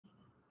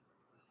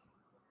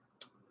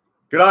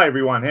G'day,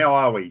 everyone. How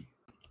are we?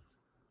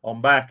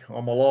 I'm back.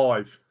 I'm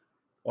alive.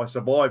 I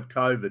survived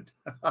COVID.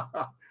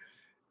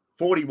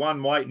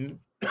 41 waiting.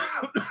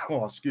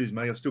 Oh, excuse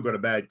me. I've still got a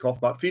bad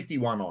cough, but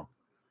 51 on.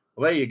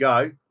 Well, there you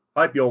go.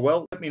 Hope you're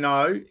well. Let me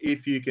know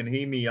if you can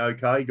hear me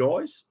okay,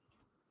 guys.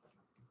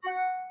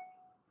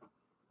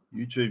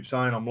 YouTube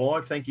saying I'm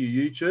live. Thank you,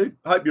 YouTube.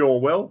 Hope you're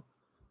all well.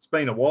 It's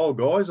been a while,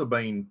 guys. I've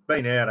been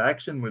out of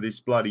action with this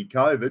bloody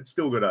COVID.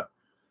 Still got a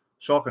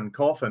shocking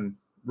cough, and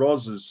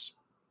Roz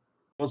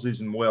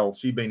isn't well.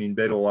 She's been in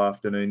bed all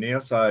afternoon now.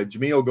 So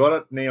Jamil got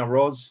it. Now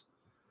Roz,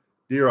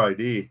 dear oh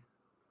dear.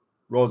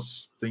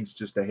 Roz thinks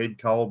just a head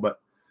cold,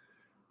 but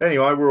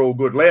anyway, we're all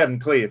good. Loud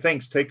and clear.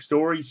 Thanks, Tech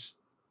Stories.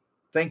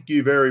 Thank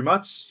you very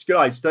much.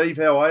 G'day, Steve.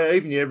 How are you?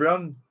 Evening,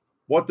 everyone.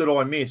 What did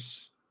I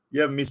miss? You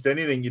haven't missed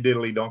anything, you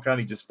diddly donk.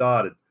 Only just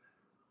started.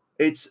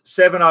 It's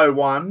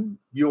 7:01.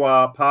 You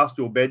are past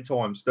your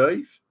bedtime,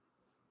 Steve.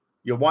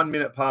 You're 1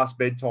 minute past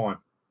bedtime.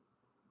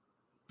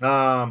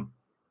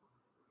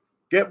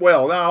 Get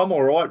well. No, I'm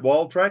all right.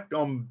 Wild Track.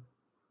 I'm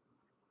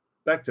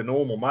back to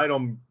normal, mate.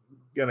 I'm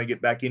going to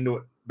get back into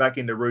it, back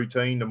into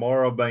routine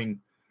tomorrow. I've been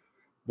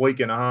week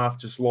and a half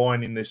just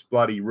lying in this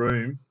bloody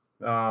room.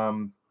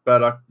 But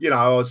I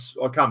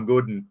come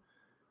good, and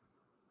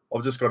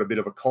I've just got a bit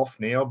of a cough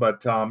now.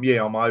 But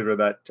yeah, I'm over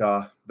that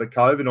the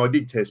COVID. I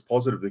did test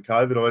positive for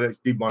COVID. I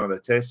did one of the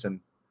tests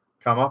and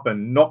come up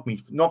and knocked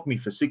me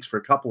for 6 for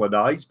a couple of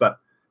days. But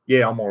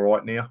yeah, I'm all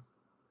right now.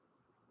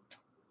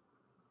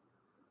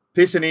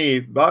 Pissing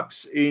here,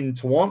 Bucks in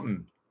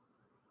Taunton.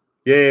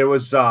 Yeah, it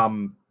was,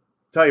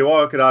 tell you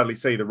what, I could hardly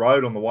see the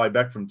road on the way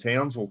back from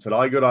Townsville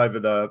today. Got over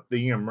the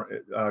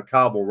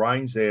Carball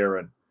Range there,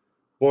 and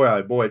boy,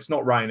 oh boy, it's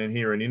not raining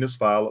here in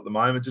Innisfail at the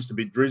moment, just a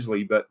bit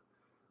drizzly, but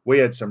we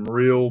had some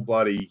real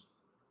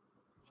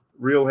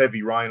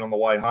heavy rain on the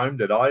way home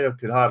today. I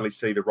could hardly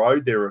see the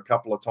road there a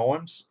couple of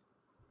times.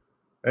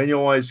 And you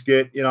always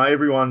get,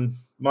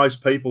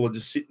 most people are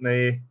just sitting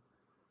there,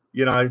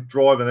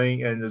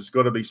 driving, and there's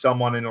got to be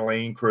someone in a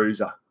Land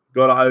Cruiser,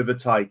 got to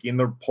overtake in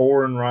the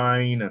pouring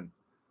rain and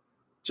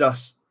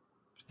just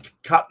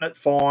cutting it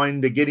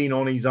fine to get in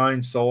on his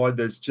own side.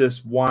 There's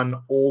just one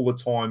all the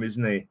time,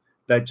 isn't there,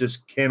 that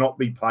just cannot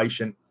be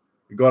patient.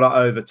 You've got to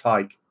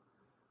overtake.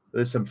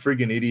 There's some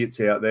friggin' idiots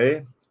out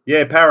there.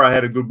 Yeah, Para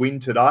had a good win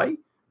today,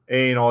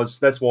 and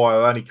that's why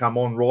I only come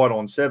on right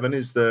on 7,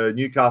 is the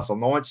Newcastle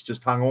Knights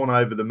just hung on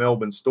over the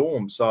Melbourne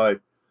Storm. So,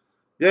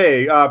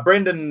 yeah,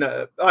 Brendan.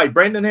 Hey,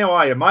 Brendan, how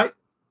are you, mate?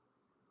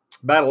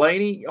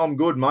 Battolini, I'm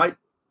good, mate.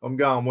 I'm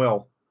going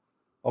well.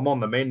 I'm on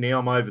the mend now.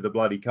 I'm over the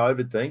bloody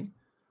COVID thing.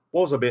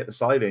 What was I about to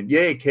say then?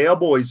 Yeah,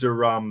 Cowboys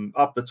are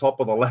up the top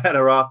of the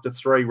ladder after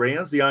 3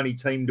 rounds, the only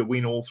team to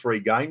win all 3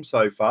 games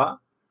so far.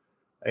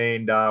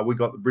 And we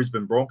got the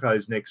Brisbane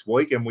Broncos next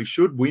week, and we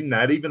should win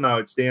that, even though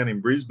it's down in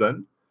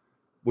Brisbane.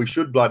 We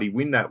should bloody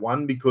win that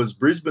one, because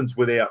Brisbane's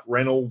without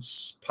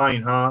Reynolds,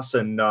 Payne Haas,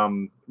 and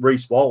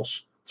Reece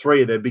Walsh.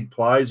 3 of their big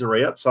players are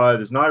out, so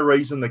there's no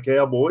reason the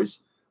Cowboys,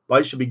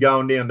 they should be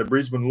going down to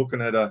Brisbane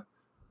looking at a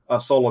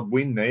solid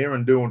win there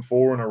and doing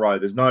 4 in a row.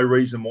 There's no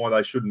reason why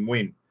they shouldn't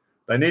win.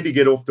 They need to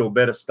get off to a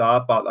better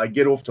start, but they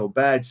get off to a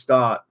bad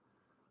start,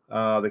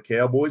 the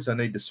Cowboys. They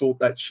need to sort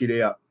that shit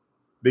out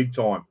big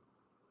time.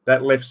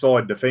 That left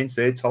side defence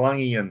there,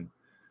 Talangi and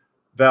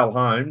Val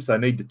Holmes, they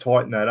need to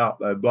tighten that up.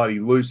 They're bloody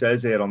loose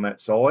as out on that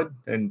side,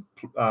 and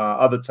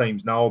other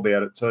teams know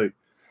about it too.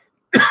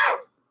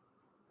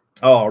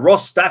 Oh,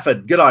 Ross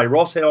Stafford. G'day,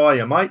 Ross. How are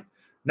you, mate?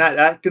 Nat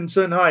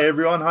Atkinson. Hey,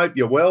 everyone. Hope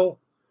you're well.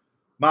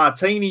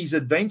 Martini's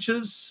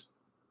Adventures.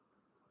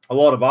 A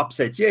lot of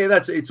upsets. Yeah,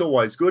 it's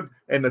always good.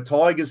 And the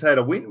Tigers had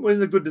a win.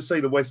 Well, it's good to see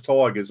the West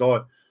Tigers.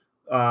 I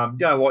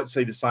like to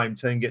see the same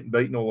team getting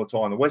beaten all the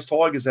time. The West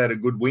Tigers had a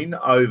good win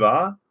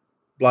over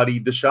bloody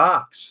the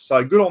Sharks.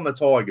 So good on the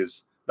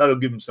Tigers. That'll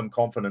give them some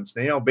confidence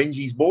now.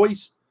 Benji's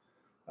boys.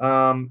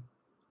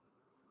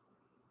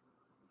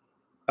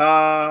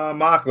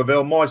 Mark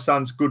Lavelle, my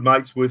son's good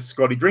mates with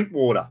Scotty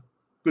Drinkwater.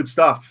 Good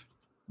stuff.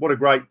 What a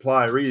great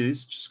player he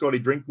is, Scotty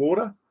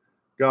Drinkwater.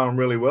 Going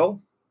really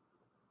well.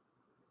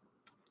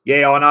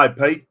 Yeah, I know,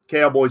 Pete.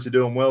 Cowboys are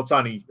doing well. It's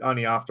only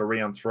after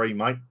round 3,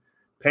 mate.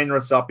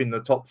 Penrith's up in the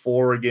top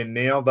 4 again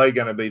now. They're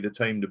going to be the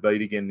team to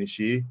beat again this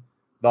year.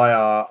 They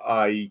are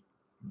a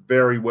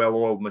very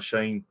well-oiled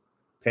machine,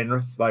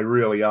 Penrith. They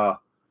really are.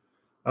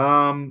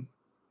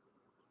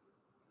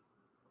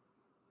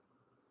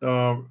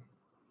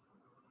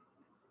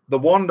 The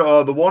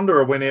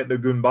Wanderer went out to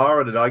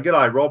Goombara today.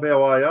 G'day, Rob.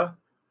 How are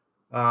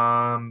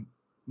you?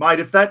 Mate,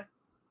 if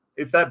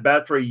that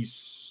battery's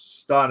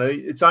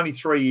starting, it's only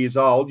 3 years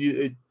old.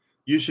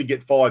 You should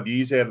get 5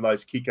 years out of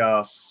those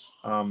kick-ass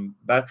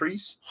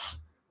batteries.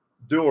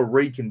 Do a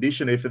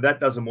recondition. If that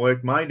doesn't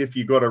work, mate, if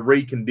you've got a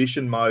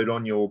recondition mode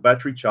on your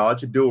battery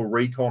charger, do a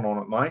recon on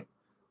it, mate.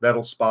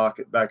 That'll spark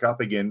it back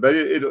up again. But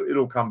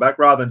it'll come back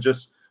rather than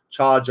just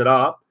charge it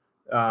up.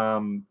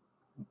 One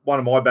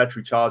of my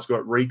battery chargers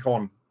got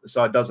recon,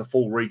 so it does a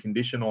full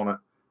recondition on it.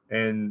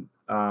 And,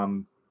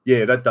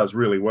 yeah, that does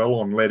really well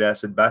on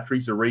lead-acid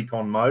batteries, the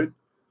recon mode.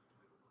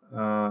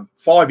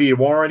 5-year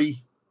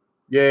warranty.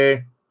 Yeah,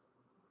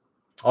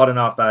 I don't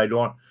know if they'd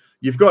want.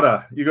 You've got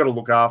to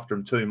look after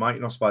them too, mate.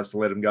 You're not supposed to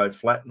let them go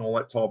flat and all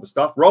that type of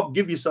stuff. Rob,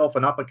 give yourself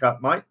an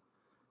uppercut, mate.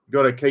 You've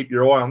got to keep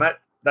your eye on that.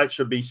 That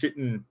should be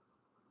sitting,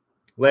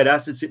 lead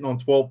acid sitting on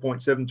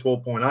 12.7,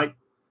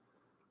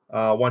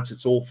 12.8. Once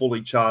it's all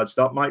fully charged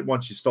up, mate.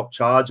 Once you stop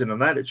charging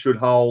and that, it should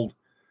hold.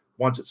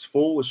 Once it's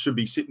full, it should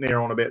be sitting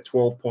there on about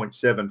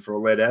 12.7 for a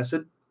lead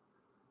acid,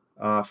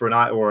 for an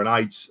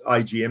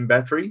AGM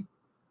battery.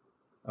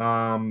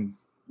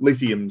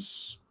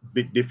 Lithium's a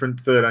bit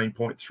different,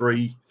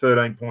 13.3,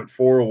 13.4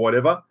 or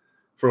whatever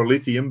for a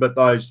lithium. But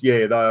those,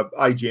 yeah, the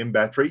AGM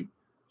battery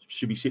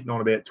should be sitting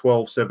on about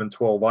 12.7,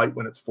 12.8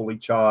 when it's fully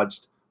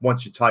charged.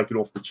 Once you take it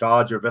off the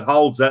charger, if it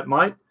holds that,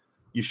 mate,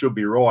 you should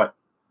be right.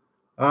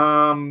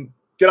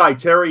 G'day,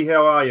 Terry.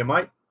 How are you,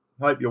 mate?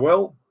 Hope you're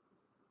well.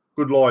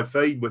 Good live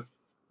feed with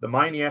the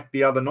Maniac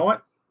the other night.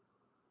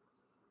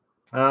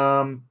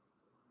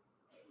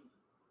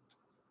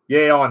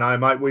 Yeah, I know,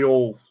 mate. We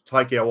all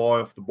take our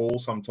eye off the ball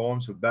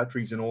sometimes with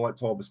batteries and all that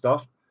type of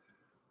stuff.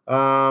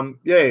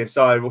 Yeah,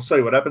 so we'll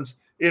see what happens.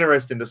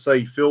 Interesting to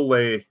see Phil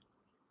there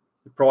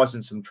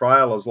pricing some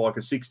trailers like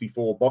a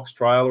 64 box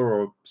trailer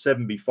or a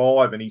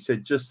 75, and he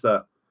said just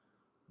the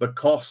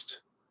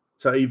cost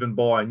to even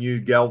buy a new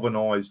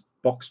galvanized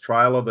box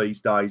trailer these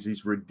days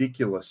is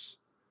ridiculous.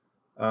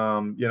 You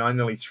know,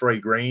 nearly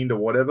 $3,000 or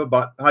whatever.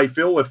 But hey,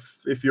 Phil,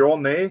 if you're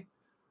on there,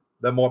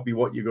 that might be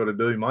what you got to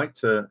do, mate,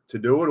 to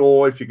do it.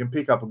 Or if you can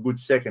pick up a good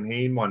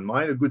second-hand one,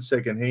 mate, a good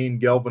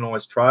second-hand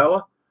galvanized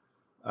trailer.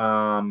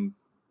 Yeah,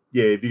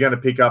 if you're going to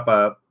pick up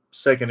a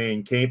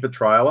second-hand camper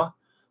trailer,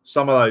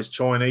 some of those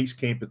Chinese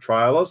camper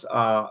trailers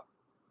are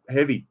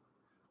heavy.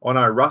 I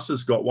know Russ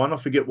has got one. I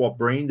forget what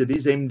brand it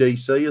is,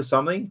 MDC or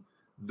something.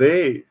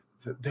 They're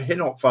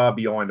not far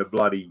behind a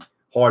bloody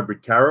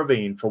hybrid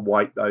caravan for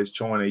weight, those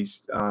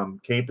Chinese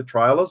camper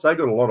trailers. They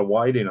got a lot of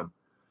weight in them.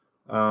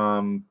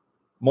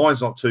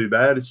 Mine's not too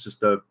bad. It's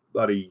just a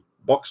bloody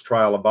box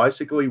trailer,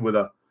 basically, with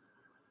a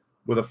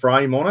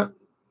frame on it.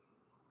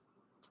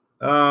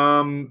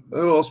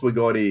 Who else we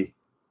got here?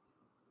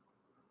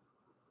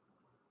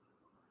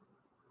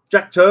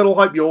 Jack Turtle,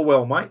 hope you're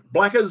well, mate.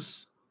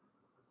 Blackers,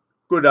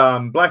 good.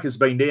 Blackers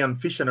been down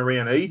fishing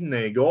around Eden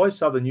there, guys,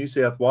 southern New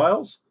South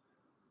Wales.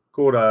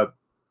 Caught a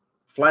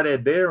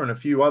flathead there and a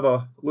few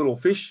other little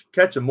fish.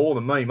 Catching more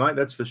than me, mate,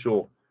 that's for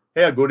sure.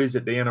 How good is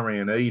it down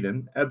around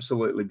Eden?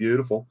 Absolutely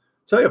beautiful.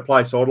 Tell you a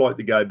place I'd like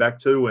to go back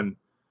to and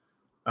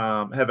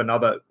have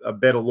a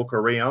better look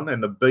around,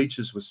 and the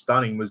beaches were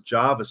stunning, was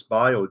Jervis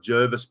Bay or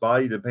Jervis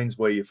Bay, depends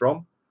where you're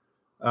from.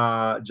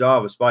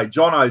 Jervis Bay.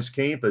 Jono's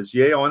Campers.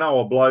 Yeah, I know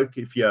a bloke,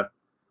 if your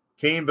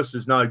canvas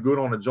is no good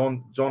on a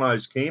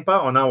Jono's camper,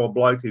 I know a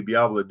bloke who'd be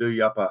able to do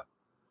you up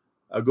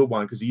a good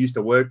one because he used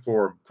to work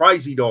for him.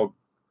 Crazy Dog.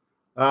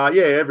 Yeah,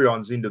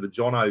 everyone's into the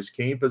Jono's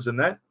Campers and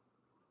that.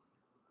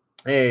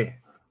 Yeah,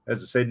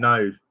 as I said,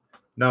 no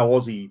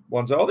Aussie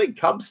ones. I think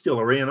Cub's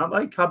still around, aren't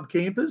they? Cub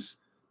Campers.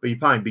 But you're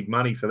paying big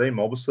money for them,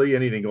 obviously.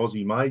 Anything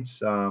Aussie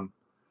mates.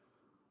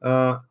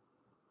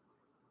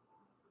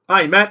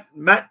 Hey,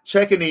 Matt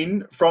checking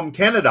in from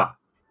Canada.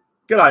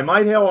 G'day,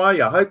 mate. How are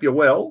you? Hope you're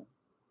well.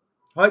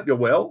 Hope you're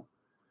well.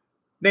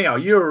 Now,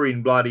 you were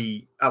in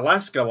bloody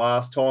Alaska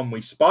last time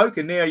we spoke,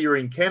 and now you're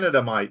in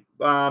Canada, mate.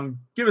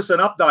 Give us an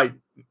update,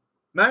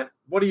 Matt.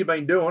 What have you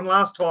been doing?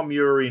 Last time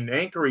you were in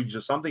Anchorage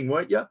or something,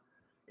 weren't you?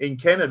 In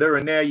Canada,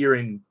 and now you're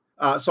in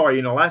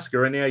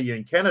Alaska, and now you're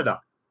in Canada.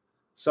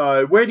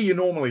 So where do you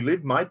normally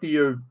live, mate? Do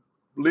you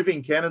live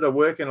in Canada,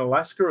 work in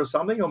Alaska or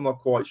something? I'm not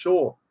quite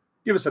sure.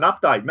 Give us an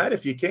update, Matt,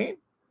 if you can.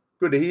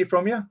 Good to hear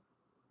from you.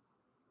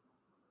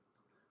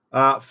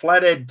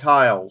 Flathead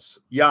tails.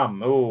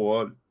 Yum.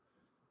 Oh,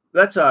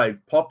 that's a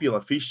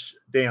popular fish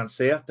down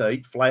south to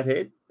eat,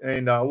 flathead.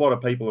 And a lot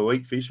of people who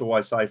eat fish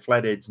always say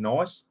flathead's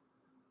nice.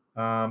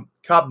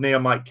 Cub now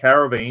make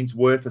caravans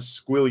worth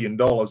 $1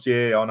 squillion.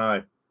 Yeah, I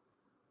know.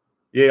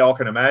 Yeah, I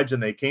can imagine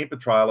their camper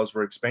trailers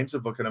were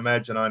expensive. I can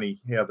imagine only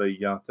how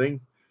the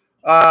thing.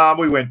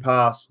 We went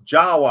past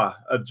Jawa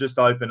have just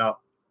opened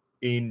up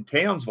in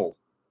Townsville.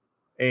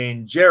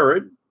 And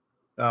Jared,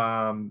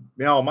 our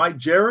mate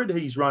Jared,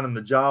 he's running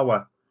the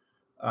Jawa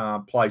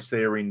place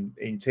there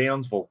in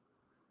Townsville.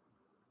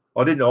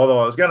 Although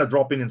I was going to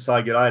drop in and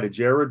say good day to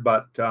Jared,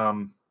 but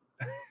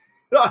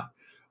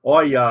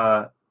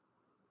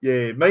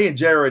me and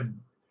Jared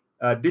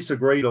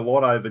disagreed a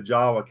lot over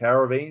Jawa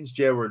caravans.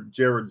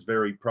 Jared's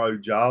very pro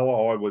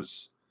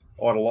Jawa.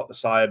 I had a lot to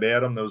say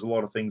about them. There was a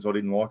lot of things I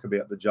didn't like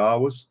about the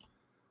Jawas,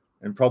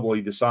 and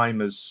probably the same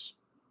as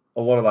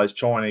a lot of those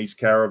Chinese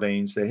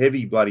caravans. They're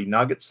heavy bloody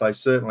nuggets. They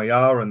certainly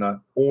are, and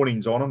the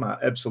awnings on them are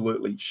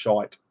absolutely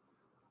shite.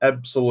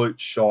 Absolute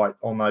shite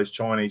on those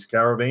Chinese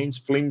caravans.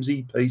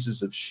 Flimsy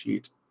pieces of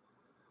shit.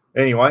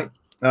 Anyway,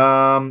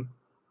 got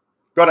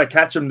to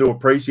catch them to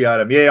appreciate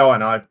them. Yeah, I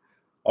know.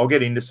 I'll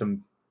get into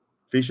some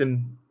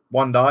fishing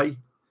one day.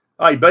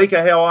 Hey,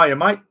 Beaker, how are you,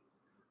 mate?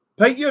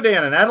 Pete, you're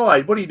down in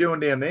Adelaide. What are you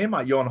doing down there,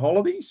 mate? You on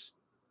holidays?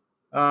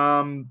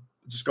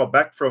 Just got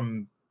back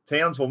from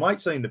Townsville, mate,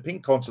 seeing the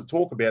Pink concert.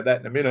 Talk about that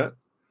in a minute.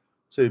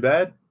 Too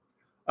bad.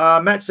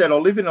 Matt said, I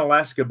live in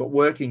Alaska but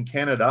work in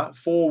Canada.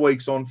 4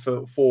 weeks on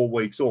for 4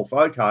 weeks off.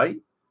 Okay.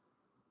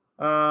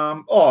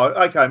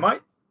 Okay,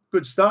 mate.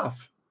 Good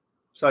stuff.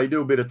 So you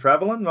do a bit of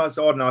traveling. I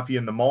don't know if you're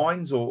in the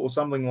mines or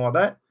something like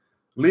that.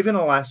 Live in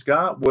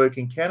Alaska, work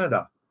in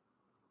Canada.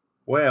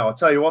 Wow, I'll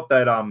tell you what,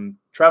 that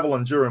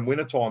traveling during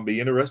wintertime be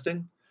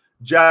interesting.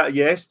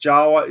 Yes,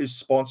 Jawa is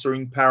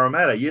sponsoring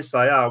Parramatta. Yes,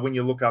 they are. When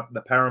you look up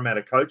the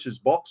Parramatta coaches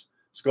box,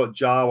 it's got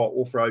Jawa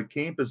off-road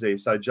campers there.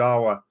 So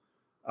Jawa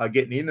are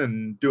getting in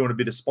and doing a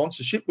bit of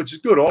sponsorship, which is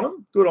good on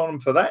them. Good on them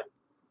for that.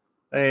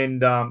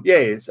 And,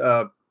 it's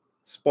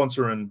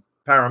sponsoring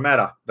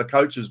Parramatta, the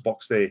coaches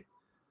box there.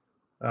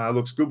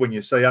 Looks good when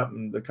you see up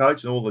in the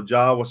coach and all the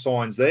Jawa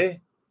signs there.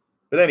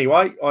 But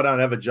anyway, I don't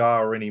have a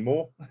Jawa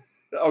anymore.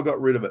 I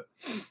got rid of it.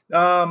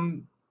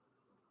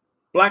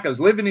 Blackers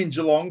living in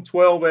Geelong,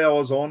 12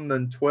 hours on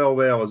and 12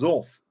 hours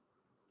off.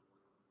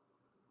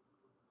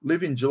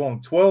 Live in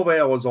Geelong, 12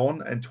 hours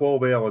on and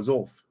 12 hours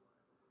off.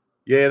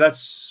 Yeah,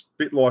 that's a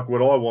bit like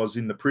what I was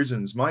in the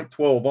prisons, mate.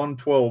 12 on,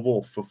 12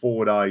 off for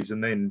 4 days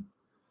and then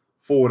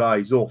 4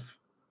 days off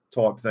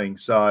type thing.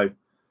 So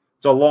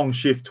it's a long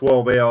shift,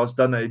 12 hours,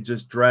 doesn't it? It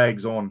just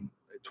drags on.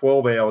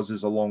 12 hours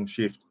is a long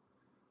shift.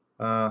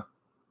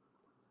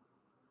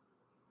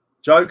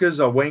 Jokers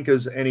are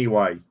wankers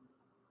anyway.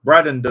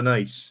 Brad and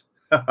Denise.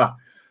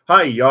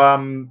 Hey,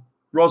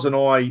 Roz and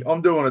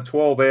I'm doing a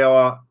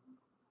 12-hour,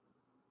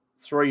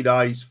 3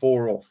 days,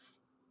 4 off.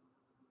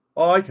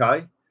 Oh,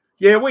 okay.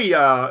 Yeah,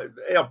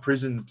 our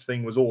prison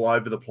thing was all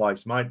over the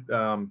place, mate.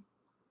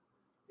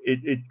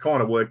 It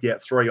kind of worked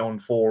out 3 on,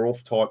 4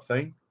 off type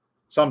thing.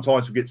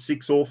 Sometimes we get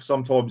 6 off.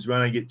 Sometimes we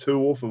only get 2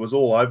 off. It was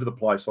all over the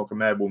place like a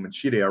mad woman.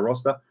 Shit, our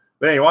roster.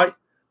 But anyway,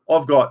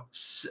 I've got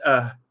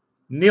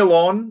 0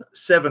 on,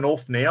 7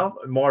 off now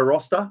in my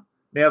roster,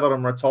 now that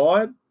I'm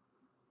retired.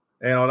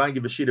 And I don't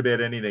give a shit about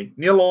anything.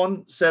 0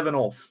 on, 7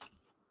 off.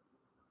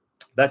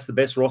 That's the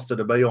best roster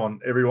to be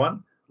on,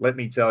 everyone. Let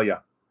me tell you.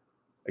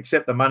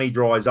 Except the money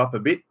dries up a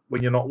bit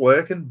when you're not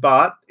working,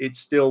 but it's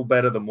still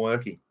better than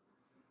working.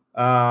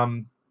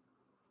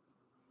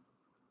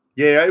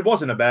 Yeah, it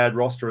wasn't a bad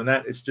roster and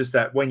that. It's just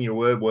that when you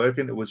were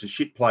working, it was a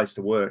shit place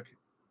to work.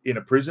 In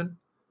a prison,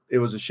 it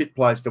was a shit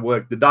place to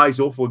work. The days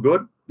off were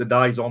good. The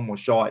days on were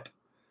shite.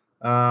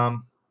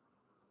 Aussie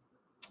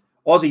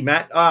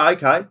Matt.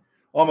 Okay.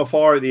 I'm a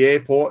fire at the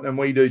airport and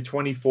we do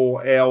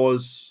 24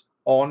 hours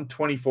on,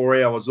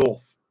 24 hours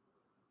off.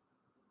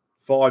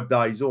 5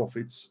 days off.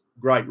 It's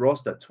great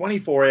roster.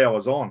 24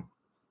 hours on.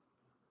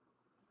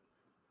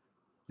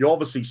 You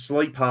obviously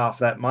sleep half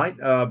that, mate.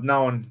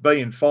 Knowing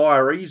being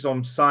fireys,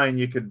 I'm saying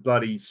you could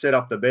bloody set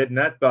up the bed and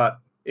that, but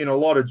in a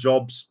lot of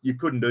jobs, you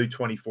couldn't do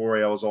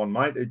 24 hours on,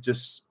 mate. It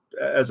just,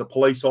 as a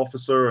police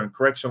officer and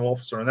correctional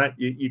officer and that,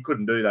 you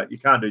couldn't do that. You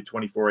can't do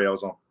 24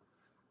 hours on.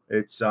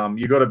 It's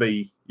you got to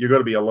be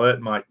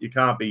alert, mate. You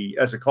can't be,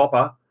 as a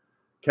copper,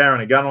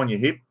 carrying a gun on your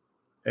hip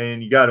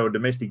and you go to a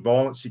domestic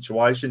violence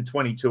situation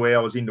 22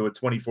 hours into a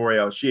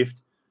 24-hour shift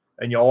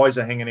and your eyes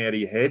are hanging out of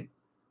your head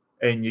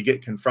and you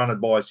get confronted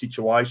by a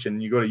situation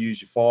and you've got to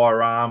use your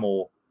firearm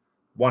or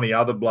one of the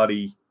other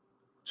bloody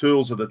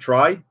tools of the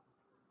trade.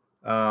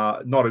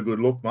 Not a good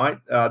look, mate.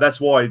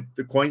 That's why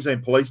the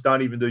Queensland Police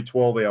don't even do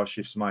 12-hour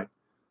shifts, mate,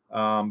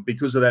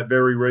 because of that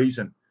very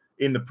reason.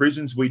 In the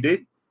prisons we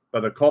did, but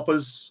the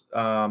coppers,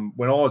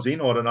 when I was in,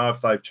 I don't know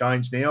if they've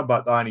changed now,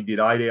 but they only did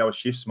 8-hour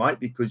shifts,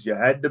 mate, because you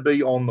had to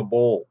be on the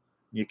ball.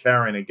 You're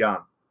carrying a gun.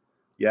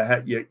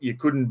 You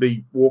couldn't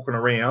be walking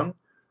around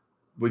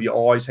with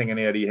your eyes hanging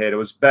out of your head. It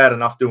was bad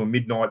enough doing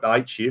midnight to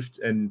 8 shift,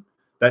 and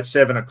that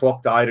 7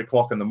 o'clock to 8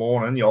 o'clock in the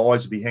morning, your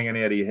eyes would be hanging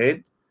out of your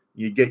head.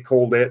 You'd get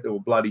called out to a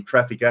bloody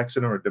traffic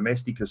accident or a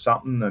domestic or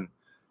something, and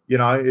you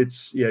got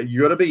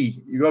to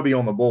be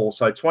on the ball.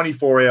 So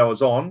 24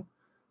 hours on.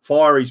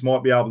 Fireys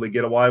might be able to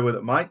get away with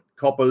it, mate.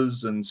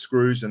 Coppers and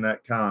screws and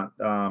that can't.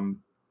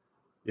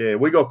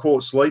 We got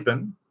caught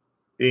sleeping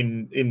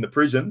in the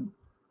prison.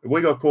 If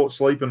we got caught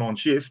sleeping on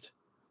shift,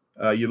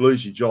 you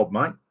lose your job,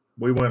 mate.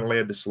 We weren't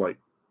allowed to sleep.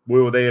 We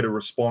were there to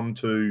respond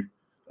to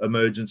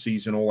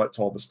emergencies and all that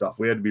type of stuff.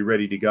 We had to be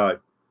ready to go.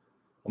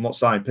 I'm not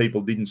saying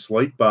people didn't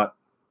sleep, but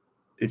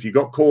if you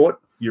got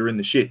caught, you're in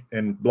the shit,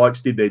 and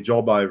blokes did their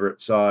job over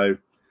it. So,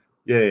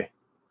 yeah.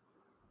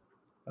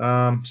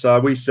 So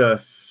we used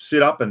to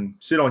sit up and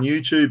sit on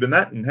YouTube and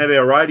that and have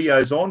our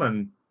radios on,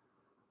 and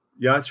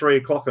 3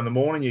 o'clock in the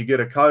morning, you get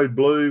a code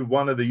blue,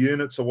 one of the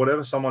units or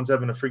whatever, someone's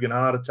having a friggin'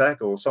 heart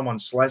attack or someone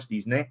slashed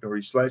his neck or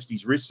he slashed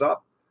his wrists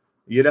up.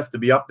 You'd have to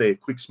be up there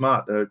quick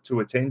smart to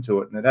attend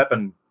to it, and it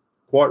happened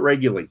quite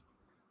regularly,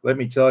 let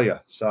me tell you.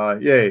 So,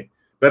 yeah.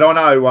 But I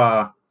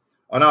know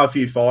a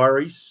few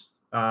fireys.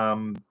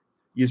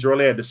 You're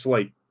allowed to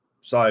sleep,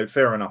 so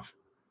fair enough.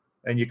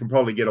 And you can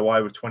probably get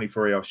away with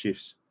 24-hour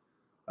shifts.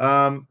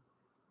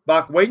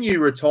 But when you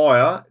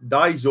retire,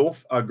 days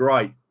off are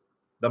great.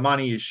 The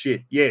money is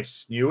shit.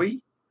 Yes,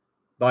 Newey,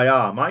 they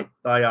are, mate.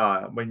 They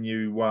are. When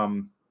you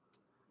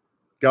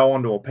go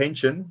onto a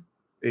pension,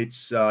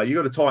 it's you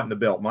got to tighten the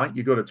belt, mate.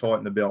 You got to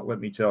tighten the belt, let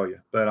me tell you.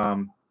 But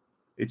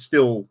it's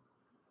still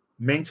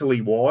mentally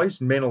wise,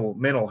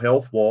 mental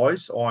health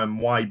wise, I'm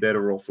way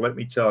better off. Let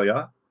me tell you,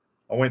 I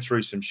went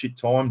through some shit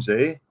times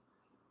there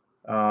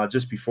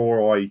just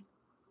before I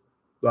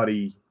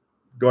bloody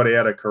got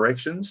out of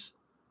corrections,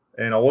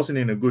 and I wasn't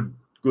in a good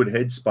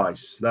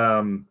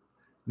headspace.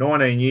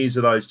 19 years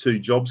of those two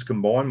jobs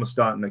combined were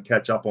starting to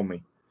catch up on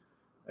me,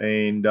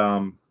 and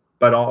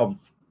but I'll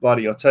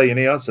tell you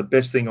now, it's the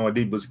best thing I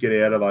did was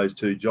get out of those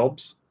two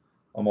jobs.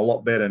 I'm a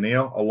lot better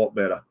now, a lot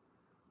better.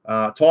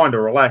 Time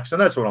to relax,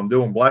 and that's what I'm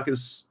doing,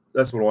 Blackers.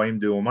 That's what I am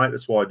doing, mate.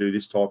 That's why I do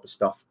this type of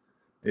stuff.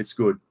 It's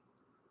good.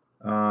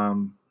 Yeah,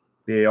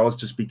 I was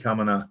just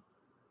becoming a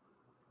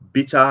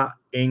bitter,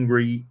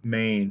 angry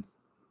man.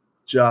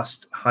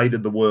 Just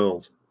hated the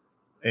world.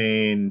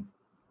 And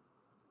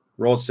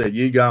Roz said,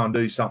 you go and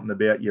do something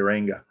about your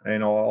anger.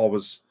 And I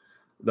was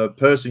the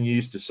person you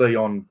used to see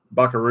on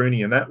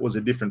Buckaroony, and that was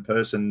a different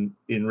person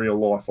in real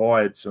life.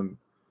 I had some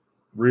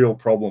real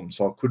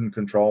problems. I couldn't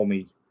control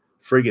me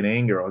friggin'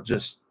 anger. I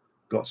just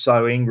got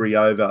so angry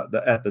over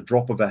at the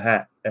drop of a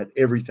hat at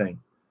everything.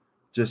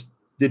 Just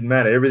didn't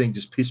matter. Everything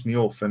just pissed me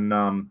off. And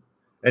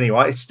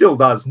anyway, it still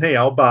does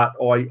now, but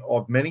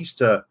I've managed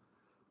to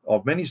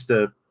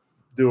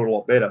do it a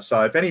lot better.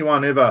 So if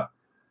anyone ever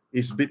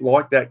is a bit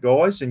like that,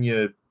 guys, and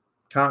you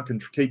can't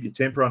keep your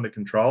temper under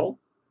control,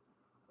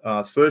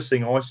 first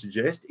thing I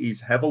suggest is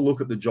have a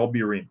look at the job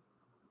you're in,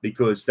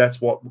 because that's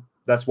what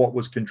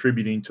was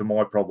contributing to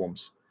my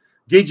problems.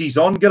 Gidgey's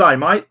on. G'day,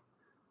 mate.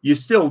 You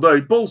still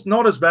do. Bull's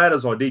not as bad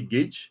as I did,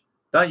 Gidge.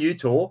 Don't you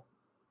talk.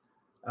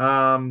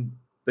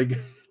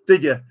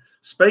 Did you?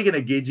 Speaking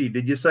of Gidgey,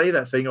 did you see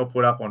that thing I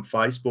put up on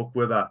Facebook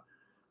with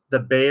the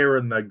bear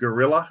and the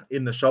gorilla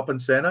in the shopping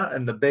centre,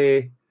 and the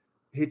bear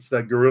hits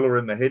the gorilla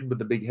in the head with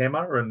the big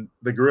hammer, and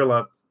the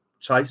gorilla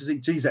chases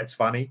it? Geez, that's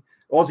funny.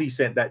 Aussie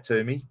sent that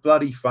to me.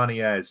 Bloody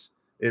funny as.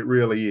 It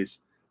really is.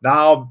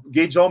 No,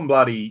 Gidge, I'm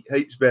bloody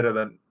heaps better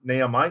than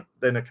now, mate,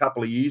 than a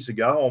couple of years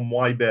ago. I'm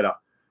way better.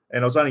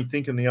 And I was only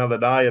thinking the other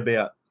day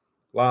about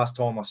last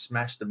time I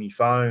smashed my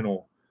phone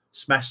or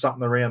smashed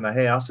something around the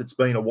house. It's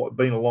been a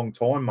long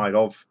time, mate.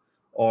 I've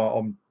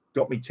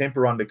got my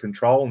temper under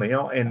control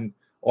now, and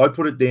I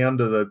put it down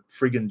to the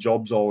friggin'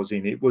 jobs I was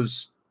in. It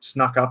was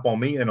snuck up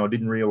on me, and I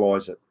didn't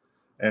realise it.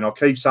 And I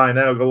keep saying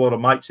that. I've got a lot of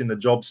mates in the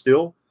job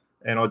still,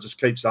 and I just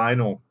keep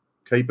saying,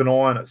 keep an eye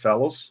on it,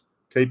 fellas.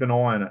 Keep an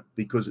eye on it,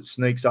 because it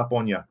sneaks up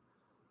on you.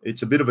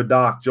 It's a bit of a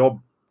dark job,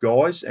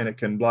 guys, and it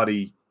can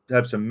bloody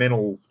have some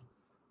mental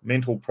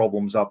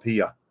problems up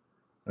here.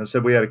 And I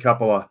said we had a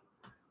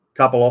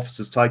couple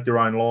officers take their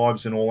own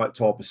lives and all that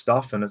type of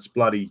stuff, and it's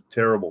bloody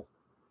terrible.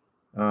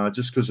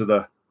 Just because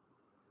of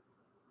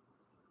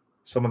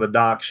some of the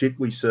dark shit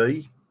we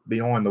see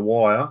behind the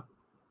wire.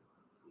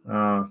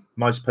 A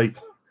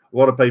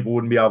lot of people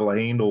wouldn't be able to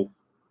handle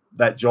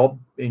that job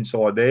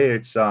inside there.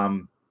 It's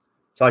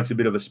takes a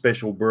bit of a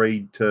special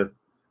breed to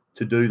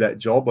do that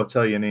job, I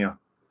tell you now.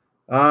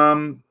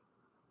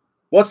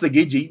 What's the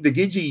Gidgey? The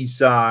Gidgey's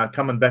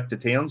coming back to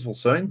Townsville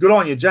soon. Good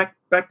on you, Jack.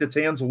 Back to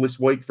Townsville this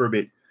week for a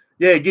bit.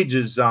 Yeah, Gidge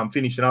is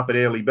finishing up at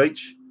Airlie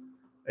Beach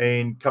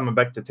and coming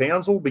back to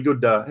Townsville. Be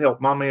good to help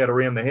Mum out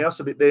around the house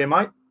a bit there,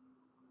 mate.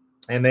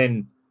 And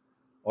then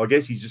I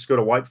guess he's just got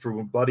to wait for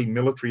a bloody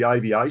military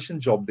aviation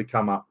job to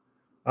come up.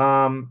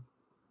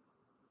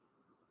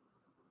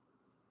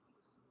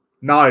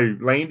 No,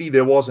 Landy,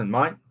 there wasn't,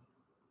 mate.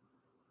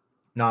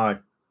 No.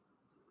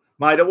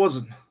 Mate, it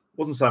wasn't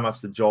so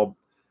much the job.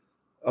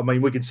 I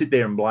mean, we can sit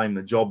there and blame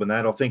the job and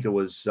that. I think it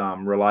was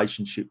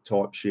relationship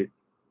type shit.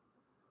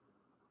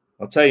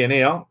 I'll tell you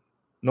now,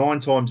 9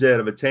 times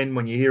out of 10,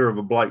 when you hear of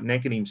a bloke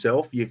necking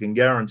himself, you can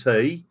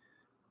guarantee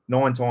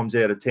 9 times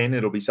out of 10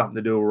 it'll be something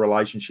to do with a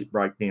relationship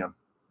breakdown.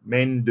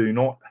 Men do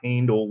not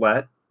handle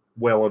that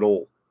well at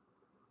all,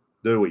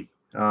 do we?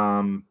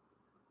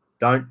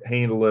 Don't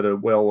handle it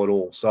well at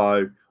all.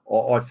 So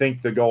I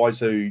think the guys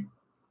who,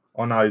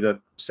 I know the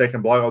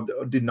second bloke,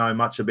 I didn't know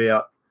much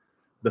about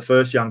the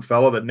first young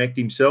fella that necked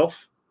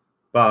himself,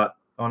 but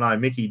I know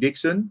Mickey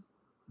Dixon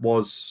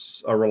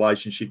was a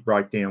relationship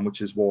breakdown,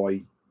 which is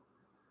why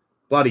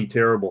bloody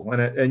terrible.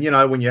 And you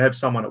know, when you have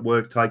someone at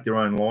work take their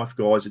own life,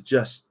 guys,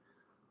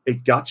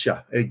 it guts you.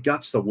 It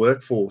guts the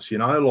workforce, you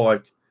know,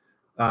 like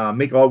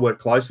Mick, I work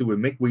closely with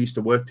Mick. We used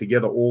to work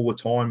together all the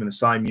time in the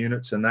same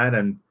units and that.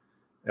 And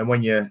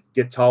when you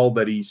get told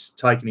that he's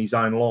taken his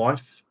own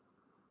life,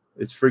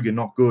 it's friggin'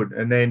 not good.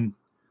 And then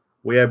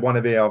we had one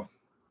of our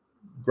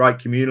great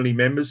community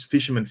members,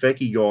 Fisherman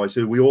Fecky guys,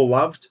 who we all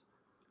loved.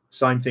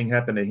 Same thing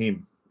happened to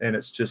him. And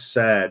it's just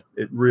sad.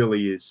 It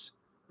really is.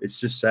 It's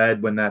just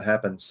sad when that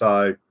happens.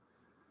 So,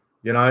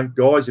 you know,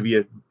 guys, if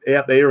you're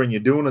out there and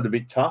you're doing it a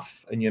bit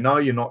tough and you know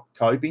you're not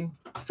coping,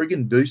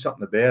 friggin' do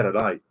something about it,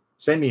 eh?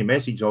 Send me a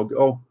message.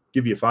 I'll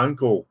give you a phone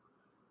call.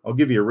 I'll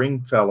give you a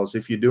ring, fellas,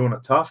 if you're doing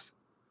it tough.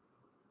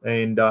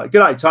 And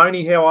g'day,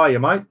 Tony. How are you,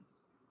 mate?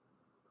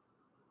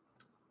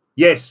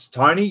 Yes,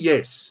 Tony,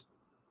 yes.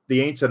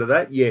 The answer to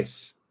that,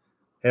 yes.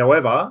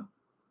 However,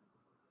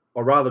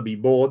 I'd rather be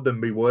bored than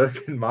be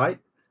working, mate.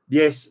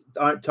 Yes,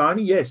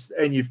 Tony, yes.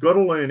 And you've got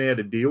to learn how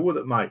to deal with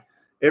it, mate.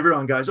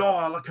 everyone goes, oh,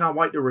 I can't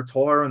wait to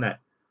retire and that.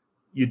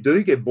 You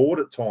do get bored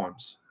at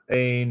times.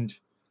 And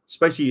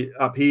especially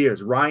up here,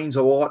 it rains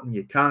a lot and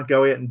you can't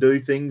go out and do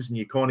things and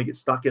you kind of get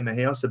stuck in the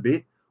house a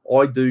bit.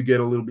 I do get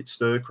a little bit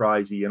stir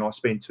crazy and I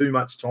spend too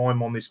much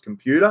time on this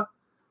computer,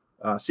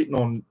 sitting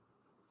on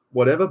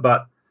whatever.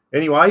 But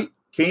anyway,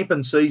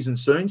 camping season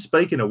soon.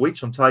 Speaking of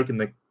which, I'm taking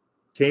the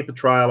camper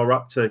trailer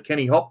up to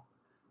Kenny Hop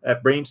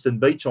at Bramston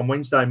Beach on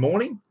Wednesday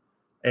morning.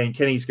 And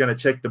Kenny's going to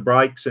check the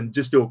brakes and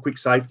just do a quick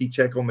safety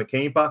check on the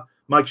camper,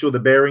 make sure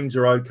the bearings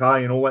are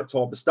okay and all that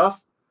type of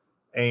stuff.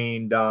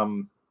 And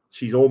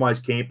she's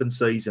almost camping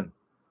season.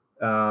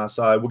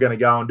 So we're going to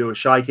go and do a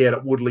shakeout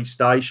at Woodley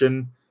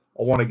Station.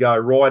 I want to go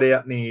right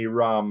out near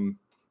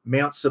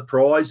Mount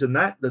Surprise and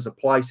that. There's a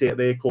place out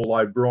there called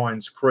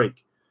O'Brien's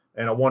Creek.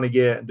 And I want to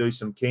get out and do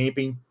some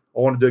camping. I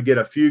wanted to get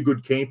a few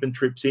good camping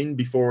trips in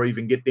before I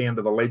even get down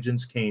to the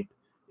Legends Camp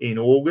in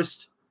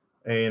August.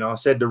 And I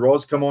said to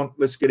Roz, come on,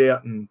 let's get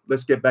out and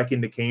let's get back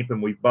into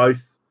camping. We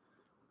both,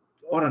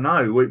 I don't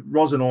know,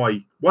 Roz and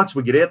I, once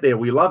we get out there,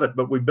 we love it,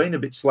 but we've been a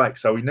bit slack.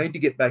 So we need to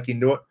get back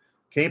into it.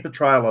 Camper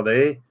trailer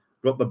there,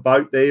 got the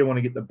boat there. I want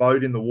to get the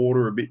boat in the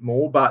water a bit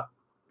more. But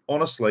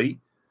honestly,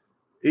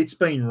 it's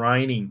been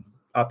raining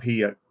up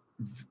here.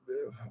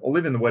 I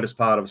live in the wettest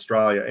part of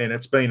Australia, and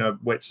it's been a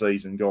wet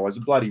season, guys.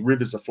 The bloody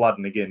rivers are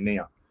flooding again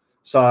now.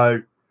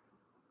 So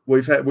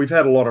we've had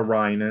a lot of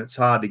rain, and it's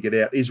hard to get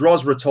out. Is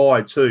Roz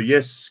retired too?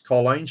 Yes,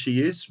 Colleen,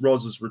 she is.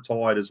 Roz is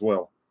retired as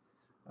well.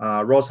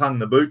 Roz hung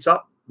the boots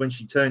up when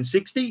she turned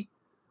 60,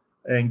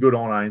 and good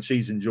on her, and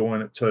she's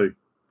enjoying it too.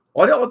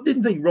 I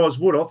didn't think Roz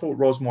would. I thought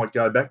Roz might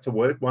go back to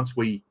work once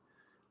we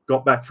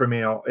got back from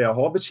our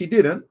high, but she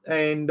didn't.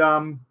 And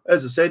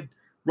as I said,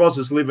 Roz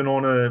is living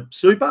on a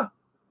super,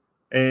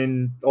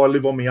 and I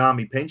live on my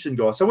army pension,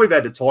 guys. So we've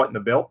had to tighten the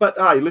belt. But,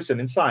 hey, listen,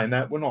 in saying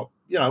that, we're not,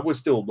 we're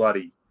still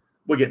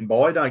we're getting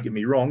by, don't get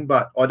me wrong,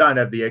 but I don't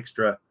have the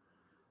extra,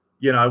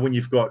 when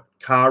you've got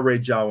car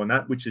rego and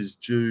that, which is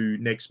due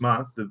next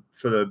month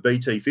for the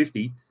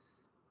BT50,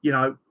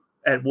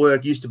 at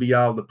work used to be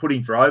able to put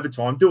in for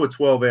overtime, do a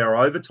 12-hour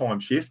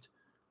overtime shift,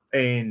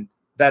 and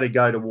that'd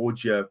go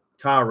towards your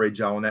car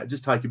rego and that,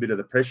 just take a bit of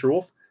the pressure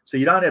off. So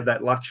you don't have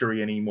that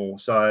luxury anymore.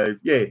 So,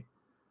 yeah,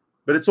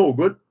 but it's all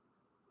good.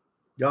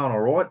 Going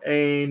all right.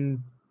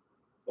 And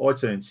I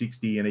turn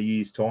 60 in a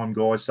year's time,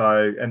 guys.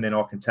 So, and then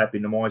I can tap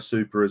into my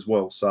super as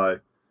well. So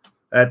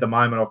at the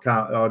moment,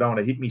 I don't want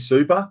to hit me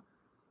super.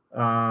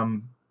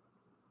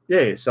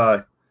 Yeah.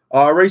 So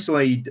I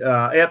recently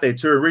out there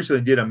too,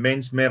 recently did a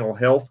men's mental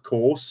health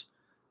course,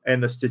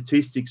 and the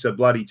statistics are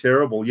bloody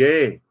terrible.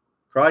 Yeah.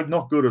 Craig,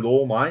 not good at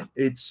all, mate.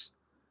 It's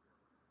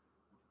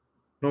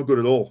not good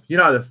at all.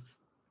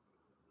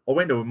 I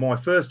went to my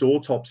first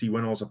autopsy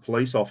when I was a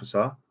police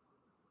officer.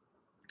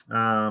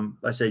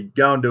 They said,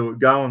 go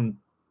and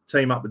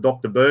team up with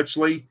Dr.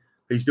 Birchley.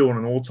 He's doing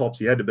an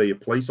autopsy. He had to be a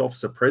police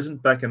officer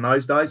present back in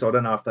those days. I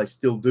don't know if they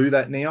still do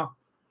that now.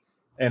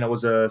 And it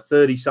was a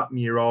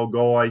 30-something-year-old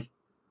guy.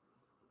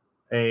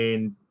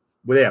 And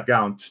without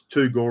going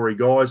too gory,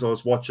 guys, I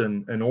was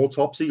watching an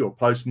autopsy or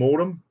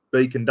post-mortem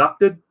be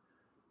conducted.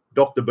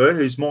 Dr. Birch,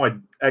 who's my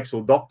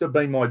actual doctor,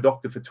 been my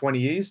doctor for 20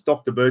 years.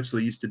 Dr.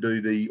 Birchley used to do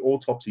the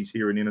autopsies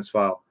here in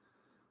Innisfail.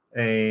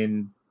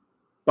 And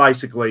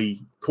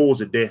basically,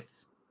 cause of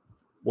death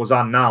was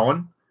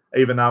unknown,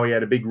 even though he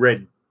had a big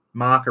red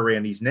mark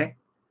around his neck.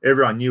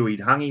 Everyone knew he'd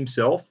hung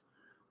himself,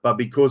 but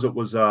because it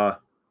was a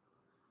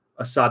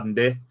sudden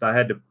death, they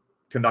had to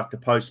conduct a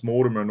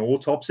post-mortem and an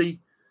autopsy.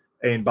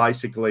 And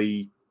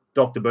basically,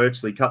 Dr.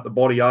 Birchley cut the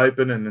body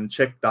open and then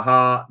checked the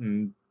heart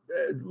and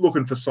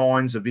looking for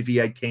signs of if he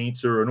had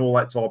cancer and all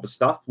that type of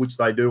stuff, which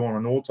they do on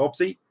an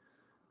autopsy.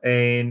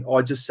 And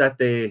I just sat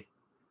there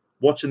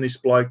watching this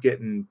bloke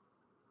getting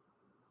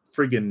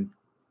friggin'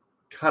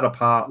 cut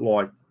apart,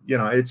 like,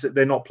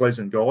 they're not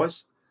pleasant,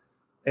 guys.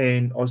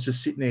 And I was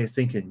just sitting there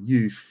thinking,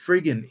 you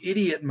friggin'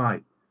 idiot,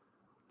 mate.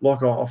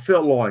 Like, I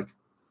felt like,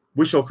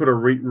 wish I could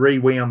have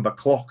rewound the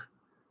clock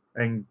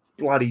and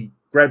bloody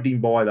grabbed him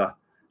by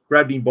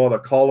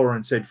the collar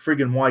and said,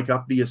 friggin' wake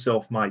up to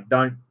yourself, mate.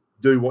 Don't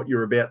do what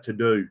you're about to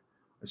do.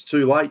 It's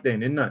too late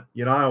then, isn't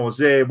it? I was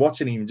there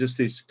watching him, just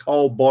this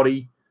cold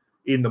body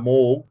in the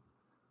morgue,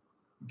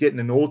 getting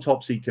an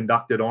autopsy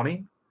conducted on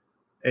him.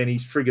 And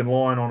he's friggin'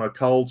 lying on a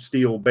cold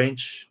steel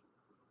bench,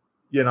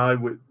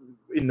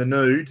 in the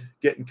nude,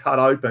 getting cut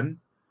open,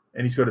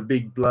 and he's got a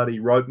big bloody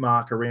rope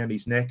mark around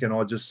his neck. And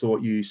I just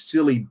thought, you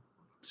silly,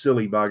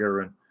 silly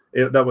bugger.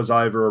 And that was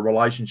over a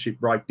relationship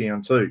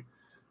breakdown too.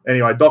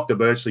 Anyway, Dr.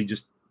 Birchley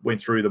just went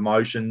through the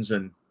motions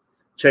and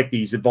checked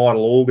his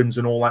vital organs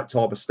and all that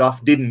type of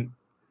stuff. Didn't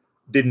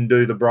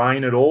do the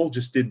brain at all,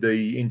 just did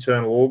the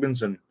internal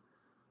organs. And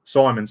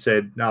Simon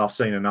said, no, I've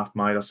seen enough,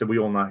 mate. I said, we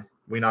know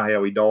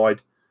how he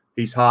died.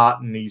 His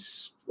heart and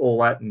his all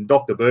that. And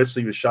Dr.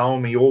 Birchley was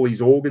showing me all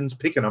his organs,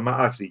 picking them up,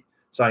 actually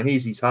saying,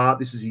 here's his heart,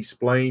 this is his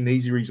spleen,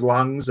 these are his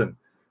lungs, and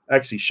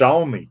actually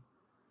showing me.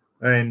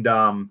 And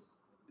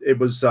it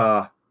was,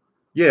 it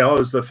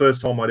was the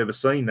first time I'd ever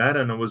seen that.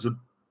 And it was a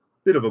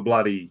bit of a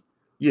bloody,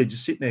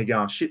 just sitting there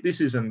going, shit,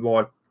 this isn't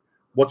like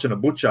watching a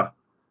butcher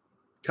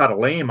cut a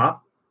lamb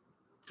up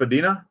for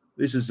dinner.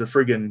 This is the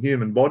friggin'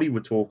 human body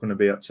we're talking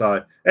about.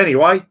 So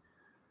anyway,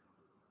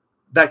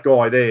 that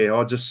guy there,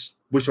 I just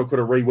wish I could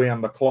have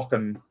rewound the clock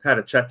and had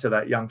a chat to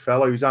that young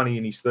fellow who's only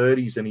in his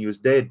 30s and he was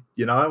dead,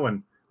 you know,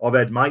 and I've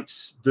had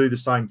mates do the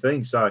same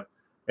thing. So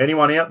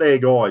anyone out there,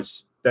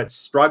 guys, that's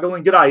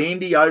struggling, g'day,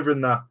 Andy, over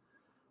in the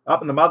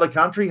up in the mother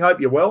country. Hope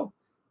you're well.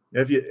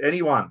 If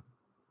anyone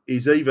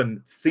is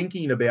even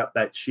thinking about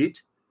that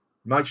shit,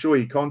 make sure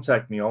you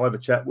contact me. I'll have a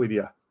chat with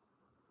you.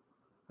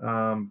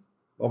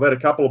 I've had a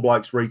couple of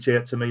blokes reach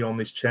out to me on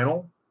this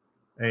channel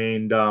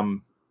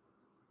and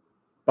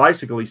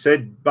basically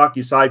said, Buck,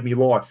 you saved me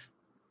life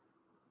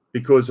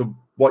because of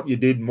what you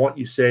did and what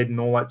you said and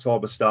all that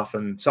type of stuff,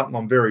 and something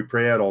I'm very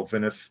proud of.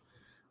 And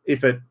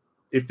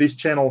if this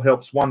channel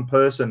helps one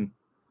person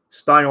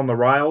stay on the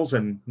rails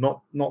and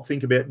not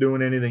think about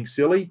doing anything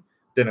silly,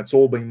 then it's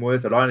all been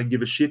worth it. I don't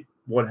give a shit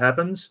what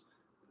happens.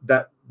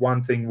 That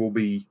one thing will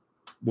be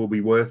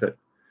worth it.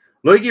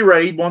 Lukey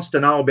Reed wants to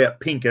know about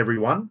Pink,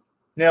 everyone.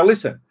 Now,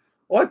 listen,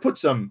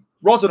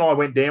 Roz and I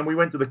went down. We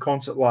went to the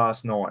concert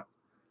last night.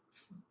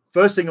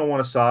 First thing I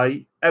want to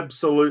say,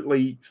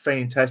 absolutely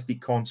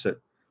fantastic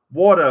concert.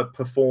 What a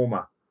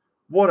performer.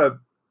 What a,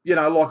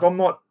 like, I'm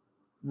not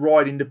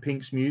right into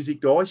Pink's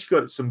music, guys. She's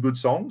got some good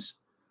songs.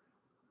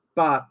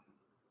 But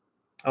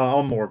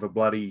I'm more of a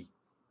bloody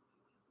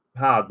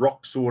hard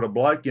rock sort of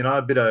bloke,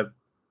 a bit of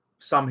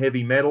some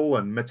heavy metal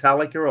and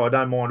Metallica. I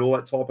don't mind all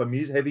that type of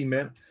music, heavy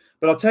metal.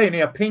 But I'll tell you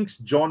now, Pink's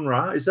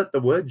genre, is that the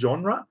word,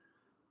 genre?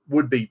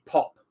 Would be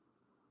pop.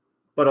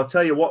 But I'll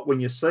tell you what, when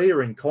you see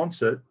her in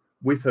concert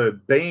with her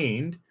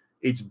band,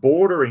 it's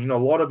bordering, a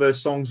lot of her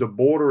songs are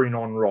bordering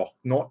on rock,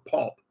 not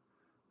pop.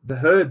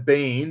 Her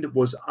band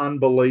was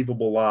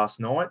unbelievable last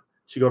night.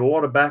 She got a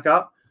lot of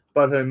backup,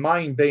 but her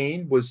main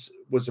band was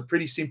a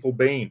pretty simple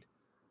band.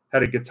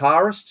 Had a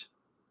guitarist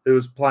who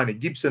was playing a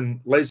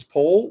Gibson Les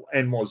Paul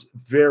and was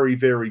very,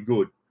 very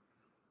good.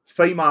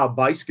 Female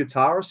bass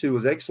guitarist who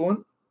was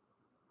excellent,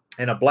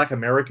 and a black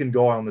American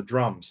guy on the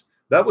drums.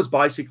 That was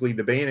basically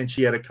the band, and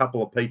she had a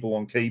couple of people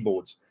on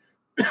keyboards.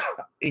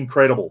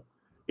 Incredible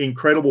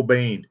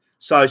band.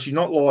 So she's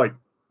not like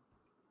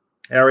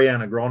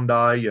Ariana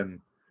Grande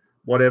and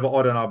whatever.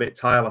 I don't know about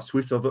Taylor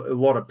Swift. A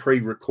lot of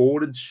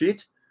pre-recorded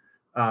shit.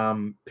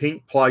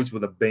 Pink plays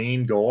with a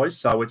band, guys,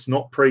 so it's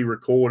not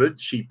pre-recorded.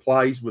 She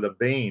plays with a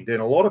band,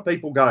 and a lot of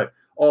people go,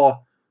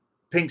 "Oh,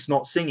 Pink's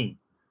not singing."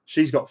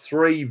 She's got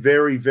 3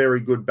 very, very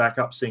good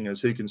backup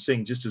singers who can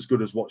sing just as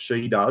good as what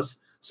she does,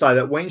 so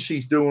that when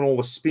she's doing all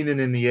the spinning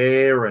in the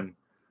air and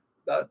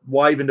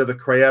waving to the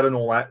crowd and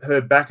all that, her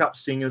backup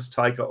singers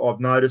take. I've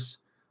noticed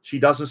she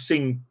doesn't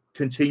sing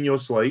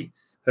continuously.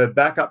 Her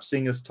backup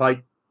singers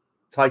take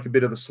a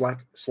bit of the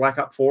slack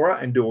up for her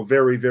and do a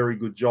very, very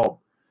good job.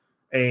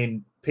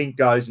 And Pink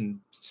goes and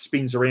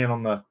spins around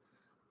on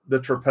the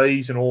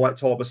trapeze and all that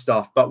type of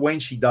stuff. But when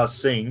she does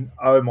sing,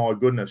 oh my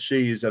goodness,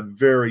 she is a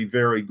very,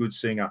 very good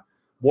singer.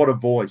 What a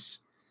voice.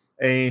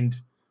 And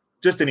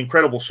just an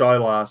incredible show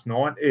last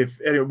night.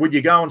 Would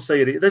you go and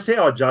see it? That's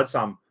how I judge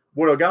some.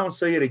 Would I go and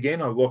see it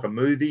again, or like a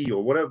movie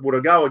or whatever? Would I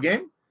go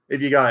again?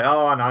 If you go,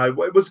 oh,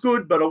 no, it was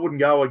good, but I wouldn't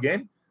go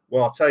again.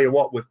 Well, I'll tell you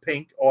what, with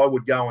Pink, I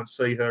would go and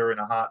see her in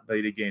a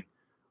heartbeat again.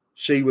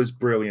 She was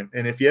brilliant.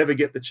 And if you ever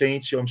get the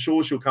chance, I'm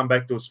sure she'll come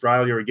back to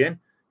Australia again.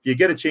 If you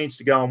get a chance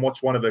to go and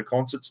watch one of her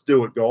concerts,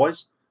 do it,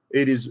 guys.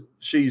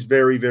 She's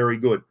very, very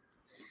good.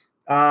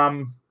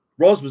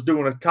 Roz was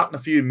cutting a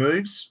few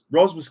moves.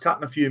 Roz was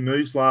cutting a few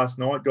moves last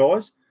night,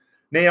 guys.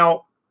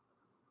 Now,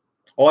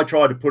 I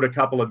tried to put a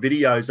couple of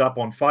videos up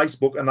on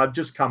Facebook, and they've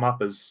just come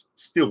up as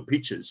still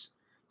pictures.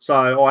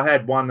 So I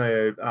had one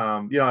there,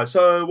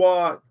 so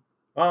what?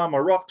 I'm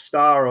a rock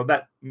star, or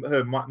that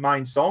her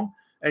main song,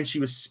 and she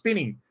was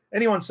spinning.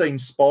 Anyone seen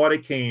Spider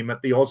Cam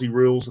at the Aussie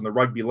Rules and the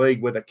Rugby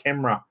League where the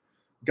camera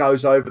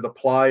goes over the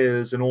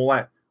players and all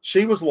that?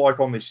 She was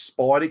like on this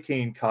Spider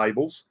Cam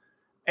cables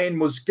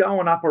and was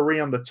going up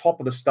around the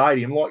top of the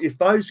stadium. Like if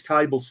those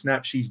cables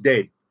snap, she's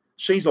dead.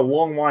 She's a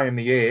long way in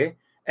the air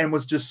and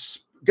was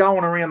just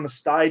going around the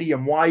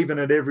stadium, waving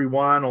at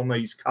everyone on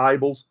these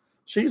cables.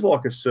 She's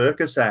like a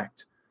circus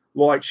act.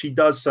 Like she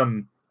does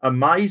some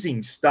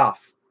amazing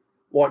stuff,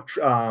 like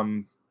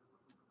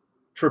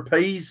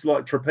trapeze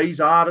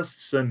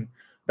artists and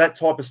that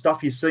type of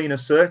stuff you see in a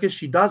circus.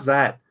 She does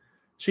that.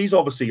 She's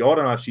obviously, I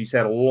don't know if she's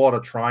had a lot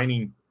of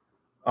training.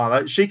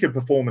 She could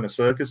perform in a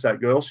circus,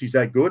 that girl. She's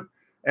that good.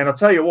 And I'll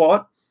tell you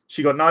what,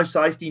 she got no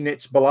safety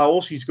nets below.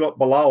 All she's got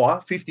below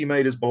her, 50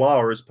 meters below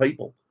her, is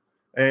people.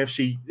 And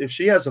if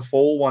she has a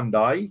fall one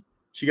day,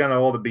 she's going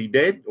to either be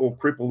dead or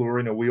crippled or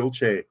in a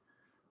wheelchair.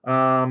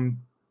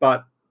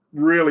 But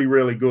really,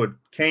 really good.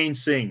 Can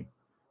sing.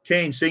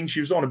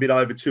 She was on a bit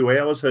over 2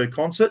 hours, her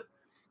concert.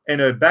 And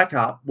her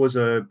backup was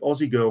a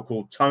Aussie girl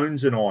called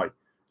Tones and I.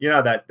 You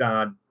know that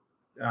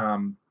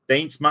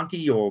dance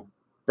monkey or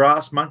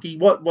brass monkey?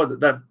 What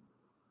that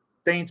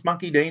dance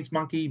monkey?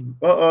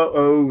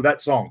 That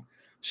song.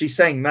 She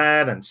sang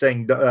that and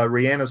sang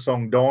Rihanna's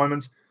song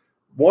Diamonds.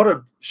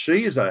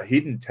 She is a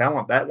hidden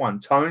talent, that one.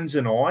 Tones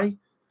and I.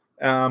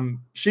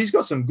 She's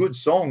got some good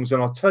songs,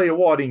 and I'll tell you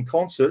what, in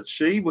concert,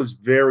 she was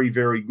very,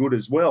 very good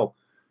as well.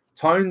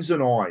 Tones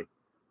and I,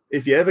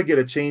 if you ever get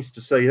a chance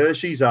to see her,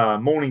 she's a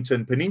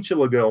Mornington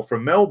Peninsula girl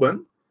from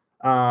Melbourne,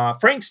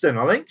 Frankston,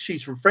 I think.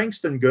 She's from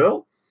Frankston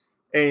girl,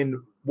 and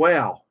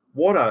wow,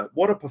 what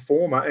a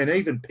performer. And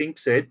even Pink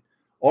said,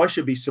 I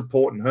should be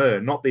supporting her,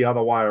 not the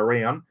other way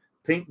around.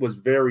 Pink was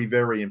very,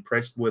 very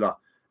impressed with her,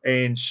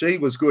 and she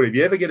was good. If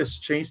you ever get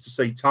a chance to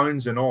see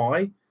Tones and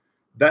I,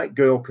 that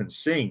girl can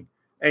sing.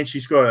 And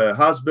she's got a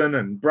husband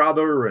and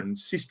brother and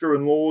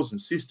sister-in-laws and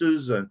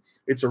sisters, and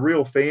it's a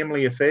real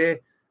family affair.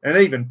 And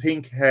even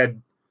Pink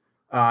had,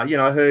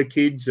 her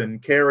kids,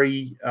 and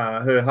Kerry,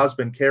 her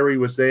husband Kerry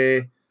was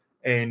there,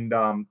 and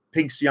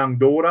Pink's young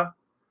daughter,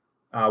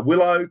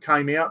 Willow,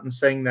 came out and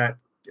sang that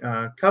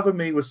Cover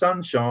Me With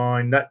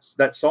Sunshine,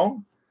 that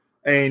song.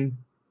 And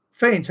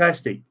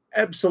fantastic,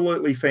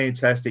 absolutely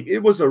fantastic.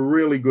 It was a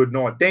really good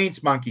night.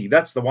 Dance Monkey,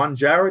 that's the one,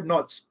 Jared,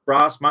 not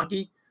Brass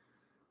Monkey.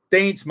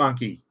 Dance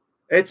Monkey.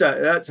 That's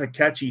a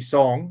catchy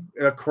song.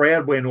 The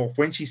crowd went off.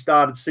 When she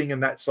started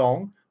singing that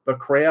song, the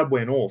crowd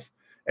went off.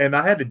 And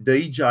they had a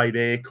DJ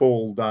there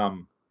called, I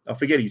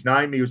forget his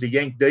name. He was a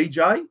Yank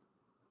DJ.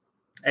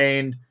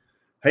 And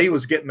he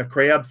was getting the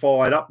crowd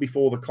fired up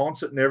before the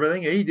concert and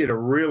everything. He did a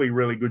really,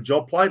 really good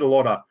job. Played a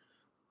lot of,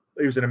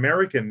 he was an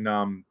American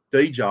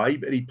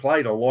DJ, but he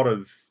played a lot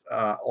of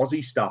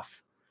Aussie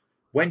stuff.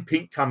 When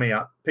Pink come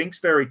out, Pink's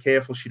very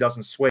careful she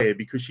doesn't swear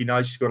because she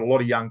knows she's got a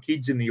lot of young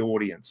kids in the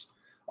audience.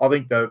 I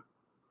think the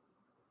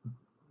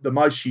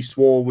most she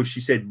swore was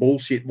she said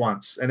bullshit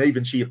once, and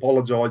even she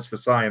apologized for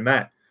saying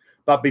that.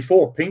 But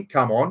before Pink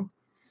come on,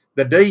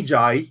 the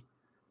DJ,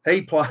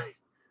 he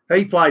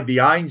played the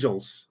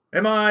Angels.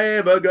 Am I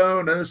ever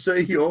going to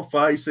see your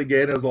face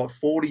again? It was like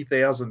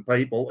 40,000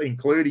 people,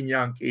 including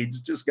young kids,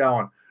 just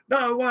going,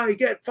 no way,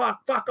 get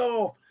fuck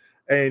off.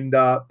 And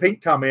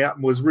Pink come out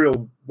and was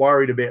real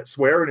worried about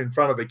swearing in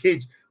front of the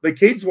kids. The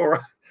kids were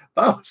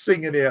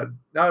singing out,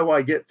 no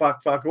way, get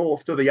fuck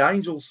off, to the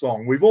Angels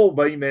song. We've all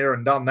been there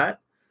and done that.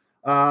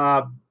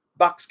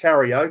 Bucks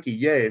karaoke,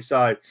 yeah.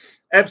 So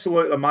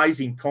absolute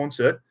amazing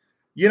concert.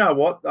 You know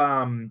what?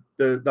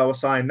 They were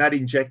saying that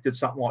injected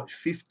something like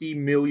 $50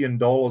 million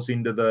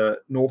into the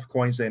North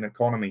Queensland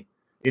economy,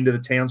 into the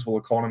Townsville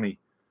economy.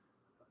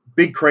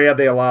 Big crowd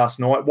there last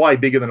night, way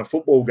bigger than a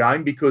football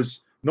game,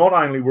 because not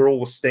only were all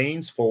the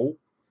stands full,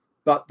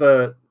 but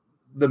the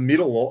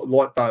middle,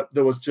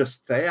 there was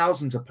just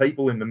thousands of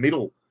people in the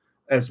middle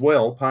as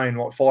well, paying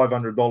like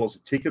 $500 a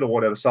ticket or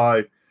whatever.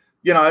 So,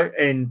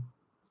 and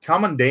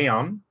coming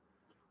down,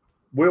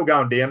 we were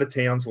going down to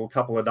Townsville a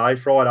couple of days,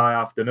 Friday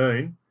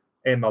afternoon,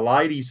 and the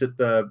ladies at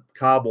the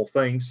Carball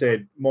thing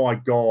said, my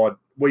God,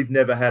 we've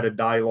never had a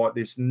day like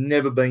this,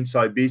 never been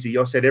so busy.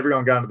 I said,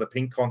 everyone going to the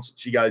Pink concert?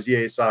 She goes,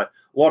 yeah. So a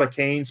lot of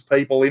Cairns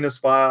people,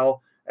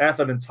 Innisfail,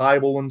 Atherton,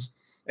 Tablelands,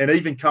 and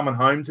even coming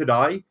home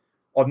today,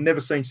 I've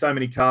never seen so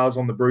many cars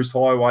on the Bruce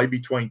Highway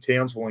between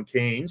Townsville and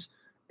Cairns.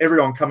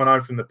 Everyone coming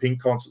home from the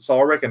Pink concert. So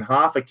I reckon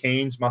half of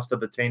Cairns must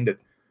have attended.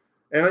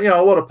 And,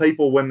 a lot of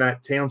people, when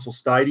that Townsville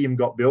Stadium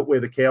got built where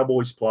the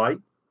Cowboys play,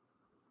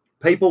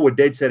 people were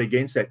dead set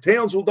against that.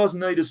 Townsville doesn't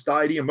need a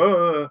stadium.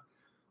 Well,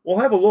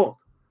 have a look.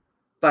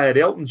 They had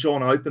Elton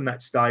John open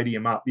that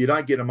stadium up. You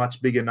don't get a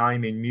much bigger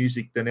name in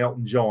music than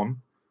Elton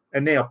John.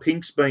 And now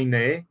Pink's been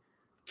there.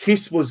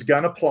 Kiss was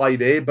going to play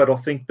there, but I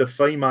think the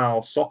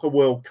Female Soccer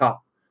World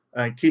Cup,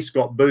 and Kiss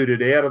got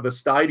booted out of the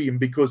stadium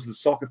because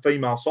the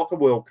Female Soccer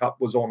World Cup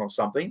was on or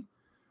something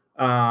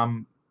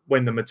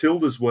when the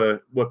Matildas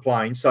were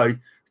playing. So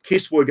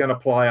Kiss were going to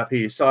play up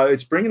here. So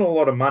it's bringing a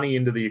lot of money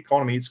into the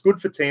economy. It's good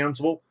for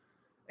Townsville.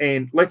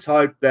 And let's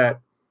hope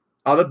that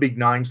other big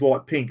names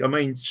like Pink, I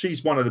mean,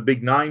 she's one of the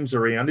big names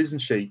around, isn't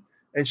she?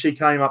 And she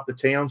came up to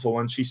Townsville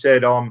and she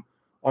said, I'm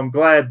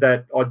glad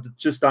that I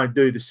just don't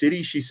do the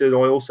city. She said,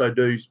 I also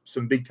do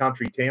some big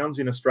country towns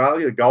in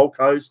Australia, the Gold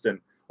Coast and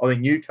I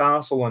think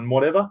Newcastle and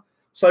whatever.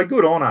 So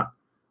good on her.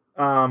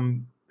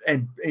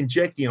 And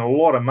injecting a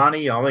lot of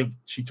money. I think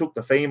she took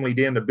the family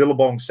down to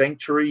Billabong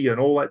Sanctuary and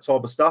all that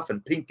type of stuff.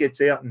 And Pink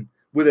gets out and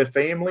with her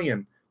family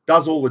and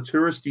does all the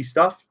touristy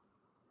stuff.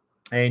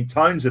 And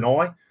Tones and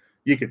I,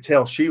 you could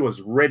tell she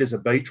was red as a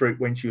beetroot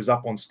when she was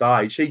up on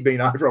stage. She'd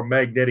been over on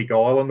Magnetic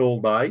Island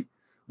all day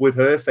with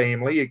her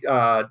family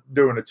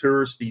doing a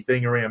touristy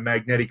thing around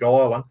Magnetic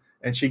Island,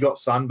 and she got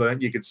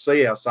sunburnt. You could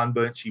see how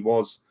sunburnt she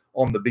was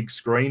on the big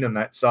screen and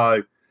that.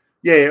 So,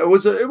 yeah, it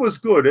was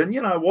good. And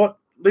you know what?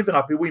 Living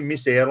up here, we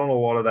miss out on a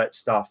lot of that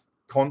stuff,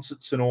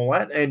 concerts and all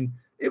that. And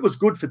it was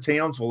good for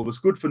Townsville. It was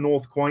good for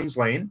North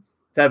Queensland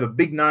to have a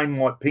big name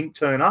like Pink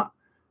turn up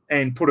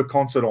and put a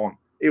concert on.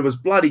 It was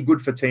bloody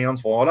good for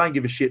Townsville. I don't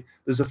give a shit.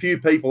 There's a few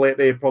people out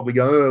there probably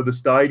go, oh, the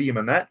stadium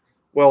and that.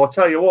 Well, I'll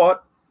tell you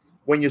what,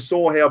 when you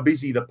saw how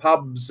busy the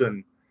pubs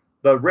and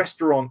the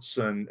restaurants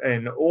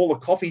and all the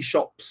coffee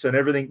shops and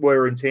everything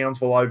were in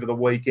Townsville over the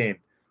weekend,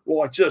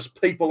 well, just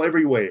people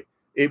everywhere.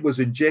 It was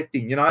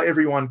injecting,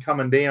 everyone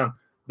coming down.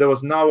 There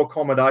was no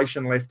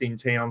accommodation left in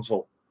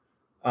Townsville.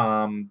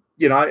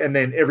 You know, and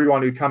then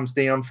everyone who comes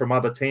down from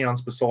other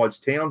towns besides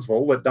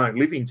Townsville that don't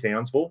live in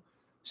Townsville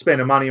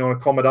spending money on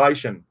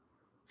accommodation,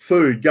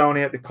 food,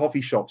 going out to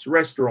coffee shops,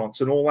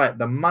 restaurants, and all that.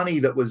 The money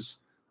that was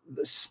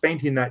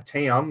spent in that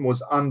town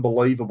was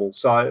unbelievable.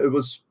 So it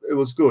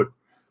was good.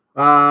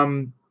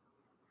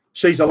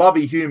 She's a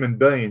lovely human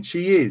being.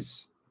 She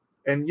is.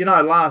 And, you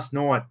know, last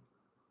night,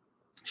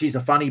 she's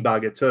a funny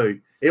bugger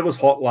too. It was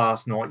hot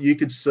last night. You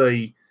could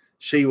see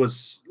she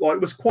was like,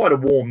 it was quite a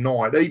warm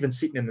night. Even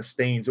sitting in the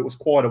stands, it was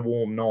quite a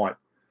warm night.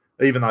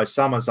 Even though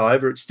summer's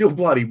over, it's still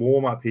bloody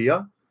warm up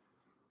here.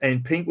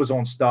 And Pink was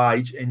on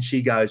stage and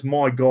she goes,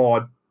 my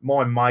God,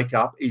 my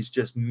makeup is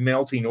just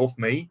melting off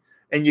me.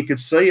 And you could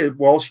see it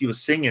while she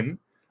was singing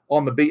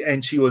on the beat,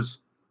 and she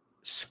was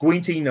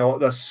squinting.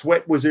 The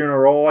sweat was in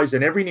her eyes,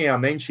 and every now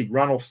and then she'd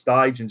run off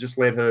stage and just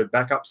let her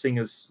backup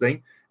singers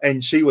sing.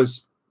 And she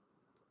was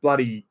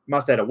bloody,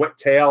 must have had a wet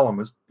towel and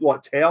was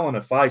like toweling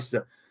her face.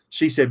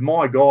 She said,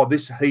 my God,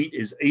 this heat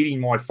is eating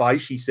my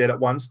face, she said at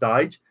one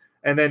stage.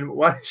 And then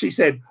she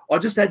said, I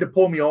just had to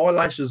pull my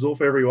eyelashes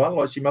off, everyone.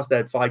 Like, she must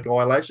have had fake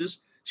eyelashes.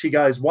 She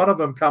goes, one of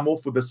them come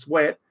off with the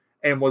sweat,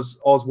 and I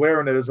was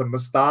wearing it as a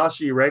moustache,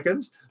 she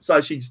reckons.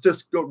 So she's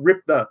just got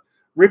ripped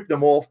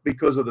them off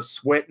because of the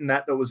sweat and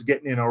that was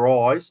getting in her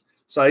eyes.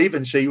 So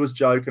even she was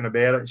joking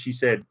about it. She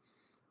said,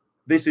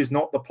 this is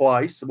not the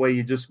place where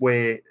you just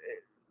wear,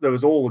 there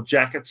was all the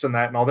jackets and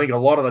that. And I think a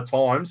lot of the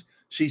times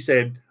she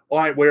said,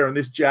 I ain't wearing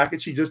this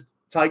jacket. She just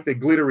take the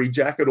glittery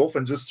jacket off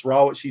and just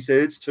throw it. She said,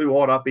 it's too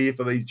hot up here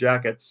for these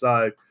jackets.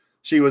 So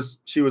she was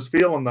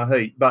feeling the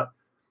heat, but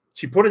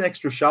she put an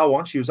extra show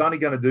on. She was only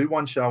going to do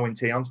one show in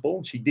Townsville,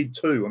 and she did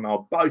two, and they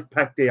were both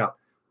packed out.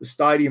 The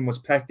stadium was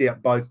packed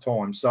out both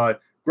times. So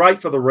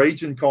great for the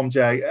region,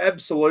 Comjag.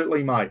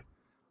 Absolutely, mate.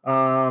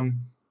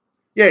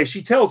 Yeah,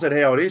 she tells it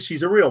how it is.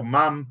 She's a real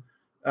mum,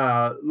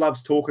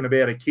 loves talking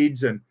about her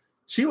kids, and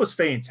she was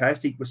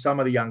fantastic with some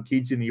of the young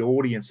kids in the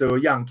audience. There were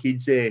young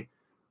kids there,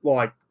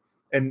 like,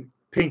 and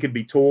Pink would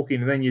be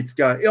talking, and then you'd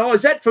go, oh,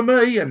 is that for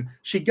me? And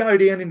she'd go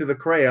down into the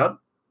crowd,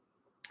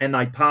 and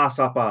they'd pass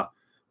up a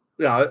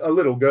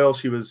little girl.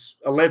 She was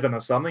 11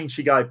 or something.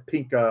 She gave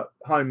Pink a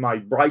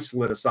homemade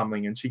bracelet or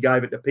something, and she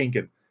gave it to Pink,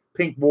 and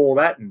Pink wore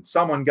that, and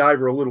someone gave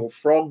her a little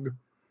frog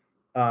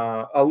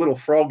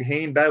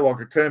handbag,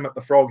 like a Kermit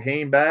the Frog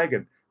handbag,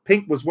 and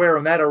Pink was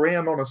wearing that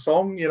around on a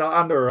song, you know,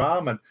 under her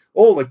arm, and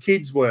all the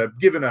kids were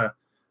giving her,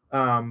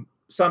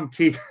 some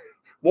kid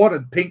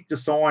wanted Pink to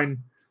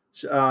sign,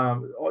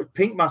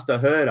 Pink must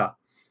have heard her.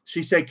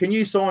 She said, can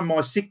you sign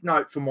my sick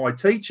note for my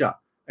teacher?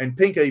 And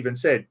Pink even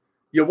said,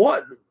 you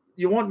what?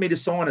 You want me to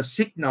sign a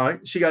sick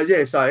note? She goes,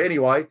 yeah. So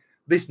anyway,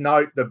 this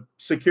note, the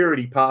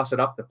security pass it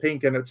up to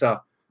Pink, and it's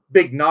a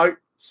big note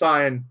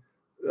saying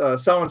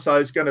so-and-so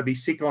is going to be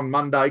sick on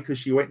Monday because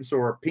she went and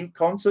saw a Pink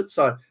concert.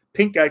 So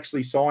Pink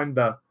actually signed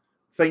the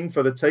thing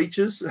for the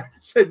teachers,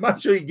 said, make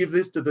sure you give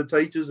this to the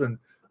teachers and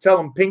tell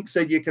them Pink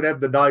said you could have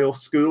the day off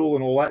school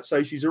and all that.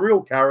 So she's a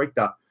real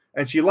character,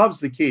 and she loves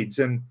the kids.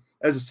 And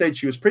as I said,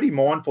 she was pretty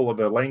mindful of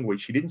her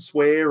language. She didn't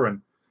swear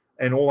and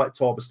all that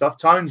type of stuff.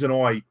 Tones and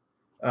I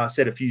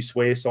said a few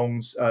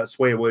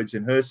swear words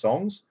in her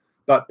songs.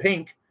 But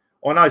Pink,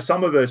 I know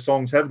some of her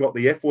songs have got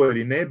the F word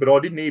in there, but I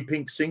didn't hear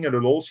Pink sing it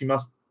at all. She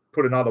must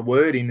put another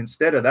word in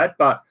instead of that.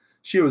 But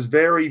she was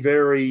very,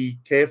 very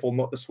careful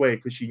not to swear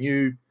because she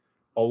knew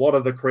a lot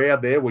of the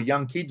crowd there were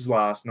young kids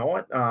last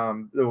night.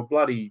 There were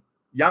bloody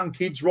young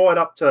kids right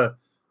up to,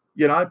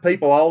 you know,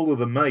 people older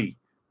than me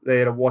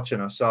there to watching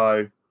her.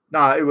 So,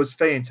 no, it was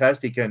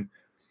fantastic. And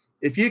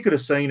if you could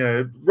have seen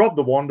her, Rob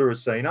the Wanderer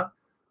has seen her.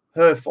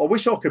 I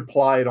wish I could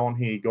play it on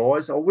here,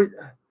 guys. I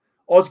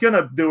was going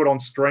to do it on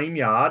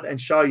StreamYard and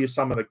show you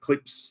some of the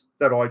clips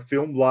that I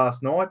filmed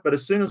last night, but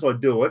as soon as I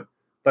do it,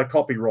 they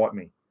copyright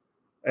me,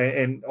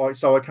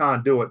 so I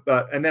can't do it.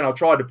 And then I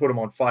tried to put them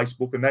on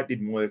Facebook, and that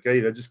didn't work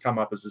either. It just come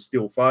up as a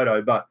still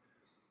photo. But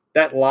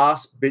that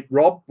last bit,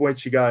 Rob, when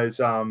she goes,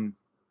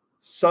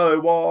 "So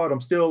what?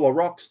 I'm still a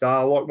rock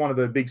star," like one of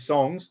her big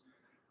songs,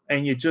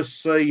 and you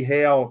just see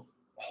how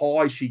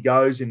high she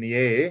goes in the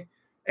air.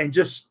 And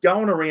just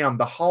going around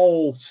the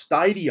whole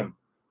stadium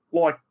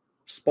like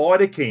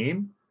spider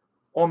cam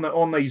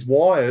on these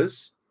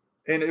wires.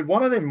 And if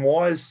one of them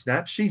wires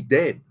snaps, she's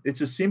dead. It's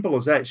as simple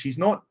as that. She's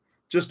not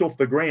just off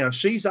the ground.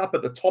 She's up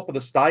at the top of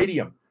the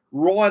stadium,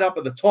 right up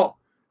at the top,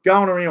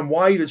 going around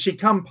waving. She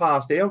come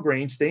past our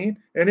grandstand,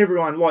 and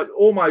everyone like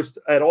almost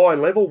at eye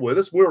level with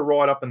us. We were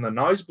right up in the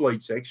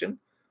nosebleed section,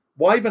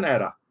 waving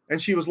at her.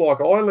 And she was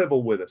like eye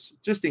level with us.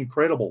 Just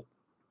incredible.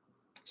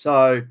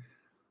 So...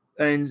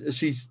 and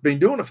she's been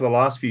doing it for the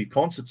last few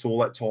concerts, all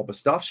that type of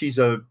stuff. She's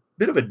a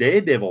bit of a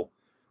daredevil.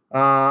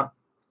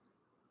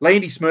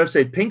 Landy Smurf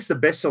said, Pink's the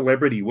best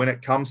celebrity when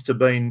it comes to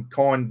being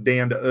kind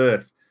down to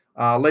earth.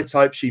 Let's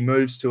hope she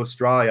moves to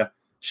Australia.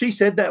 She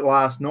said that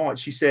last night.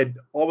 She said,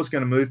 I was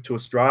going to move to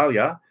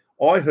Australia.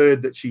 I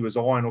heard that she was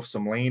eyeing off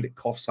some land at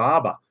Coffs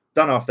Harbour.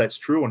 Don't know if that's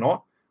true or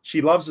not.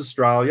 She loves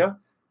Australia,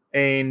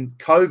 and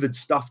COVID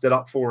stuffed it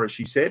up for her,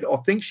 she said. I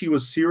think she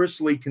was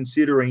seriously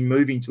considering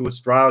moving to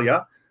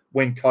Australia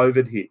when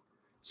COVID hit.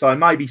 So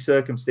maybe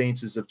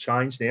circumstances have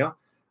changed now.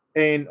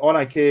 And I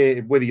don't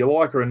care whether you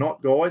like her or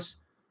not, guys.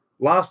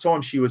 Last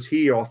time she was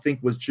here, I think,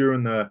 was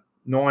during the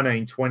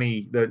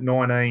 2020.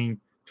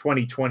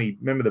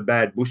 Remember the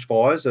bad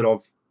bushfires that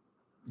I've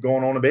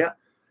gone on about?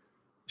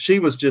 She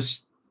was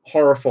just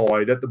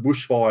horrified at the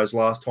bushfires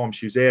last time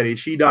she was out here.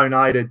 She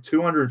donated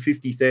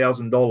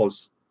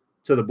 $250,000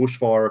 to the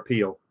bushfire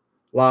appeal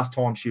last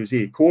time she was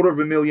here.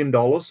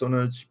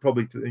 $250,000. And she's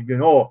probably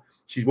thinking, oh,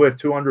 she's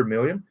worth $200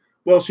 million.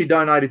 Well, she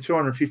donated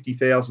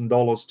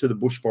 $250,000 to the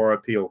bushfire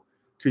appeal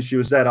because she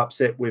was that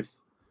upset with.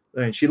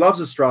 And she loves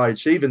Australia.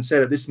 She even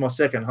said it. This is my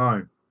second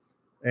home,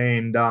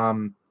 and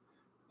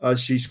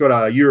she's got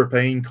a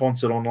European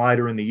concert on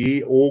later in the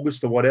year,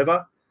 August or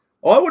whatever.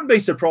 I wouldn't be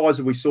surprised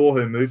if we saw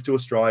her move to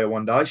Australia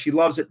one day. She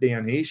loves it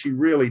down here. She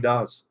really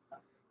does.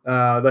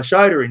 They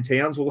showed her in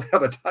Townsville the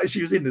other day.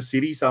 She was in the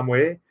city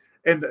somewhere,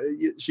 and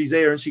she's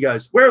there, and she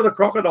goes, "Where are the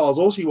crocodiles?"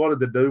 All she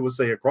wanted to do was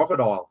see a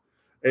crocodile.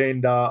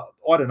 And I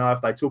don't know if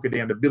they took her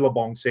down to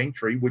Billabong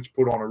Sanctuary, which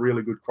put on a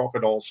really good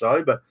crocodile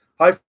show, but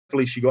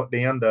hopefully she got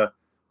down to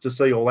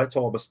see all that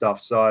type of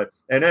stuff. So,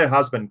 and her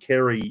husband,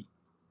 Kerry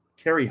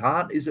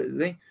Hart, is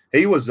it?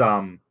 He was,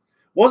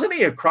 wasn't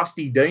he a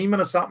crusty demon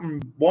or something,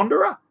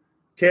 Wanderer?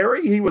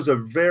 Kerry, he was a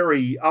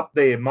very up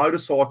there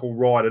motorcycle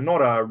rider, not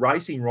a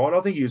racing rider.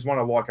 I think he was one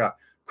of like a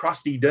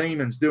crusty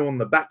demons doing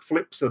the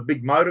backflips, a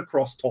big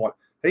motocross type.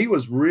 He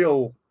was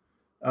real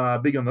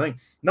big on the thing.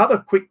 Another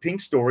quick Pink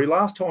story.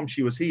 Last time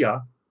she was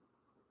here,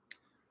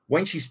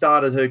 when she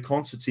started her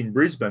concerts in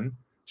Brisbane,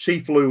 she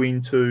flew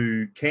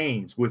into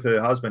Cairns with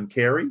her husband,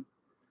 Kerry,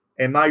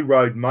 and they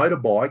rode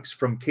motorbikes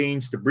from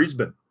Cairns to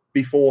Brisbane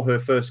before her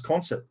first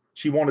concert.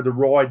 She wanted to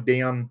ride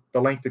down the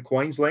length of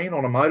Queensland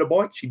on a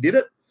motorbike. She did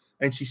it,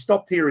 and she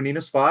stopped here in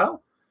Innisfail,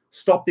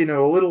 stopped in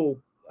a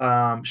little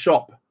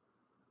shop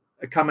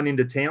coming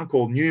into town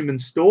called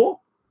Newman's Store,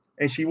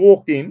 and she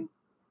walked in,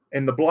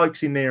 and the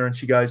bloke's in there, and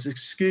she goes,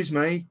 "Excuse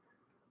me,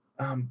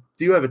 do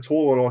you have a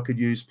toilet I could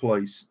use,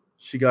 please?"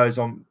 She goes,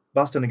 "I'm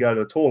busting to go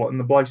to the toilet." And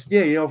the bloke said,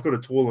 yeah, I've got a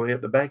toilet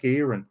out the back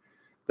here and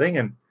thing.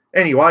 And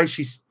anyway,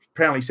 she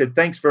apparently said,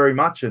 "Thanks very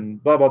much,"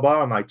 and blah, blah,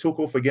 blah. And they took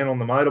off again on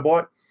the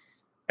motorbike.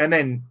 And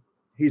then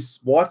his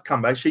wife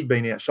come back. She'd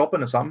been out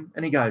shopping or something.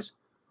 And he goes,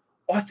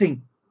 "I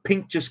think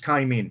Pink just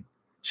came in."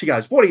 She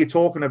goes, "What are you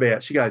talking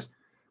about?" She goes,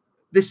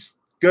 "This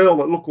girl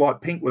that looked like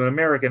Pink with an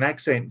American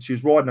accent, she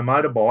was riding a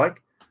motorbike,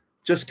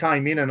 just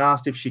came in and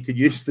asked if she could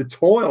use the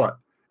toilet."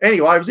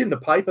 Anyway, it was in the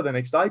paper the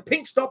next day.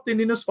 Pink stopped in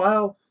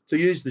Innisfail to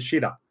use the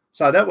shitter.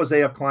 So that was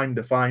our claim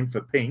to fame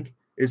for Pink,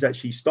 is that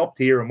she stopped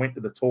here and went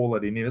to the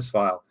toilet in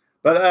Innisfail.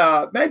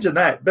 But imagine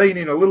that, being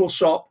in a little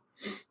shop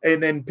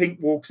and then Pink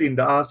walks in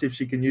to ask if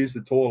she can use the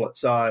toilet.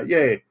 So,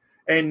 yeah.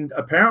 And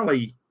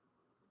apparently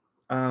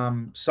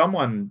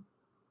someone,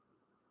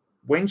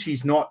 when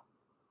she's not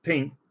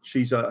Pink,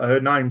 her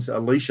name's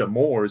Alicia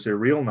Moore is her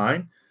real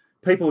name.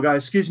 People go,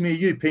 "Excuse me, are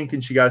you Pink?"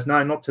 And she goes,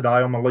 "No, not today.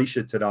 I'm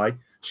Alicia today."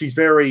 She's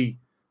very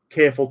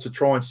careful to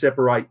try and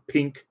separate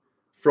Pink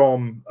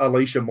from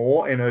Alicia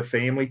Moore and her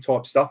family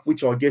type stuff,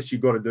 which I guess you've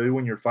got to do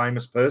when you're a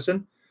famous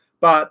person.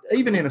 But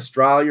even in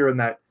Australia and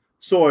that,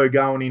 saw her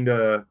going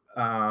into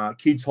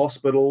kids'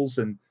 hospitals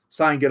and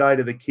saying good day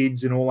to the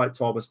kids and all that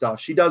type of stuff.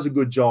 She does a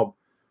good job.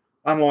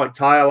 Unlike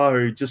Taylor,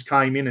 who just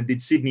came in and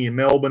did Sydney and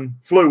Melbourne,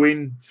 flew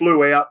in,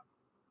 flew out,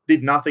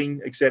 did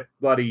nothing except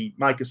bloody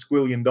make $1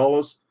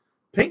 squillion.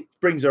 Pink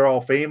brings her whole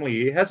family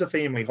here, has a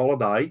family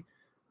holiday,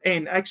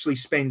 and actually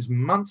spends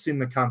months in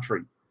the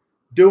country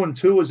doing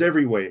tours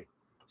everywhere.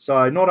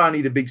 So not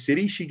only the big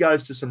cities, she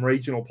goes to some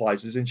regional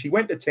places, and she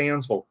went to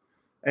Townsville,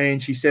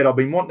 and she said, "I've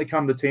been wanting to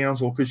come to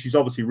Townsville," because she's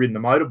obviously ridden the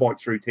motorbike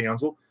through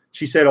Townsville.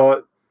 She said,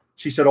 I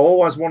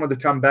always wanted to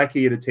come back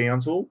here to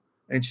Townsville,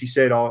 and she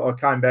said, I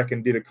came back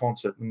and did a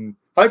concert, and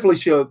hopefully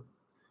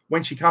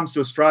when she comes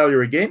to Australia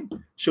again,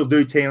 she'll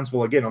do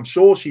Townsville again. I'm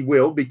sure she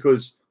will,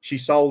 because she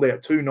sold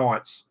out 2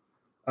 nights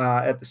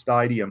at the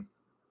stadium.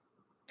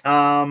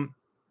 Yeah,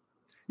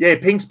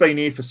 Pink's been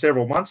here for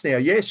several months now.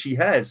 Yes, she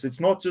has.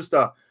 It's not just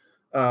a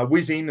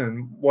whiz in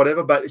and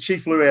whatever, but she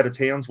flew out of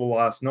Townsville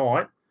last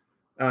night.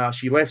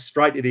 She left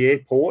straight to the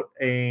airport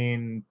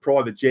and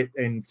private jet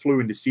and flew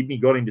into Sydney,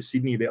 got into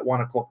Sydney about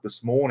 1 o'clock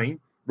this morning.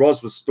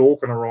 Roz was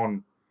stalking her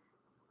on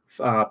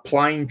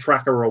Plane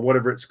Tracker or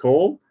whatever it's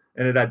called,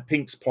 and it had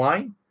Pink's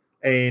plane.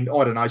 And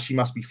I don't know, she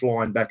must be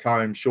flying back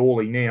home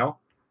surely now.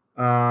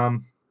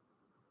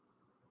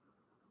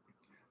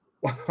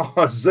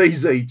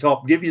 ZZ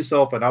Top, give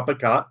yourself an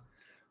uppercut.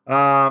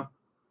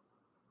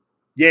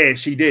 Yeah,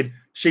 she did.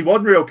 She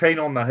wasn't real keen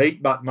on the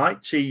heat, but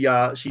mate, she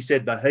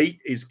said the heat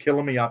is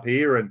killing me up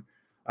here. And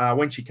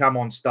when she come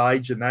on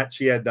stage and that,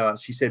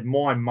 she said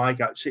my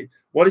makeup.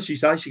 What did she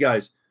say? She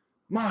goes,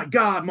 "My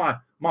God,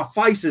 my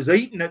face is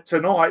eating it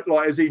tonight."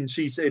 Like, as in,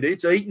 she said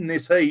it's eating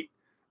this heat,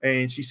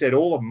 and she said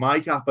all the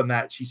makeup and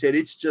that. She said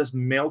it's just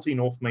melting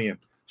off me, and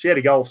she had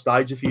to go off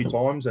stage a few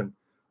times and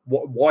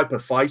wipe her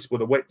face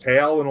with a wet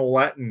towel and all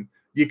that. And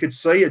you could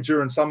see her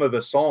during some of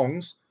the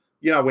songs.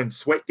 You know, when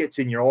sweat gets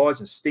in your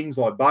eyes and stings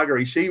like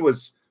buggery, she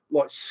was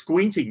like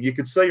squinting. You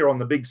could see her on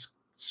the big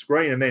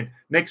screen. And then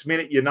next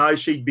minute, you know,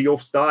 she'd be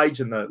off stage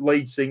and the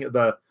lead singer,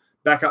 the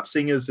backup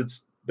singers would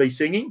be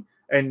singing,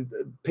 and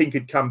Pink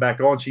had come back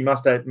on. She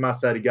must have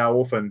to go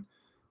off and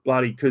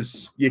bloody,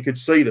 because you could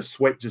see the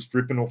sweat just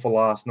dripping off her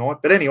last night.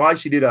 But anyway,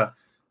 she did a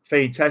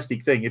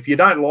fantastic thing. If you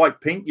don't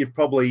like Pink, you've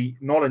probably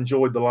not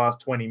enjoyed the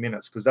last 20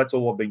 minutes, because that's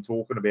all I've been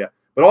talking about.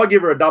 But I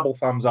give her a double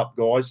thumbs up,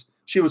 guys.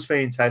 She was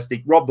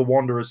fantastic. Rob the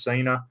Wanderer's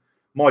seen her.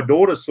 My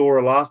daughter saw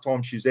her last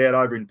time she was out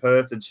over in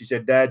Perth, and she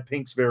said, Dad,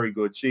 Pink's very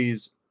good. She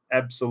is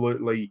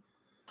absolutely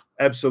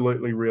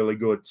really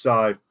good.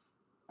 So,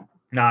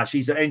 nah,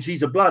 she's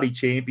a bloody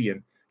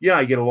champion. You know,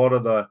 you get a lot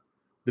of the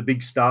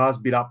big stars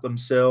bit up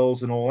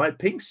themselves and all that.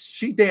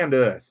 She's down to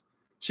earth.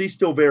 She's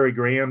still very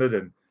grounded,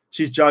 and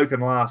she's joking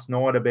last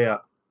night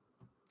about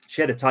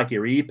she had to take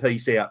her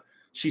earpiece out.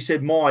 She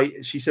said, I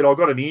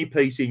got an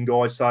earpiece in,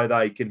 guys, so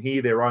they can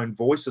hear their own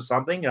voice or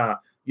something.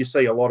 You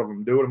see a lot of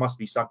them do it. It must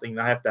be something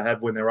they have to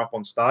have when they're up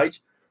on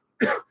stage.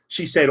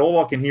 She said,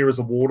 all I can hear is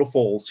a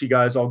waterfall. She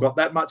goes, I've got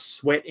that much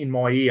sweat in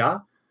my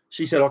ear.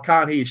 She said, I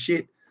can't hear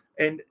shit.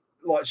 And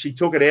like, she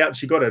took it out and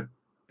she got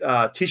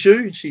a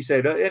tissue. She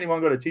said,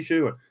 anyone got a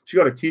tissue? And she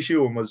got a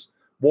tissue and was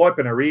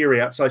wiping her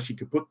ear out so she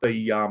could put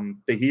the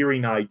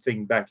hearing aid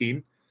thing back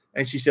in.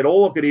 And she said,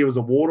 all I could hear was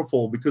a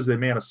waterfall because of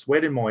the amount of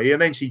sweat in my ear.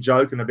 And then she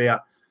joking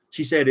about,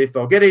 she said, if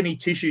I get any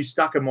tissue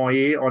stuck in my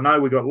ear, I know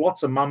we've got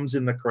lots of mums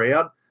in the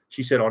crowd.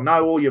 She said, I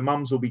know all your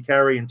mums will be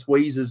carrying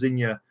tweezers in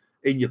your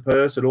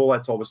purse and all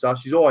that type of stuff.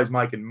 She's always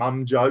making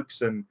mum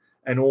jokes and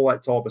all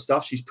that type of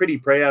stuff. She's pretty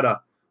proud of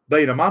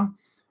being a mum.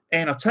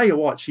 And I tell you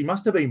what, she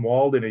must have been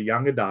wild in her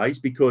younger days,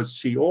 because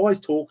she always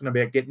talking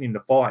about getting into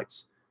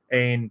fights.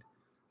 And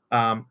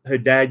her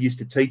dad used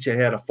to teach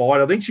her how to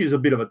fight. I think she was a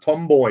bit of a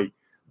tomboy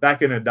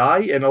back in her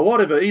day, and a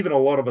lot of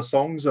her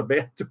songs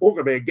about talk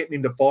about getting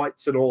into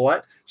fights and all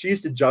that. She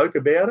used to joke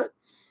about it.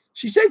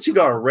 She said she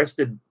got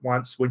arrested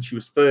once when she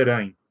was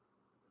 13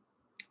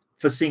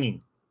 for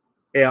singing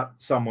out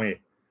somewhere.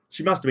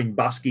 She must have been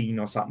busking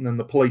or something, and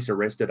the police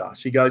arrested her.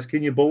 She goes,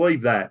 can you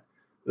believe that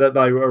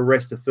they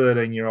arrest a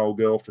 13-year-old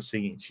girl for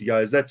singing? She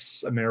goes,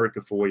 that's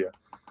America for you.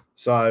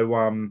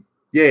 So,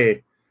 yeah,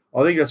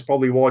 I think that's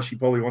probably why she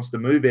probably wants to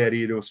move out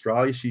here to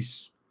Australia.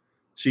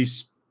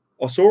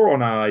 I saw her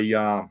on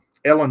a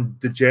Ellen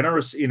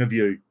DeGeneres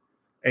interview,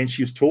 and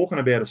she was talking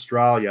about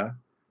Australia,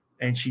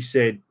 and she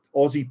said,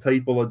 Aussie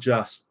people are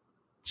just,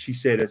 she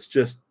said, it's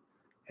just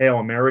how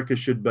America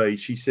should be.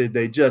 She said,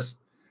 they're just,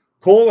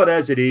 call it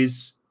as it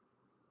is.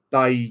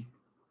 They're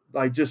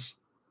just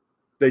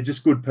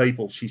good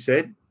people, she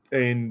said.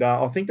 And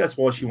I think that's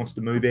why she wants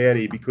to move out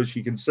here, because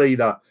she can see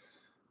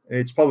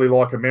it's probably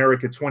like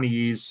America 20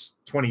 years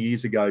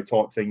ago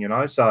type thing, you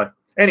know. So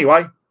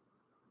anyway,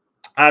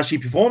 she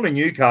performed in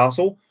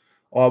Newcastle.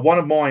 One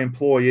of my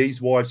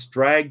employees' wives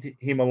dragged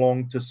him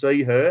along to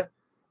see her,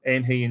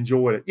 and he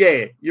enjoyed it.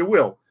 Yeah, you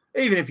will.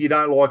 Even if you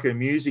don't like her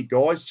music,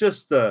 guys,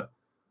 just the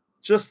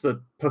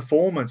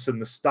performance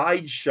and the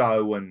stage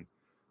show and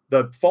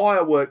the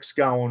fireworks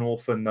going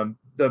off, and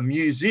the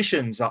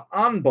musicians are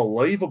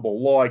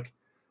unbelievable. Like,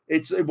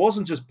 it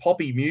wasn't just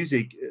poppy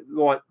music.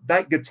 Like,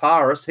 that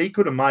guitarist, he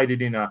could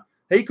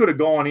have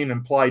gone in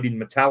and played in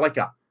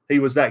Metallica. He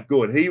was that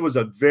good. He was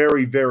a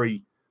very,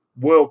 very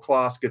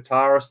world-class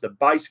guitarist. The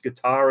bass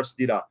guitarist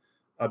did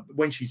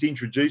when she's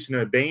introducing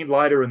her band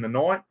later in the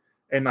night,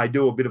 and they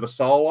do a bit of a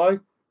solo.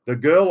 The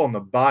girl on the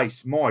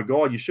bass, my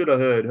God, you should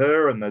have heard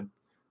her, and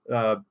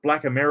the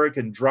Black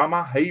American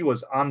drummer. He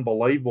was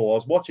unbelievable. I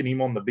was watching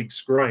him on the big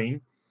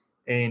screen,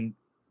 and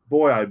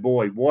boy, oh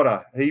boy,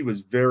 he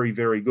was very,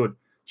 very good.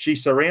 She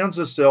surrounds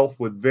herself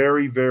with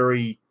very,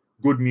 very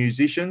good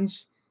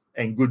musicians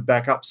and good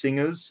backup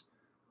singers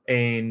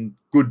and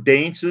good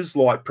dancers,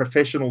 like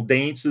professional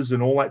dancers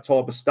and all that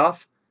type of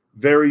stuff.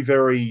 Very,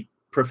 very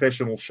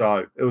professional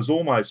show. It was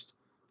almost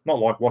not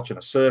like watching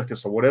a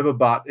circus or whatever,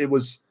 but it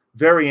was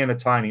very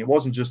entertaining. It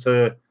wasn't just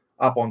her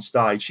up on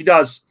stage. She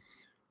does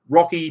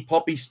rocky,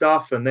 poppy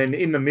stuff, and then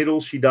in the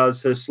middle she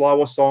does her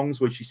slower songs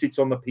where she sits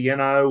on the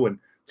piano and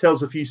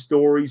tells a few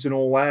stories and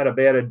all that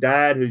about her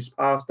dad who's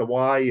passed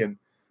away, and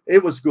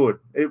it was good.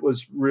 It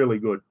was really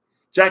good.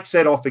 Jack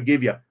said, I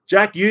forgive you.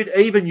 Jack,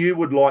 you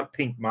would like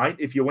Pink, mate,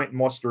 if you went and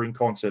watched her in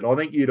concert. I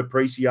think you'd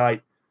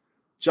appreciate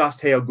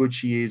just how good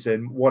she is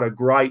and what a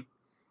great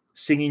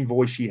singing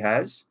voice she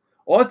has.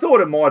 I thought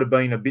it might have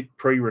been a bit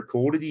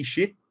pre-recorded-y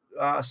shit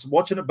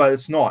watching it, but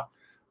it's not,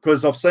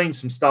 because I've seen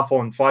some stuff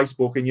on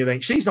Facebook and you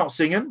think, she's not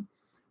singing.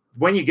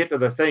 When you get to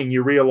the thing,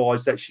 you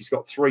realise that she's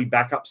got 3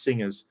 backup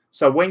singers.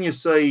 So when you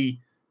see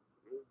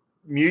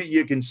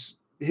you can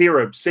hear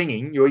her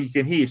singing, or you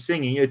can hear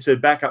singing, it's her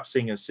backup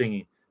singers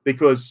singing,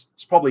 because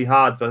it's probably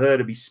hard for her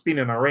to be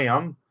spinning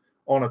around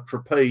on a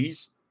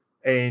trapeze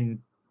and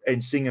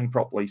singing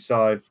properly.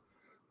 So,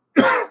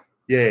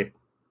 yeah.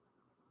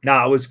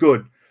 No, it was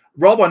good.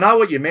 Rob, I know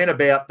what you meant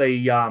about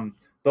the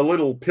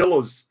little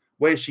pillars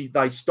where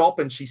they stop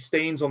and she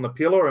stands on the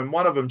pillar, and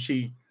one of them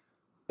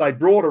they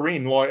brought her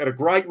in like at a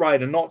great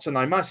rate of knots, and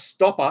they must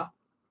stop her.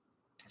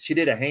 She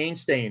did a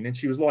handstand, and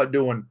she was like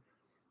doing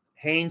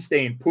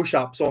handstand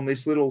push-ups on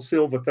this little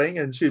silver thing,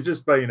 and she's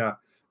just been a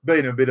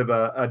bit of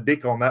a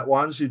dick on that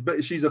one.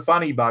 She's a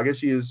funny bugger.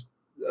 She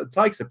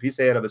takes the piss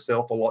out of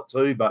herself a lot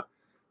too. But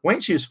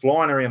when she was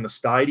flying around the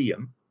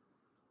stadium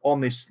on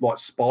this like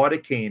spider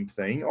cam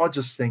thing, I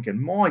just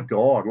thinking, my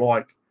God,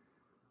 like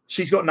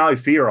she's got no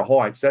fear of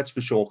heights, that's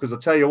for sure. Because I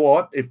tell you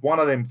what, if one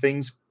of them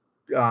things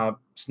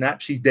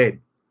snaps, she's dead.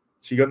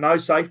 She got no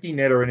safety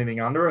net or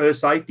anything under her. Her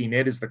safety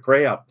net is the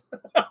crowd.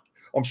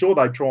 I'm sure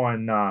they try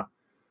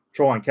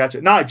and catch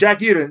it. No,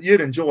 Jack,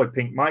 you'd enjoy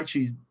Pink, mate.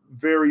 She's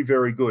very,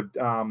 very good.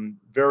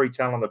 Very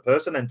talented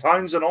person. And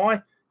Tones and I,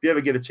 if you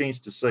ever get a chance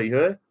to see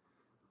her,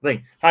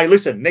 thing. Hey,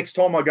 listen, next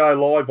time I go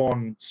live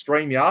on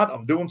StreamYard,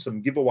 I'm doing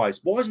some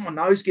giveaways. Why does my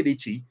nose get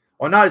itchy?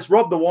 I noticed,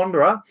 Rob the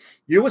Wanderer,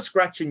 you were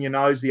scratching your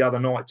nose the other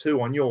night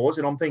too on yours,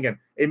 and I'm thinking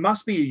it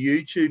must be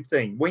a YouTube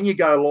thing. When you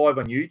go live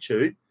on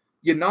YouTube,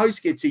 your nose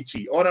gets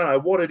itchy. I don't know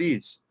what it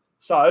is.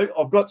 So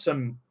I've got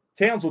some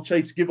Townsville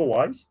Chiefs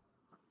giveaways.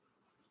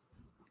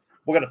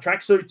 We've got a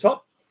tracksuit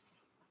top.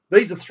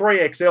 These are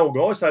 3XL,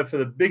 guys, so for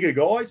the bigger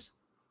guys.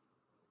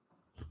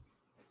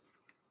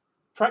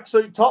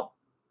 Tracksuit top,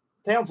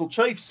 Townsville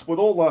Chiefs with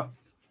all the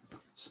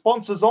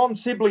sponsors on,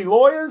 Sibley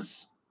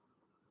Lawyers.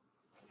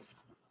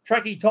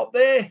 Tracky top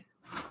there.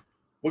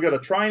 We've got a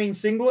training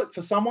singlet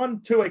for someone,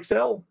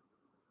 2XL.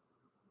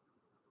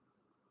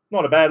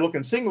 Not a bad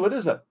looking singlet,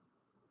 is it?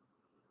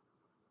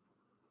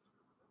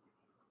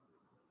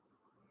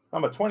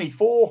 Number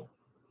 24. A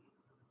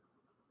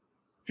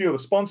few of the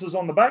sponsors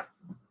on the back.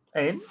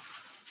 And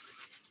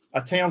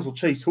a Townsville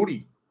Chiefs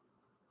hoodie.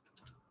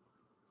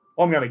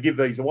 I'm going to give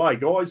these away,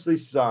 guys.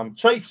 This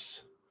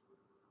Chiefs.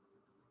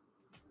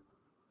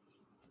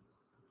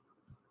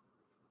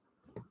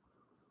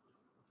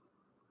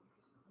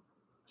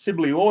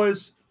 Sibley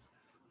Lawyers.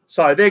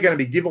 So they're going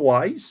to be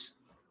giveaways.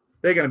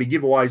 They're going to be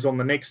giveaways on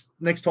the next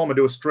time I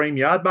do a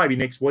StreamYard, maybe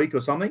next week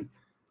or something.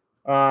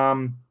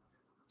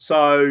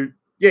 So,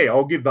 yeah,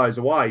 I'll give those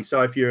away.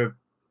 So if you're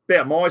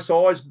about my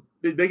size,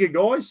 bit bigger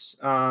guys,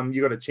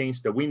 you got a chance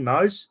to win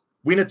those.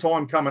 Winter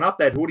time coming up,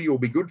 that hoodie will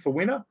be good for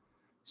winter.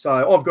 So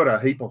I've got a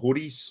heap of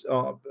hoodies.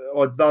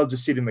 They'll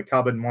just sit in the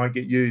cupboard and won't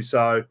get used.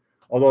 So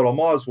I thought I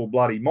might as well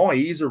my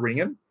ears are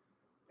ringing.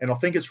 And I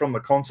think it's from the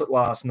concert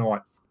last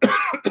night.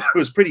 It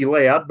was pretty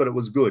loud, but it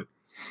was good.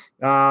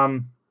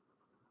 Gail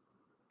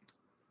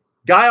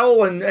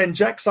and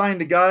Jack saying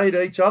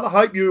to each other,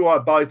 hope you are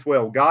both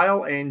well.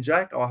 Gail and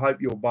Jack, I hope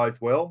you're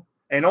both well.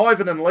 And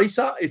Ivan and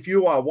Lisa, if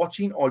you are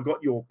watching, I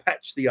got your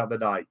patch the other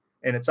day,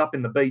 and it's up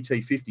in the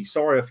BT50.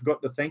 Sorry, I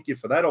forgot to thank you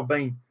for that. I've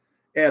been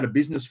out of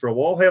business for a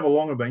while. However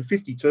long I've been,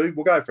 52.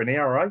 We'll go for an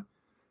hour, eh?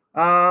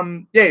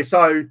 Yeah,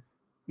 so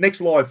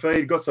next live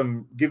feed, got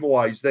some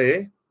giveaways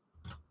there.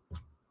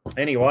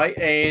 Anyway,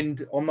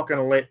 and I'm not going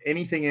to let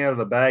anything out of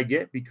the bag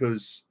yet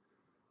because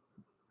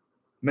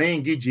me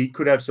and Gidgey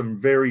could have some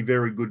very,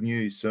 very good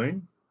news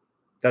soon.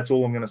 That's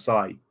all I'm going to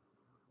say.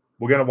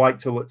 We're going to wait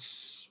till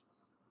it's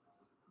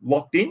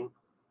locked in,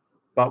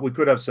 but we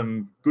could have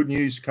some good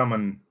news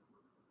coming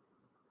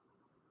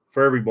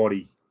for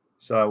everybody.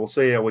 So we'll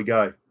see how we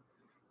go.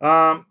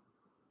 1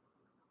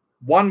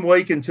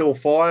 week until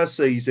fire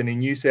season in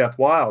New South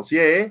Wales.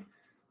 Yeah.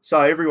 So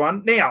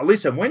everyone, now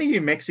listen, when are you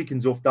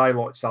Mexicans off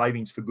daylight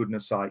savings, for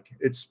goodness sake?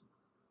 It's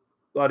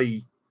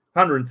bloody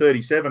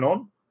 137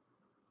 on.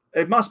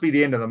 It must be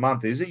the end of the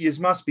month, is it? You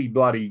must be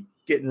bloody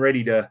getting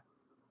ready to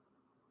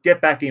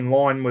get back in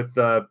line with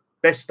the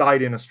best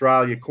state in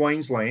Australia,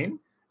 Queensland.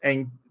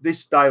 And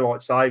this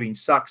daylight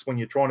savings sucks when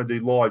you're trying to do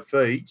live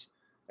feeds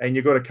and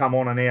you've got to come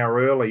on an hour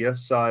earlier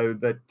so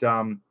that,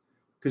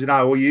 because,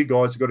 all you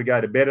guys have got to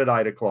go to bed at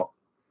 8 o'clock.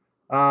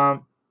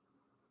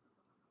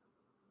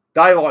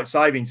 Daylight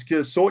savings,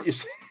 sort your...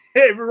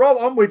 Rob,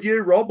 I'm with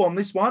you, Rob, on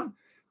this one.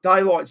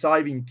 Daylight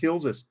saving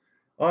kills us.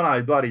 I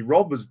know, bloody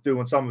Rob was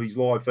doing some of his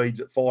live feeds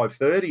at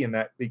 5:30 and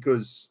that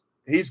because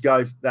his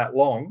go that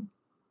long.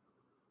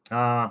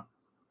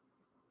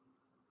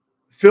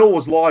 Phil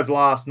was live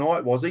last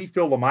night, was he?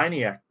 Phil the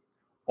Maniac.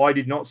 I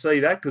did not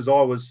see that because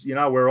I was,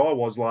 where I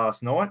was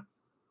last night.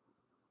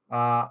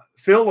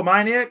 Phil the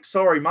Maniac,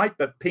 sorry, mate,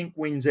 but Pink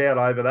wins out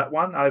over that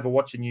one, over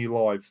watching you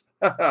live.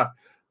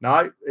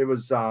 No, it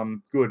was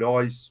good.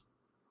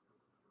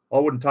 I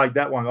wouldn't take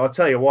that one. I'll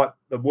tell you what,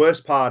 the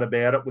worst part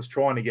about it was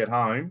trying to get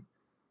home,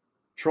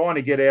 trying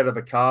to get out of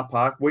the car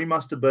park. We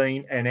must have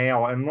been an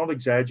hour, I'm not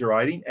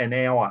exaggerating, an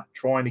hour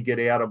trying to get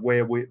out of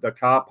where the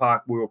car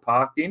park we were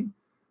parked in.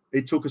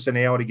 It took us an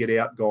hour to get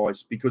out,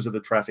 guys, because of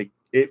the traffic.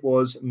 It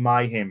was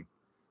mayhem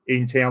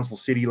in Townsville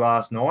City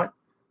last night.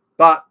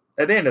 But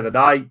at the end of the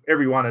day,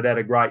 everyone had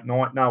a great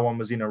night. No one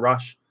was in a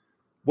rush.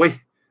 We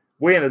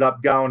ended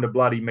up going to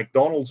bloody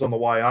McDonald's on the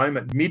way home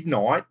at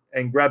midnight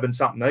and grabbing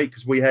something to eat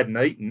because we hadn't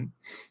eaten.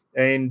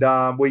 And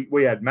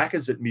we had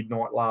Macca's at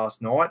midnight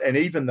last night. And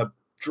even the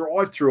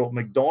drive-through at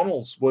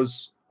McDonald's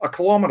was a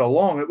kilometre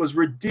long. It was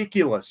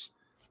ridiculous.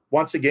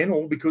 Once again,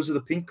 all because of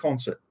the Pink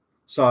concert.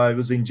 So it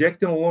was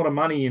injecting a lot of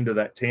money into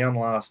that town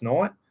last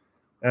night.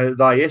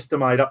 They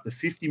estimate up to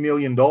 $50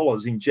 million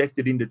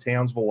injected into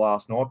Townsville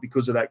last night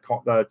because of that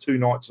 2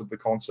 nights of the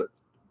concert.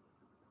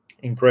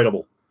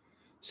 Incredible.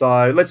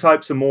 So let's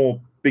hope some more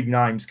big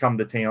names come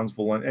to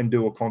Townsville and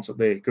do a concert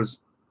there, because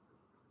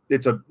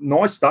it's a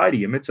nice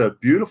stadium. It's a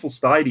beautiful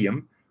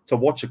stadium to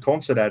watch a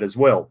concert at as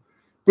well.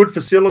 Good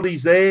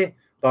facilities there.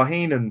 They're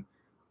handing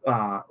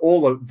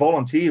all the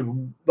volunteers,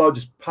 they'll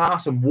just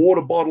pass some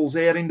water bottles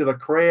out into the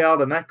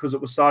crowd and that, because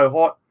it was so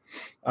hot.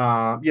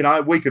 You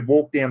know, we could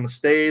walk down the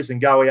stairs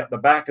and go out the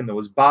back, and there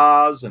was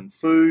bars and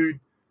food,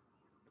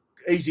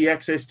 easy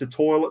access to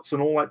toilets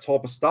and all that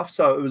type of stuff.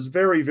 So it was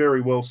very,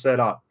 very well set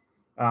up.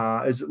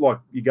 Is it like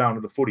you're going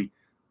to the footy?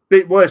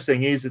 The worst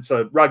thing is it's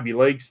a rugby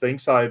leagues thing,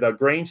 so the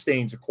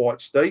grandstands are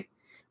quite steep,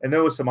 and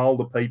there were some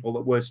older people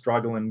that were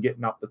struggling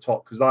getting up the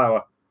top, because they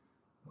were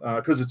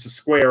because it's a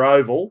square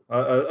oval,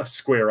 a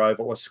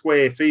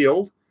square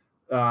field.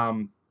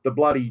 You're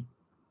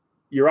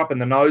up in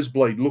the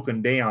nosebleed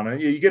looking down, and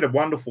you get a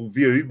wonderful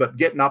view, but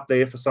getting up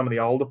there for some of the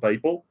older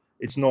people,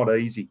 it's not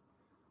easy.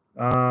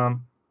 Yeah,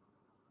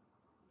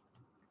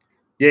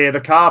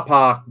 the car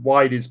park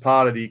wait is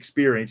part of the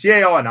experience.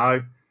 Yeah, I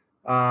know.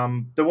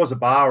 There was a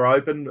bar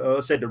open. I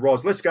said to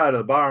Roz, let's go to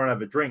the bar and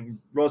have a drink.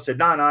 Roz said,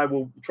 no,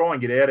 we'll try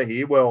and get out of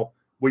here. Well,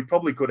 we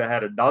probably could have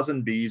had a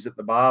dozen beers at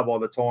the bar by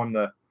the time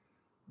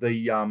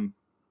the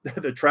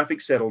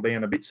traffic settled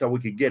down a bit so we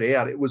could get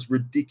out. It was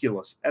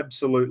ridiculous,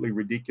 absolutely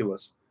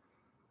ridiculous.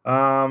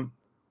 Shane,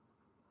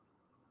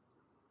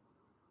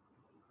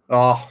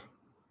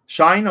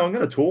 I'm going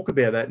to talk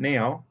about that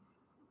now.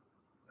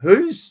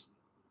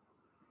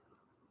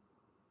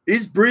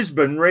 Is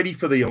Brisbane ready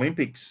for the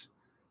Olympics?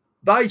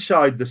 They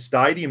showed the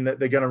stadium that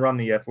they're going to run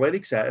the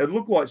athletics at. It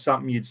looked like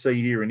something you'd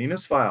see here in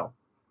Innisfail.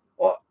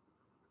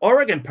 I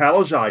reckon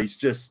Palagé's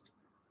just...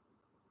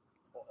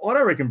 I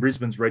don't reckon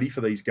Brisbane's ready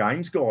for these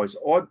games, guys.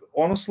 I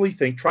honestly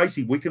think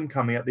Tracy Wickham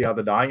come out the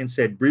other day and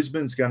said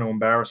Brisbane's going to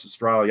embarrass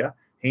Australia.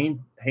 Hand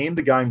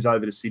the games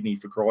over to Sydney,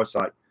 for Christ's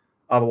sake.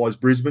 Otherwise,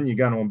 Brisbane, you're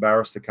going to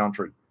embarrass the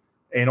country.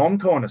 And I'm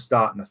kind of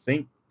starting to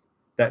think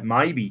that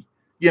maybe,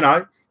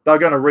 they're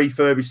going to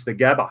refurbish the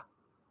Gabba.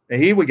 Now,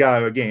 here we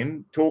go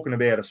again, talking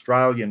about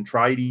Australian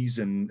tradies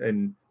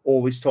and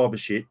all this type of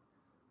shit.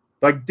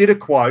 They did a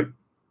quote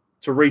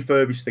to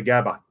refurbish the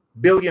Gabba.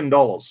 $1 billion,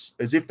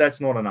 as if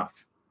that's not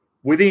enough.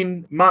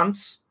 Within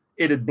months,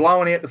 it had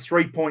blown out to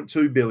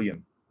 $3.2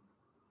 billion.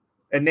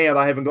 And now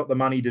they haven't got the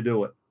money to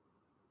do it.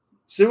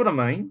 See what I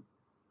mean?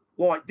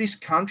 Like, this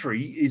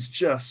country is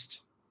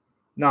just...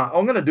 No,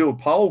 I'm going to do a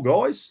poll,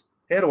 guys.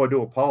 How do I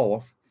do a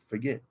poll? I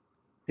forget.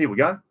 Here we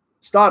go.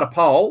 Start a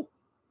poll.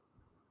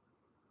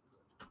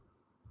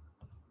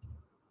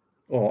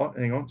 Oh,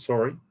 hang on.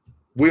 Sorry.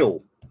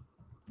 Will.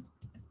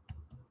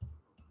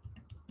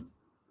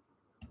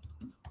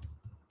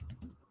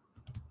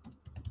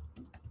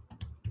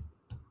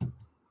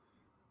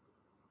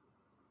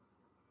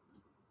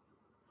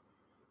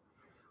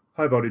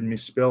 Hope I didn't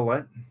misspell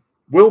that.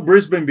 Will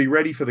Brisbane be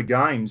ready for the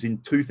games in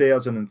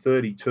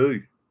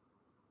 2032?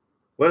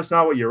 Let us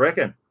know what you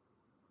reckon.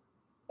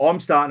 I'm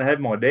starting to have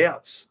my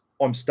doubts.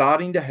 I'm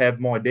starting to have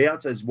my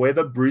doubts as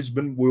whether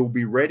Brisbane will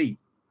be ready.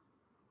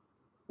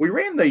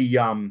 Where's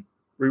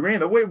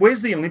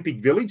the Olympic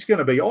Village going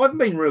to be? I haven't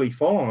been really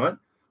following it.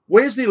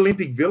 Where's the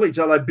Olympic Village?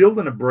 Are they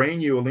building a brand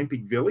new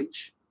Olympic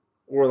Village?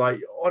 Or are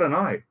they, I don't know.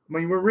 I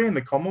mean, we ran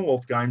the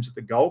Commonwealth Games at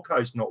the Gold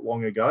Coast not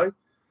long ago.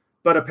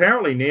 But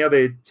apparently now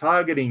they're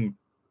targeting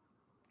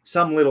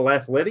some little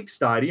athletics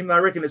stadium. They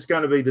reckon it's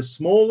going to be the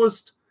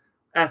smallest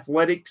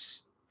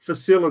athletics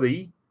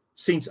facility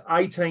since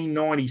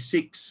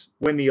 1896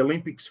 when the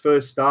Olympics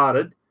first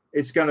started.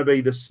 It's going to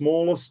be the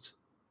smallest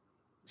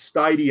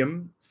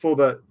stadium for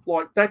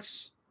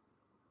that's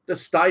the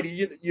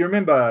stadium. You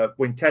remember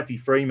when Kathy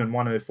Freeman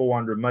won her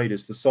 400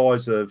 metres, the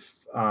size of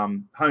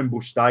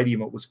Homebush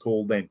Stadium it was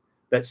called then,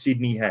 that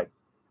Sydney had.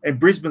 And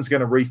Brisbane's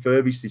going to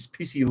refurbish this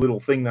pissy little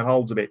thing that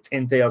holds about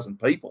 10,000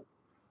 people.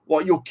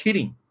 Like, you're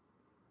kidding.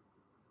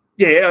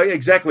 Yeah,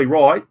 exactly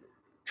right.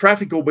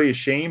 Traffic will be a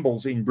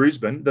shambles in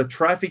Brisbane. The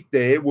traffic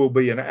there will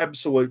be an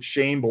absolute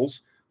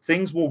shambles.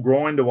 Things will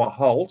grind to a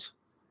halt.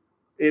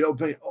 It'll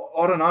be,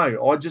 I don't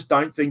know. I just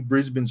don't think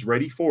Brisbane's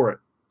ready for it.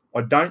 I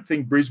don't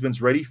think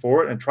Brisbane's ready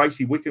for it. And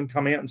Tracy Wickham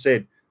come out and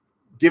said,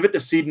 give it to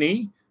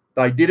Sydney.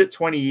 They did it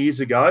 20 years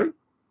ago,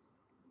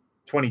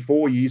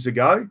 24 years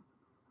ago.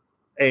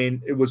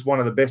 And it was one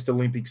of the best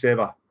Olympics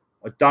ever.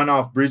 I don't know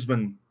if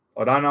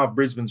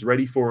Brisbane's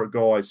ready for it,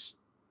 guys.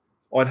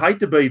 I'd hate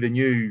to be the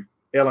new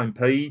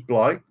LNP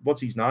bloke,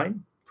 what's his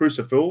name?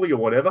 Crucifulli or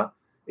whatever,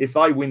 if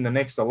they win the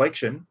next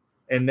election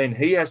and then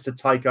he has to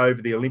take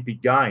over the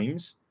Olympic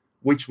Games,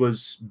 which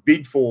was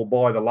bid for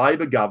by the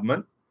Labor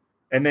government,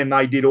 and then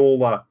they did all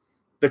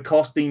the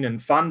costing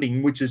and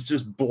funding, which is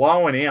just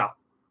blowing out.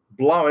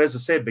 As I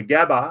said, the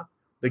Gabba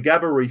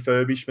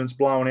refurbishment's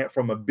blowing out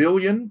from $1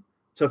 billion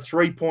to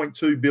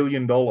 $3.2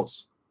 billion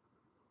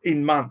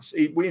in months,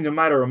 in a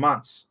matter of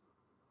months.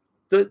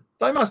 They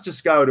must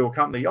just go to a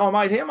company, oh,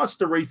 mate, how much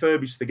to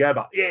refurbish the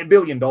Gabba? Yeah, $1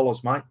 billion,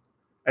 mate.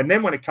 And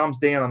then when it comes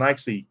down and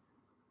actually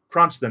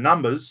crunch the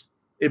numbers,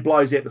 it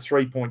blows out to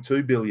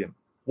 $3.2 billion.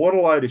 What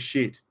a load of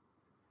shit.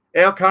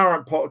 Our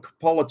current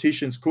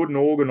politicians couldn't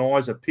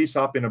organise a piss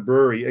up in a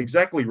brewery.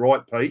 Exactly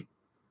right, Pete.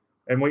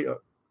 And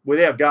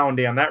without going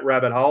down that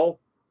rabbit hole,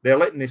 they're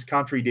letting this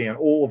country down,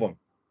 all of them.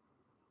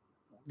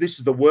 This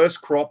is the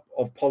worst crop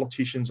of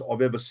politicians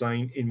I've ever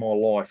seen in my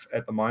life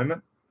at the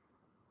moment.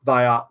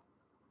 They are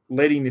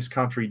letting this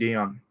country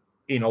down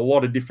in a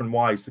lot of different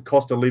ways. The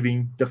cost of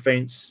living,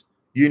 defence,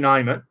 you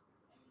name it,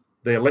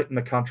 they're letting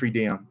the country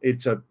down.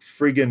 It's a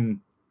friggin'...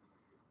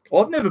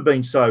 I've never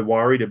been so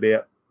worried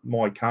about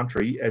my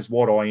country as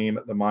what I am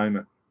at the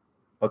moment.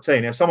 I'll tell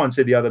you now, someone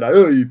said the other day,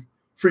 oh, you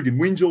friggin'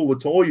 whinge all the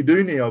time. You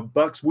do now,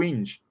 Bucks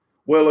whinge.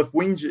 Well,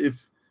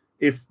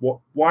 if what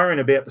worrying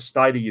about the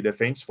state of your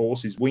defence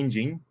force is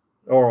whinging,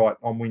 all right,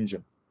 I'm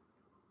whinging.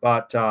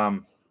 But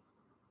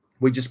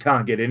we just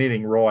can't get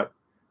anything right.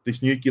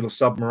 This nuclear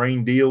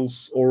submarine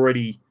deal's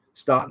already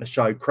starting to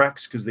show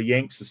cracks because the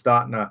Yanks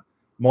are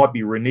might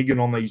be reneging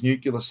on these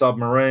nuclear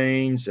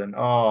submarines. And,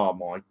 oh,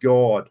 my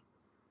God,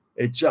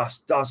 it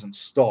just doesn't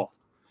stop.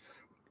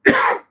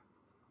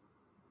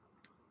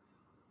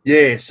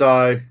 Yeah,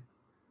 so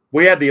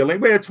we had the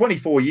Olympics. We had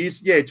 24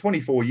 years. Yeah,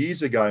 24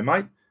 years ago,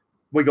 mate.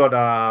 We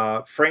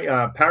got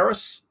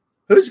Paris.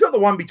 Who's got the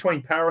one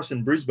between Paris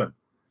and Brisbane?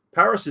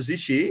 Paris is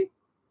this year.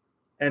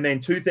 And then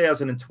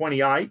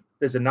 2028,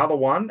 there's another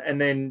one.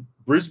 And then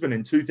Brisbane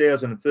in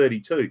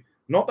 2032.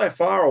 Not that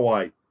far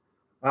away.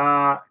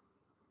 I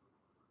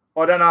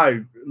don't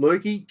know.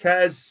 Lukey,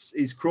 Kaz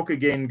is crook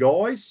again,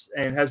 guys,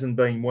 and hasn't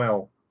been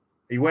well.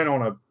 He went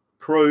on a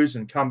cruise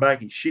and come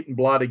back. He's shitting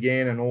blood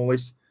again and all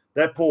this.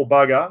 That poor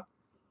bugger,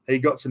 he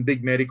got some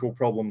big medical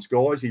problems,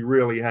 guys. He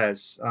really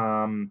has.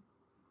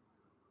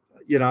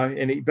 You know,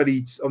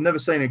 I've never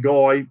seen a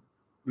guy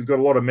who's got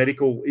a lot of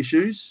medical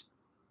issues,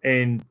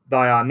 and they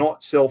are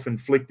not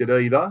self-inflicted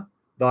either.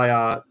 They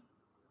are.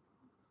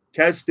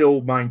 Kaz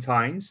still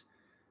maintains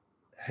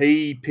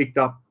he picked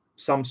up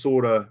some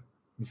sort of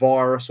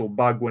virus or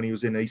bug when he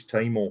was in East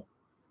Timor,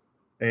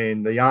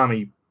 and the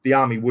army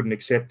wouldn't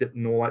accept it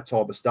and all that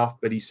type of stuff.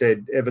 But he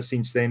said ever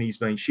since then he's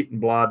been shitting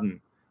blood and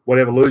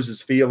whatever,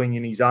 loses feeling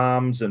in his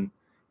arms and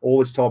all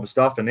this type of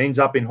stuff, and ends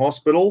up in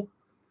hospital.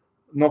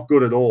 Not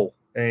good at all.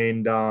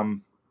 And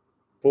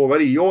poor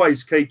buddy, he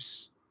always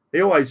keeps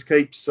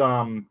positive,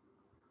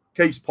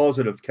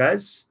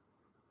 Kaz.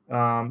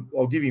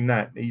 I'll give him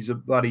that. He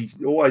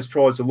always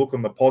tries to look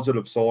on the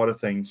positive side of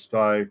things.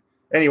 So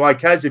anyway,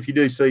 Kaz, if you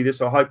do see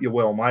this, I hope you're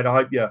well, mate.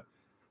 I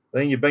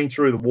think you've been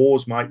through the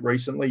wars, mate,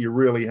 recently. You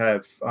really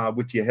have,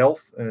 with your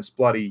health, and it's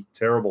bloody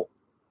terrible.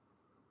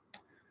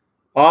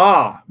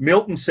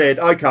 Milton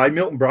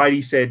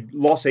Brady said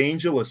Los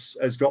Angeles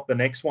has got the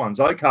next ones.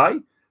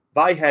 Okay.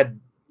 They had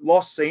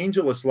Los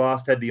Angeles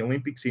last had the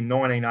Olympics in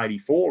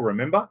 1984,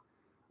 remember?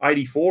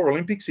 84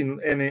 Olympics in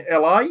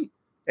LA,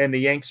 and the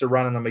Yanks are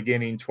running them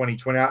again in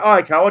 2028.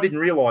 Okay, I didn't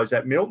realise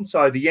that, Milton.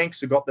 So the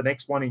Yanks have got the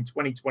next one in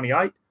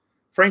 2028.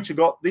 French have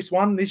got this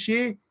one this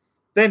year,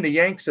 then the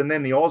Yanks, and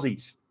then the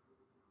Aussies.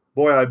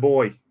 Boy, oh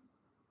boy.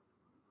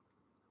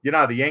 You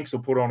know, the Yanks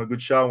will put on a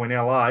good show in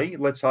LA.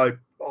 Let's hope.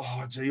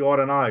 Oh, gee, I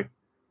don't know.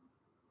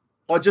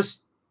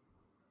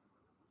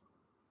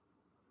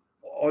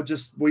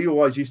 We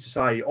always used to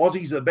say,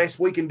 Aussies are the best.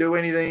 We can do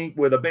anything.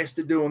 We're the best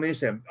at doing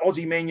this. And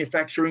Aussie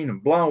manufacturing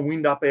and blowing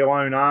wind up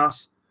our own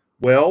ass.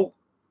 Well,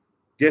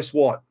 guess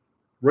what?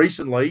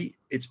 Recently,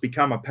 it's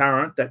become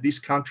apparent that this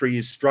country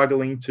is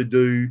struggling to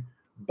do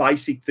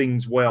basic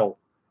things well.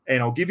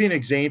 And I'll give you an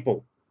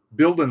example.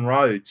 Building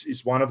roads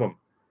is one of them.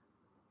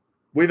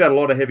 We've had a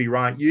lot of heavy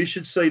rain. You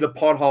should see the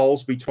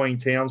potholes between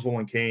Townsville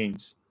and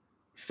Cairns.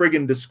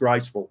 Friggin'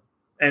 disgraceful.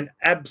 An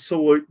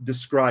absolute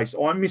disgrace.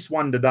 I missed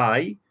one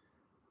today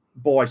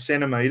by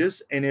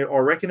centimetres, and I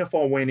reckon if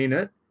I went in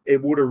it,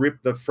 it would have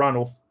ripped the front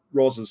off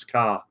Roz's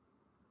car.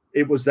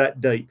 It was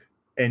that deep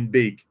and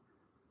big.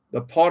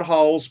 The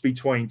potholes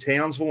between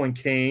Townsville and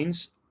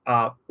Cairns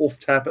are off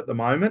tap at the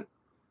moment.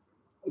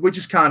 We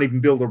just can't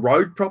even build a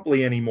road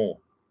properly anymore.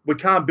 We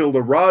can't build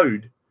a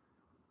road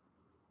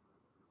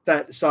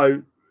that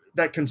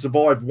can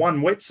survive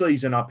one wet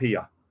season up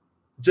here.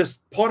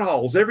 Just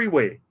potholes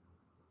everywhere.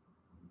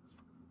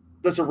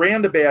 There's a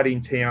roundabout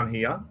in town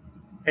here,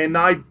 and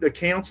the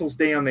council's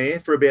down there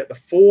for about the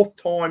fourth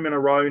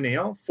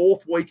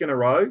week in a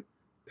row,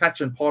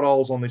 patching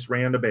potholes on this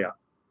roundabout.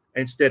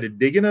 Instead of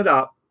digging it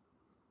up,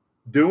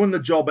 doing the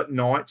job at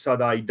night so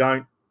they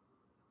don't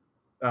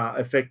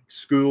affect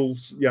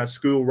schools,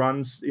 school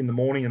runs in the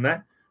morning and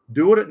that,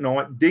 do it at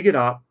night, dig it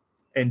up,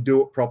 and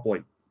do it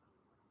properly.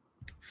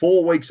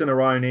 4 weeks in a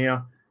row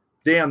now,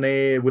 down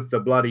there with the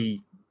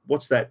bloody,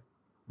 what's that?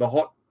 The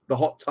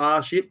hot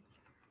tar shit.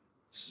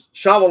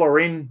 Shovel her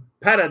in,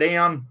 pat her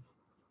down,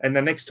 and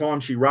the next time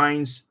she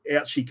rains,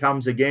 out she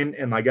comes again,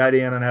 and they go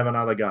down and have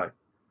another go.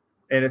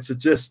 And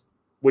it's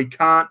we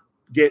can't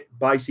get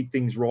basic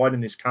things right in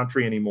this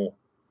country anymore.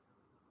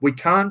 We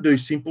can't do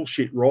simple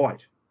shit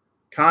right.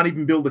 Can't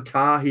even build a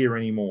car here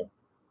anymore.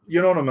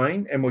 You know what I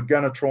mean? And we're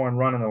going to try and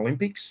run an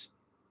Olympics.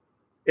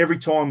 Every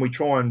time we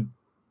try and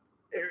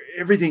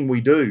everything we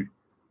do,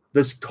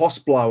 there's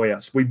cost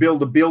blowouts. We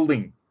build a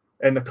building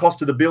and the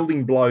cost of the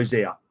building blows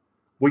out.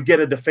 we get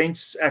a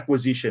defence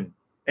acquisition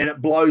and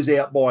it blows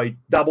out by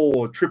double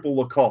or triple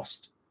the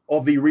cost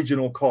of the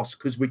original cost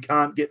because we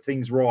can't get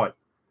things right.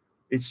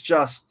 It's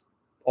just,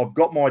 I've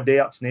got my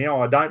doubts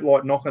now. I don't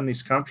like knocking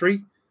this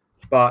country,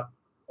 but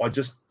I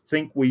just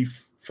think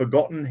we've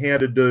forgotten how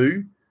to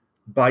do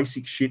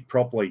basic shit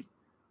properly.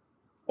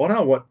 I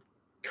know what,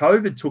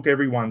 COVID took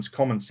everyone's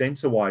common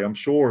sense away. I'm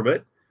sure of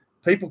it.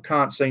 People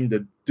can't seem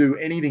to do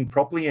anything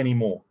properly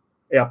anymore.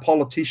 Our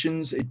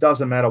politicians, it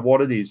doesn't matter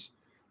what it is.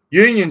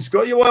 Unions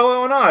got you.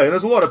 Well, I know.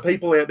 There's a lot of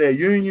people out there,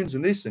 unions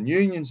and this and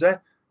unions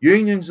that.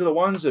 Unions are the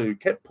ones who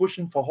kept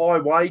pushing for high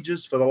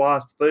wages for the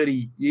last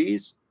 30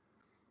 years.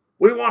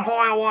 We want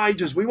higher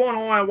wages. We want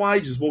higher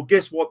wages. Well,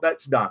 guess what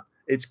that's done?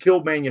 It's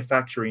killed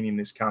manufacturing in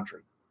this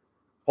country.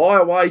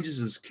 Higher wages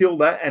has killed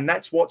that, and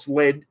that's what's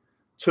led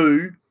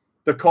to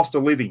the cost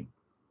of living,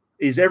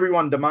 is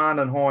everyone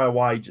demanding higher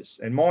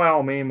wages. And my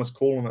old man was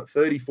calling it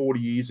 30,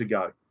 40 years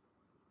ago.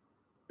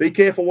 Be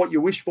careful what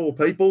you wish for,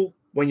 people,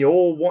 when you're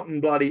all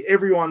wanting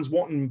everyone's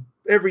wanting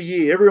every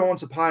year, everyone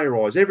wants a pay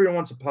rise. Everyone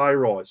wants a pay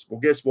rise. Well,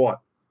 guess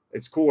what?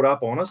 It's caught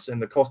up on us,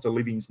 and the cost of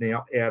living's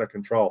now out of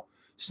control.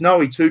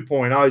 Snowy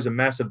 2.0 is a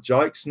massive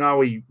joke.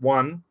 Snowy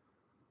 1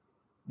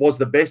 was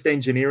the best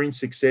engineering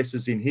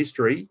successes in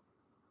history,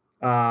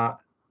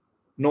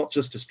 not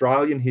just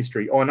Australian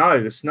history. I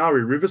know the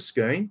Snowy River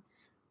scheme,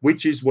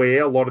 which is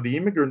where a lot of the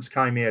immigrants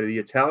came out of, the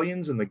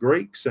Italians and the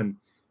Greeks. And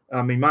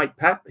my mate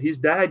Pat, his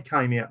dad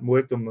came out and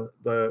worked on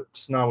the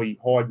Snowy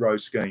hydro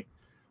scheme.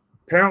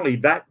 Apparently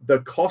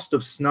the cost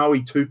of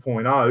Snowy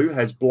 2.0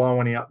 has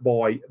blown out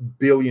by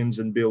billions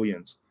and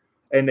billions.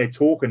 And they're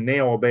talking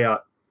now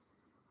about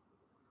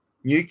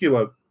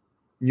nuclear.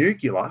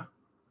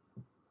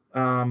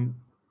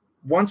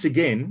 Once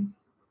again,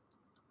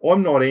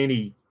 I'm not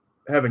anti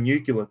having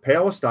nuclear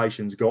power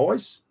stations,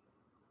 guys.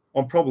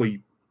 I'm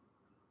probably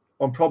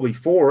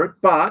for it,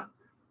 but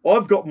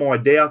I've got my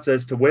doubts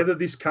as to whether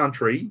this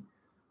country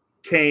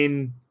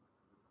can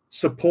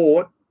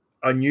support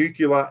a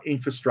nuclear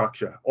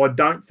infrastructure. I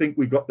don't think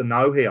we've got the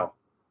know-how.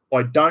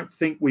 I don't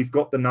think we've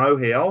got the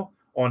know-how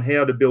on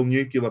how to build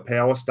nuclear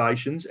power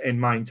stations and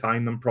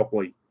maintain them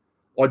properly.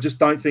 I just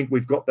don't think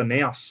we've got the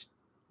nous.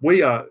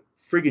 We are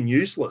friggin'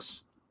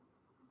 useless.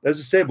 As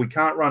I said, we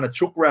can't run a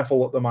chook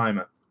raffle at the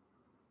moment.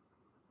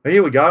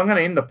 Here we go. I'm going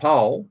to end the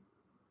poll,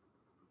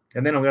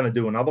 and then I'm going to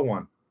do another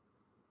one.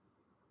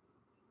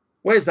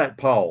 Where's that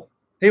poll?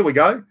 Here we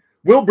go.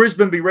 Will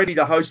Brisbane be ready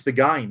to host the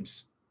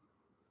games?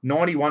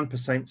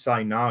 91%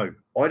 say no.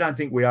 I don't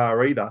think we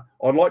are either.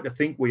 I'd like to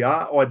think we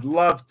are. I'd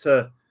love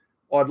to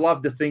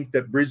think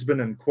that Brisbane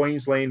and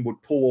Queensland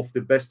would pull off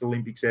the best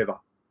Olympics ever.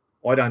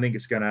 I don't think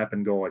it's going to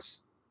happen,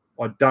 guys.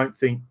 I don't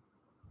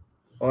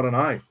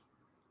know.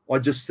 I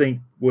just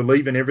think we're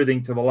leaving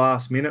everything to the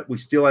last minute. We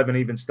still haven't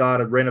even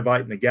started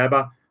renovating the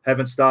Gabba,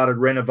 haven't started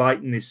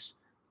renovating this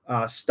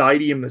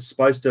stadium that's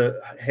supposed to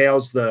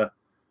house the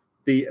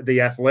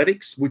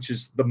athletics, which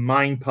is the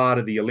main part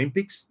of the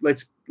Olympics.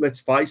 Let's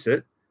face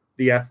it,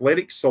 the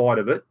athletics side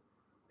of it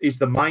is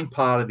the main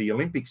part of the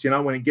Olympics. You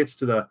know, when it gets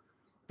to the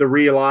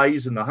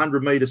relays and the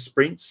 100-meter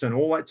sprints and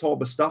all that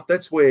type of stuff,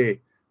 that's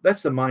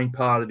the main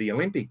part of the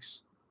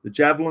Olympics. The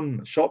javelin,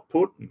 the shot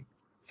put, and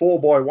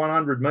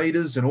 4x100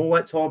 meters and all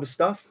that type of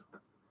stuff.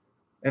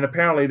 And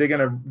apparently they're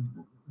going to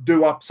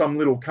do up some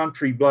little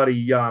country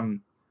bloody,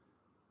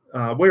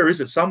 where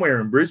is it?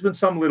 Somewhere in Brisbane,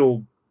 some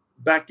little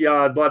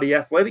backyard bloody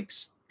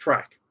athletics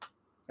track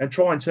and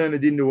try and turn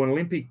it into an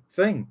Olympic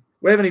thing.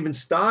 We haven't even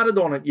started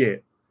on it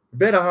yet.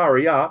 Better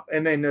hurry up.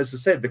 And then, as I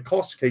said, the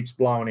cost keeps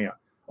blowing out.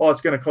 Oh,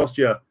 it's going to cost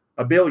you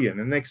 $1 billion.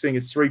 And the next thing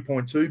it's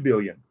 3.2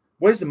 billion.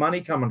 Where's the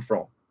money coming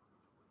from?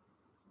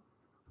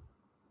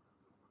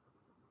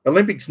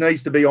 Olympics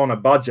needs to be on a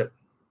budget,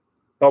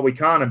 but we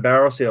can't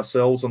embarrass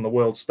ourselves on the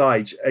world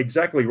stage.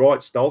 Exactly right,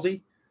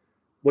 Stolzy.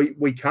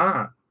 We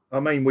can't. I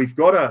mean, we've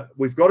got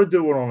to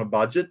do it on a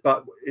budget,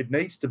 but it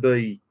needs to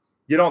be,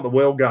 you know, the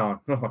world going,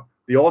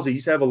 the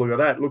Aussies, have a look at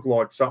that. Look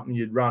like something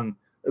you'd run.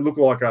 It looked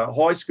like a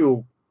high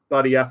school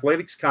bloody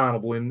athletics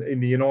carnival in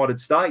the United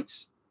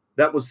States.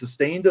 That was the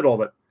standard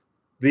of it.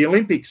 The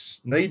Olympics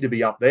need to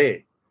be up there.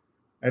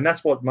 And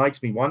that's what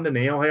makes me wonder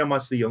now how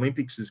much the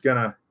Olympics is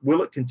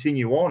will it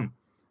continue on?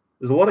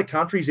 There's a lot of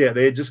countries out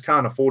there just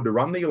can't afford to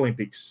run the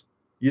Olympics.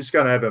 You're just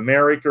going to have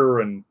America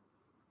and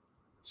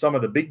some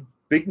of the big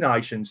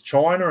nations,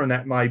 China and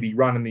that may be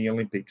running the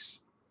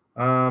Olympics.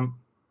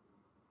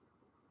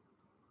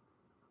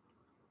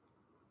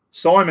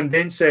 Simon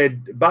Dent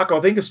said, Buck,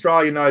 I think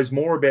Australia knows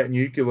more about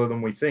nuclear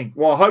than we think.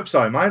 Well, I hope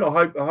so, mate. I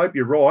hope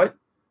you're right.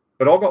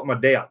 But I've got my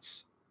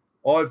doubts.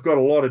 I've got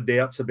a lot of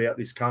doubts about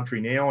this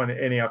country now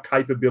and our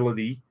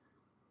capability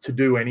to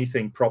do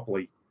anything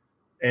properly.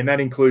 And that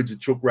includes a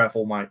chook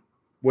raffle, mate.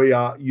 We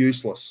are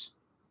useless,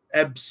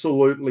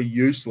 absolutely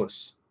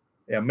useless.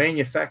 Our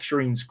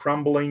manufacturing's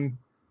crumbling.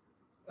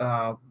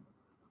 I'd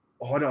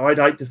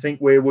hate to think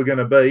where we're going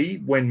to be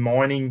when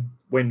mining,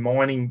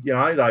 you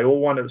know, they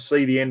all want to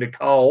see the end of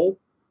coal.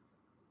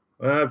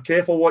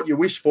 Careful what you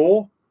wish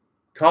for.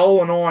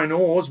 Coal and iron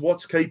ores,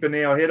 what's keeping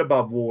our head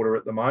above water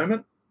at the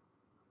moment?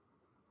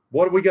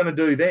 What are we going to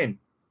do then?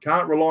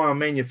 Can't rely on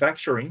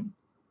manufacturing.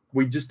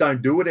 We just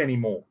don't do it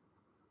anymore.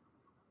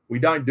 We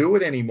don't do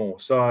it anymore.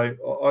 So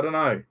I don't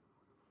know.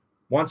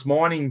 Once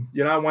mining,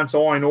 once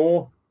iron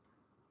ore,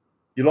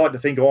 you like to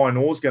think iron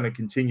ore is going to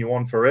continue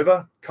on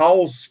forever.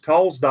 Coal's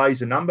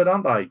days are numbered,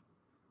 aren't they?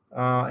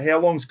 How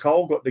long's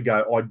coal got to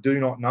go? I do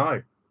not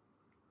know.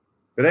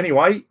 But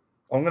anyway,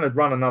 I'm going to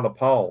run another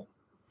poll.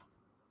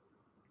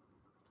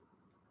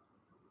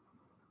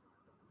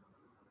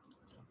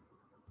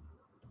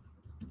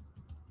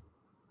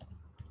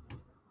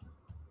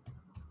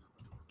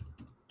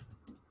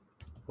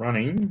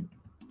 Running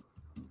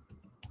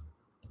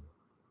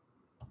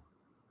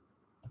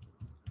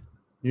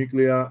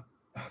nuclear.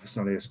 Oh, that's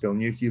not how to spell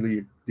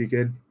nuclear,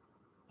 dickhead.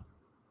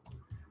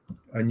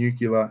 A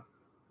nuclear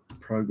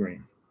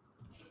program.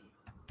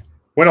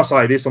 When I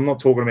say this, I'm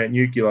not talking about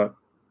nuclear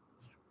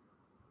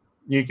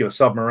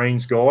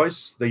submarines,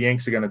 guys. The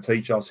Yanks are going to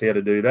teach us how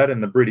to do that,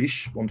 and the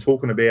British. I'm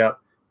talking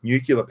about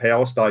nuclear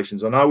power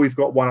stations. I know we've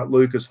got one at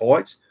Lucas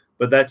Heights,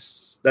 but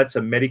that's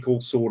a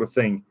medical sort of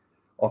thing.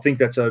 I think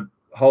that's a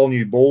whole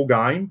new ball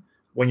game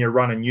when you're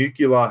running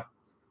nuclear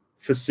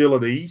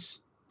facilities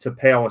to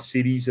power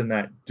cities and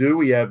that. Do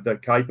we have the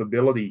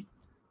capability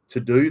to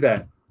do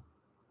that?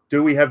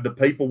 Do we have the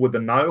people with the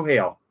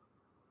know-how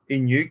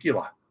in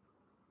nuclear?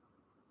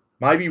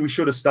 Maybe we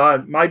should have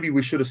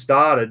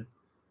started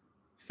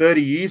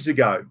 30 years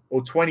ago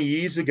or 20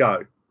 years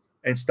ago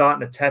and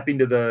starting to tap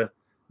into the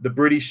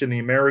British and the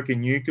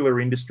American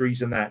nuclear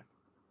industries and that.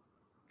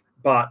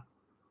 But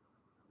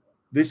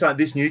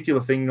this nuclear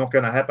thing not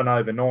going to happen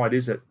overnight,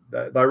 is it?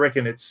 They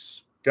reckon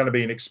it's going to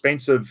be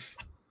expensive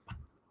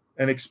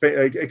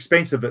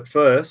at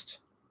first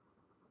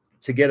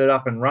to get it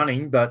up and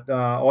running, but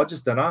I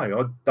just don't know.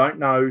 I don't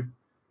know.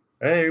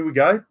 And here we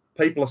go.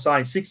 People are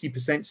saying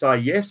 60% say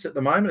yes at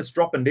the moment. It's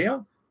dropping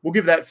down. We'll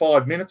give that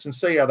 5 minutes and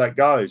see how that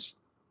goes.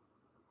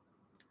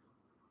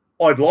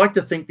 I'd like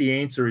to think the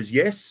answer is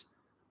yes.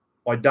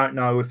 I don't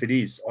know if it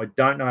is. I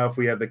don't know if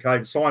we have the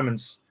cable. Simon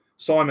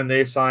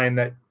there saying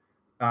that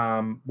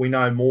we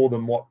know more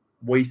than what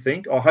we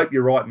think. I hope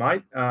you're right,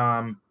 mate.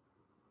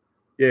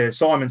 Yeah,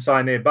 Simon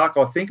saying there, Buck,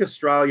 I think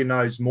Australia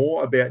knows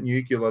more about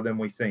nuclear than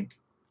we think.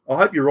 I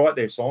hope you're right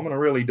there, Simon. I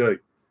really do.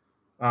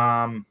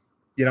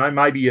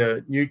 Maybe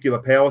a nuclear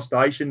power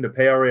station to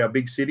power our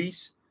big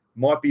cities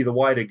might be the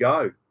way to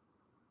go.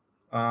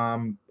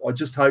 I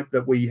just hope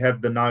that we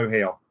have the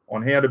know-how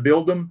on how to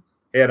build them,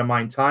 how to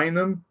maintain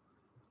them,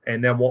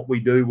 and then what we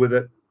do with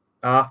it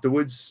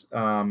afterwards.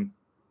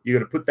 You got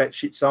to put that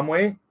shit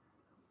somewhere.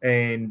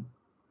 And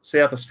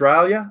South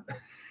Australia,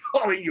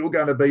 I think you're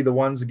going to be the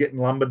ones getting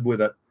lumbered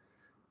with it,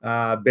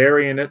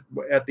 burying it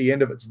at the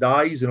end of its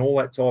days and all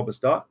that type of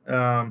stuff.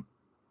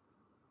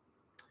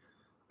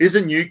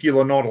 Isn't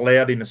nuclear not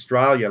allowed in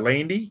Australia,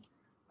 Landy?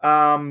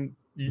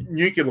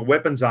 Nuclear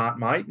weapons aren't,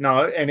 mate.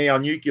 No, and our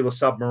nuclear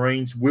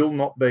submarines will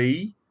not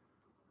be.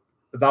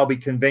 They'll be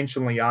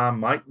conventionally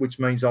armed, mate, which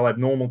means they'll have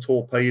normal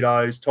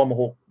torpedoes,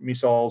 Tomahawk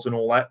missiles and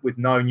all that with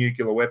no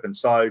nuclear weapons.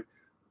 So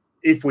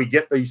if we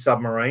get these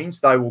submarines,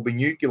 they will be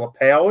nuclear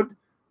powered.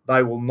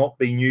 They will not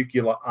be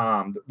nuclear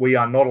armed. We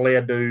are not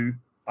allowed to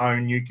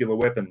own nuclear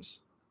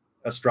weapons,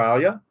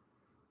 Australia.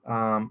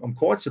 I'm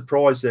quite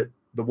surprised that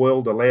the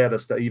world allowed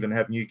us to even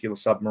have nuclear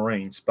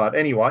submarines. But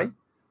anyway,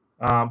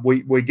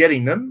 we're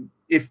getting them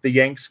if the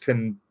Yanks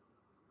can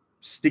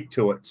stick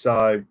to it.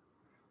 So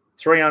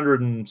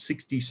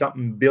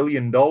 $360-something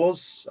billion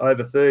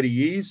over 30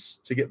 years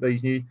to get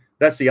these new.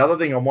 That's the other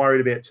thing I'm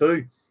worried about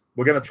too.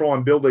 We're going to try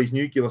and build these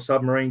nuclear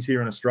submarines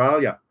here in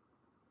Australia.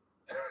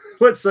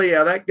 Let's see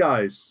how that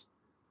goes.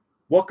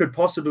 What could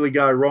possibly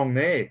go wrong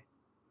there?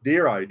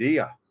 Dear, oh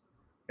dear.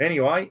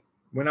 Anyway,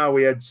 we know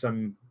we had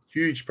some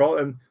huge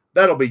problems.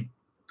 That'll be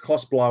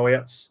cost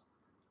blowouts.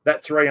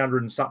 That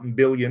 300 and something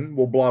billion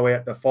will blow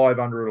out to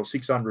 500 or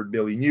 600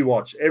 billion. You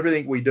watch.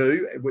 Everything we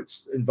do,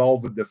 what's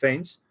involved with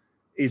defence,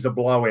 is a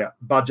blowout,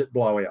 budget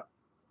blowout.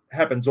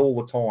 Happens all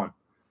the time.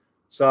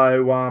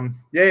 So,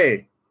 yeah.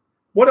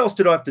 What else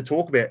did I have to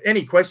talk about?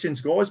 Any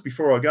questions, guys,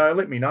 before I go?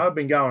 Let me know. I've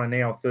been going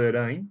an hour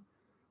 13.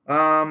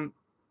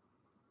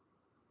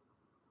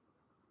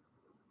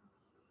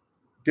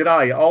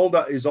 G'day.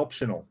 Older is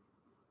optional.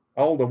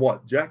 Older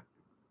what, Jack?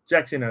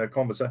 Jack's in a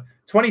conversation.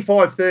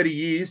 25, 30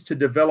 years to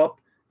develop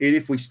it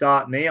if we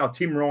start now.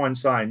 Tim Ryan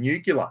saying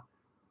nuclear.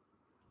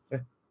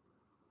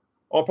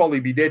 I'll probably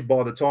be dead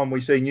by the time we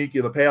see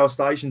nuclear power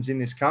stations in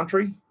this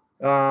country.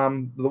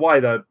 The way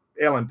the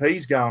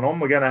LNP's going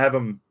on, we're going to have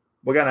them.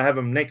 We're going to have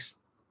them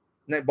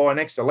by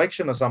next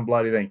election or some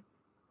bloody thing.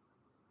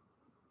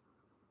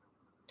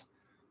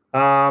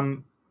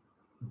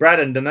 Brad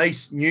and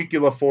Denise,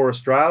 nuclear for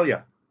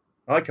Australia.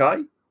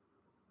 Okay,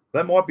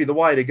 that might be the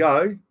way to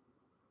go.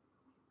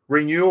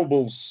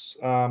 Renewables,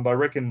 they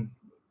reckon.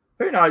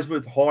 Who knows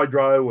with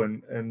hydro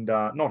and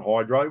not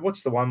hydro?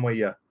 What's the one where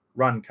you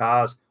run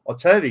cars? I'll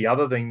tell you the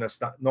other thing that's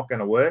not going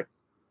to work.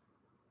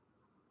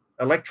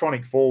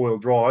 Electronic four-wheel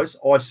drives.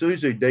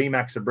 Isuzu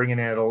D-Max are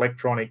bringing out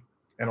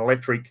an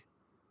electric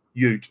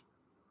ute.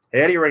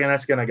 How do you reckon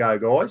that's going to go,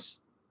 guys?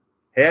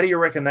 How do you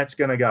reckon that's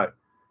going to go?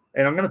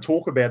 And I'm going to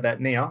talk about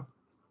that now.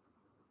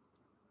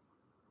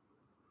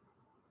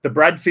 The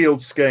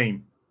Bradfield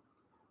scheme.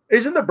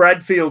 Isn't the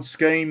Bradfield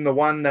scheme the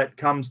one that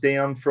comes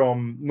down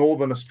from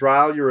Northern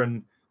Australia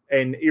and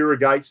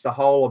irrigates the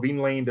whole of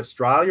inland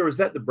Australia? Is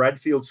that the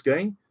Bradfield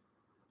scheme?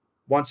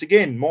 Once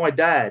again, my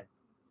dad,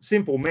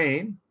 simple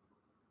man,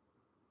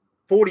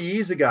 40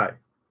 years ago,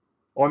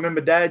 I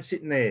remember Dad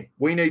sitting there.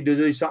 We need to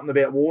do something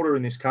about water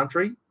in this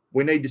country.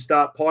 We need to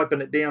start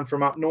piping it down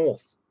from up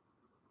north.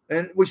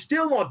 And we're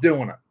still not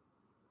doing it.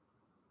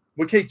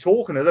 We keep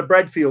talking of the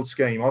Bradfield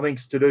scheme. I think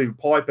it's to do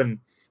piping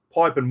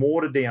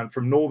water down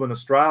from Northern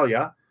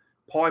Australia,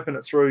 piping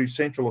it through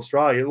Central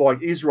Australia,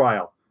 like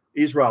Israel.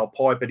 Israel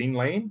pipe it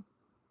inland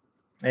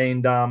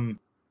and,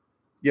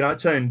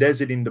 turn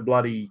desert into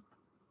bloody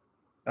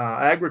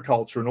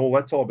agriculture and all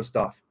that type of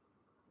stuff.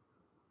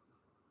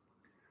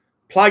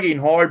 Plug-in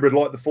hybrid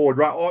like the Ford.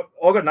 I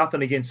got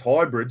nothing against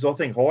hybrids. I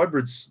think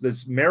hybrids,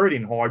 there's merit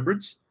in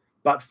hybrids,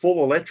 but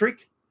full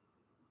electric,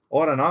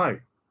 I don't know.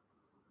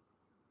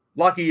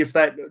 Lucky if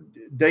that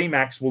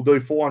D-Max will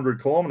do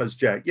 400 kilometres,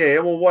 Jack. Yeah,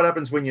 well, what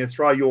happens when you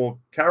throw your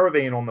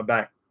caravan on the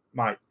back,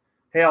 mate?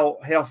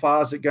 How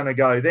far is it going to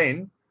go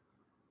then?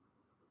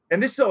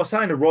 And this is what I was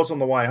saying to Roz on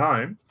the way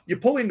home. You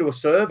pull into a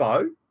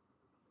servo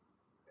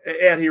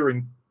out here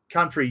in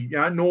country,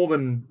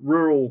 northern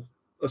rural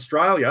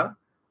Australia.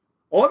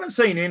 I haven't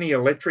seen any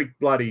electric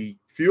bloody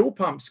fuel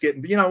pumps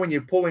getting, when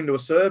you pull into a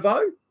servo.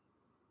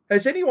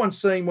 Has anyone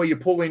seen where you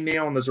pull in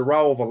now and there's a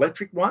row of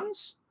electric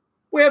ones?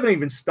 We haven't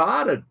even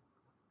started.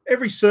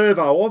 Every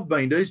servo I've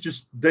been to is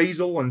just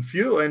diesel and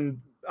fuel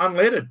and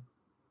unleaded.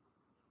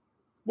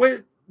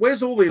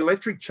 Where's all the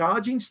electric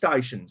charging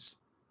stations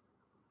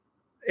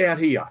out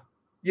here?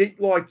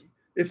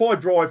 If I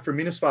drive from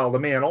Innisfail to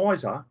Mount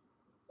Isa,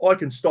 I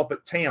can stop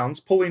at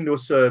towns, pull into a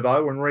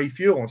servo and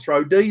refuel and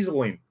throw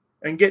diesel in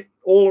and get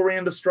all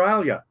around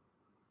Australia.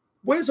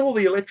 Where's all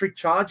the electric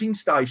charging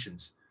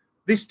stations?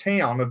 This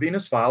town of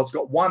Innisfail's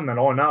got one that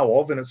I know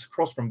of, and it's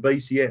across from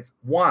BCF.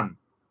 One.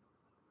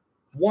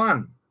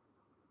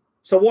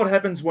 So what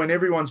happens when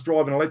everyone's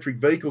driving electric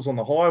vehicles on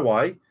the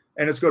highway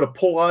and it's got to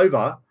pull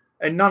over,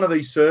 and none of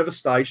these service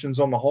stations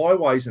on the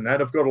highways and that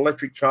have got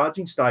electric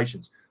charging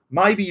stations?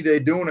 Maybe they're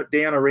doing it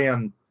down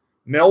around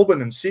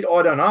Melbourne and Sydney.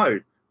 I don't know.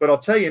 But I'll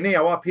tell you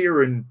now, up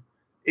here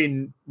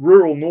in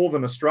rural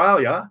northern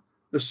Australia,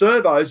 the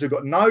servos have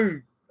got no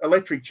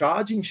electric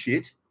charging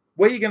shit.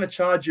 Where are you going to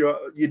charge your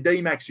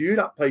D-Max ute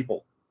up,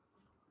 people?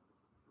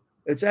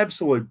 It's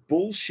absolute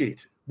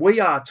bullshit. We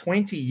are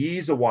 20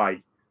 years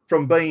away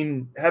from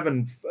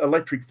having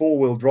electric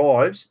four-wheel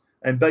drives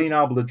and being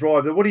able to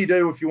drive. What do you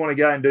do if you want to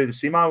go and do the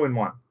Simo in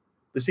one?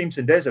 The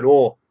Simpson Desert.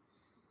 Or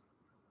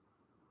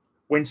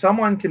when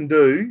someone can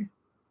do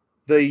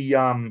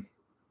the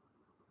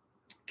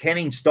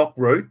Canning stock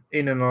route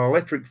in an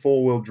electric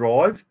four-wheel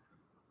drive,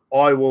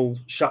 I will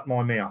shut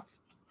my mouth.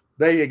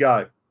 There you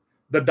go.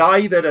 The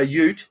day that a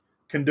ute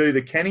can do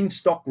the Canning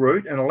stock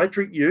route, an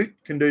electric ute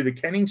can do the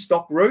Canning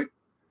stock route,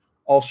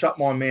 I'll shut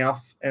my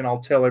mouth and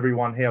I'll tell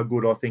everyone how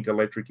good I think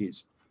electric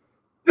is.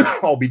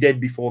 I'll be dead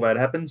before that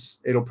happens.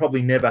 It'll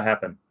probably never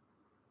happen.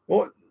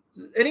 Well,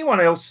 anyone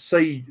else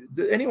see?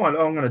 I'm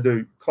going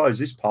to close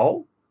this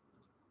poll.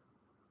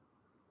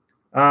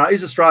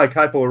 Is Australia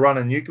capable of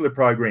running a nuclear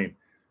program?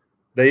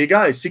 There you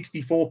go.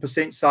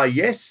 64% say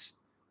yes.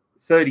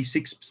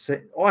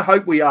 36%. I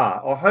hope we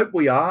are.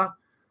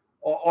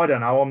 I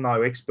don't know. I'm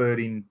no expert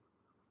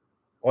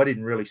I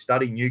didn't really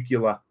study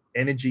nuclear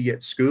energy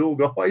at school,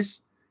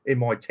 guys. In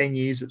my 10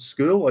 years at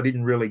school, I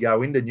didn't really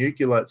go into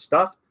nuclear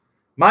stuff.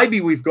 Maybe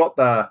we've got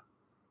the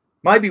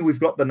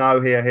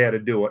know-how how to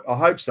do it. I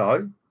hope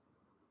so.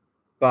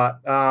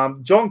 But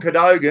John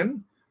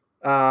Cadogan,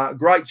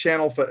 great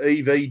channel for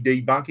EV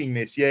debunking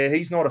this. Yeah,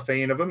 he's not a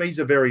fan of him. He's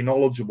a very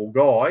knowledgeable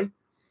guy,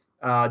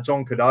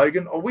 John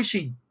Cadogan. I wish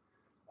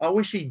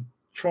he'd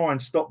try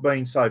and stop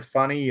being so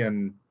funny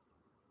and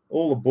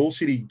all the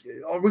bullshit.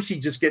 I wish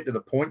he'd just get to the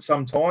point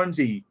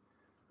sometimes. I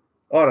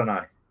don't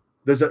know.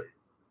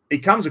 He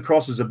comes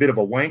across as a bit of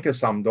a wanker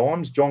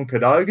sometimes, John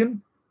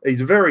Cadogan.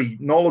 He's a very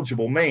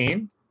knowledgeable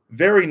man.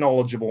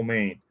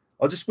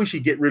 I just wish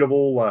he'd get rid of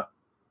all the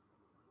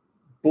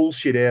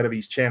bullshit out of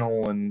his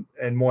channel and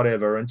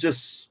whatever, and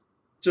just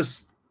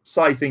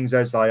say things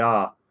as they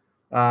are.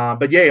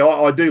 But yeah,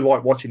 I do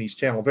like watching his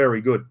channel. Very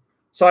good.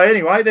 So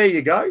anyway, there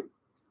you go.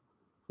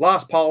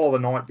 Last poll of the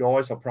night,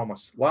 guys, I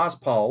promise.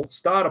 Last poll.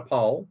 Start a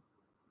poll.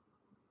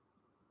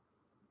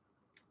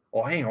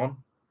 Oh, hang on.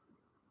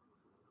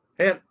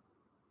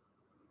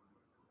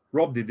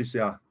 Rob did this.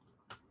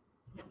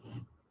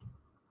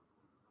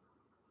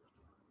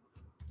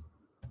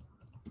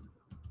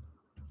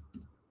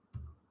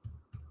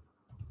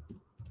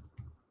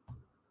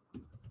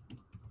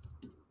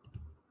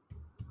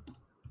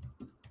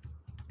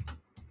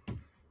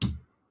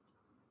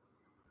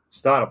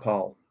 Start a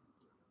poll.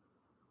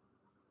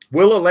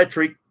 Will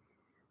electric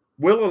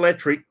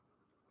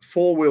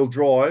four-wheel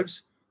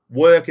drives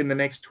work in the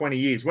next 20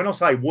 years? When I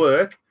say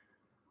work,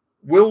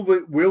 Will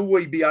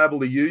we be able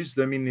to use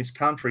them in this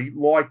country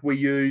like we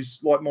use,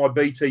 like my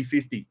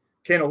BT50?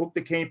 Can I hook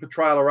the camper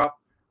trailer up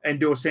and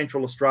do a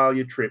Central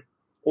Australia trip,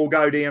 or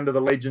go down to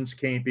the Legends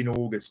Camp in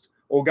August,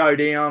 or go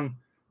down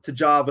to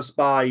Jarvis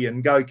Bay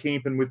and go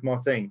camping with my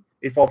thing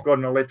if I've got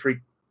an electric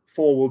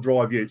four-wheel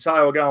drive ute? Say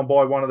I'll go and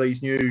buy one of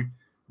these new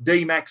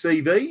D-Max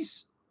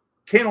EVs.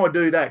 Can I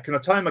do that? Can I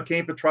tow my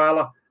camper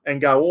trailer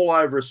and go all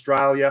over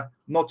Australia?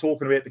 I'm not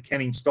talking about the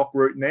Canning stock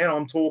route now.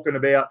 I'm talking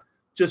about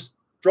just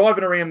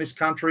driving around this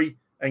country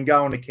and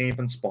going to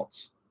camping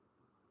spots.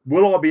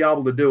 Will I be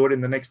able to do it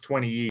in the next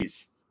 20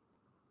 years?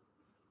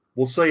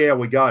 We'll see how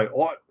we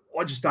go.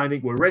 I just don't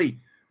think we're ready.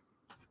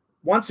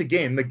 Once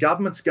again, the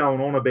government's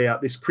going on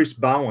about this, Chris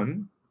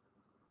Bowen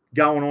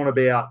going on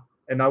about,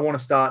 and they want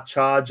to start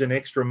charging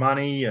extra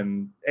money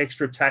and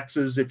extra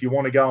taxes if you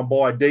want to go and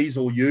buy a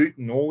diesel ute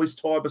and all this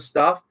type of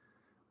stuff.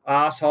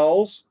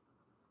 Assholes.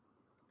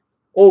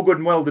 All good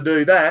and well to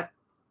do that,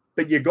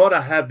 but you've got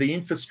to have the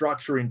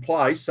infrastructure in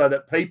place so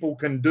that people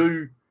can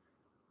do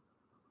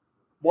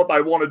what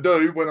they want to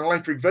do with an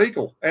electric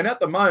vehicle. And at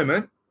the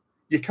moment,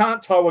 you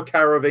can't tow a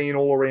caravan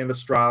all around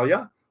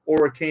Australia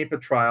or a camper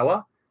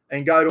trailer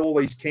and go to all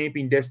these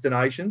camping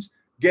destinations,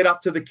 get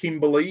up to the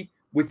Kimberley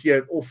with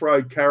your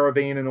off-road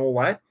caravan and all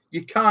that.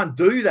 You can't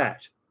do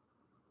that.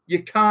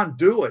 You can't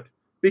do it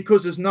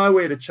because there's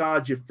nowhere to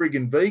charge your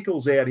frigging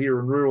vehicles out here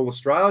in rural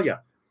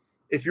Australia.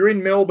 If you're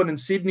in Melbourne and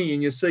Sydney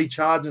and you see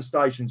charging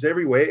stations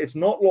everywhere, it's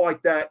not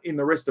like that in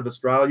the rest of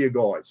Australia,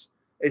 guys.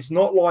 It's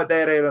not like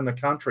that out in the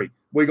country.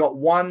 We got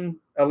one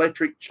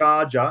electric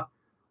charger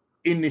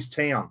in this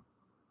town.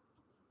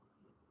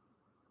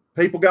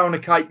 People going to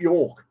Cape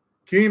York.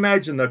 Can you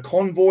imagine the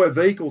convoy of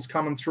vehicles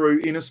coming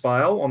through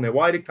Innisfail on their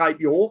way to Cape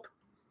York,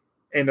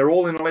 and they're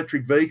all in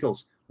electric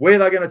vehicles? Where are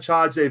they going to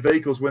charge their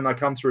vehicles when they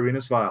come through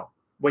Innisfail,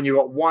 when you've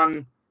got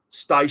one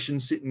station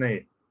sitting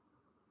there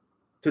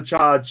to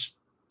charge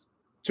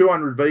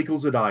 200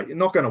 vehicles a day? It's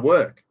not going to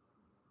work.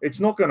 It's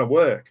not going to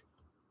work.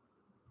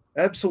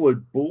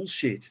 Absolute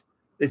bullshit.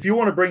 If you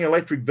want to bring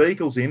electric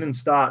vehicles in and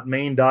start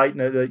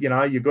mandating that, you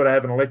know, you've got to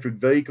have an electric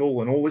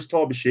vehicle and all this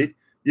type of shit,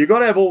 you've got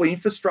to have all the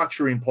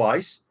infrastructure in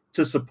place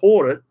to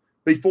support it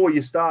before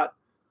you start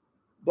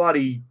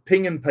bloody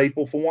pinging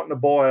people for wanting to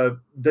buy a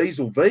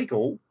diesel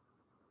vehicle.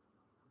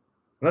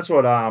 And that's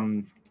what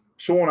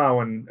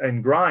Shauno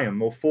and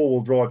Graham, or Four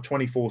Wheel Drive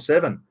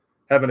 24/7,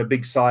 having a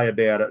big say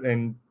about it.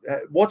 And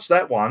watch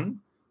that one.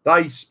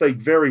 They speak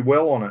very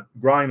well on it,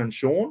 Graham and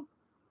Sean,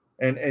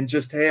 and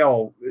just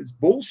how it's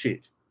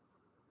bullshit.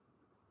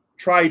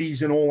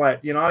 Tradies and all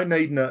that, you know,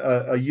 needing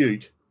a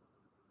ute.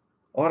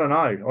 I don't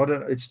know.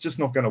 It's just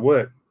not going to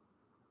work.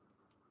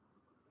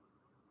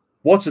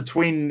 What's a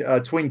twin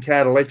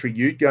cat electric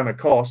ute going to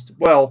cost?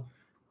 Well,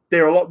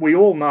 they're a lot. We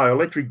all know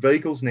electric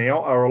vehicles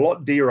now are a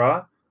lot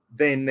dearer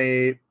than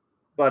their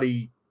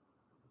bloody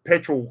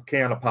petrol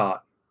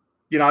counterpart.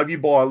 You know, if you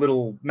buy a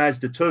little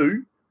Mazda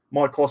 2,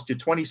 might cost you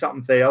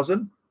 20-something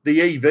thousand.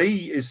 The EV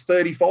is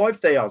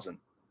 35,000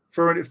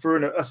 for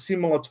a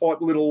similar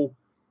type little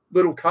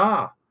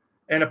car.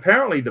 And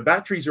apparently the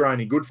batteries are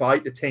only good for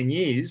 8 to 10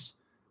 years.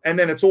 And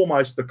then it's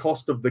almost the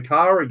cost of the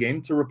car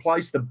again to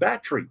replace the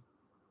battery.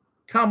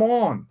 Come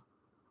on.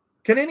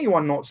 Can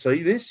anyone not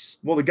see this?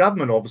 Well, the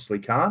government obviously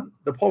can't.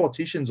 The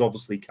politicians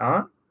obviously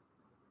can't.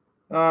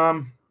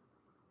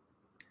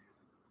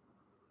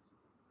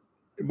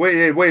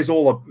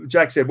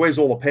 Jack said, where's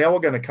all the power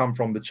going to come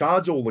from to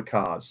charge all the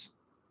cars?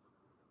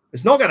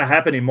 It's not going to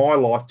happen in my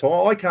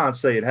lifetime. I can't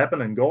see it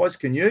happening, guys.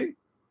 Can you?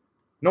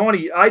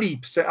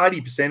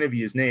 80% of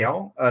you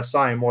now are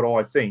saying what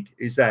I think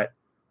is that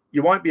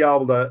you won't be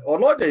able to.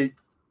 I'd like to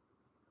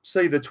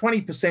see the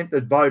 20%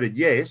 that voted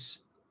yes.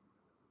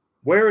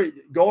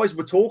 Guys,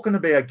 we're talking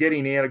about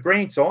getting out of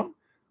Grant's on.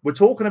 We're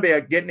talking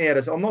about getting out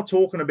of. I'm not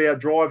talking about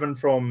driving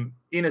from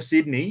inner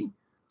Sydney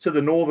to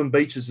the northern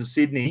beaches of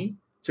Sydney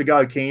to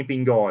go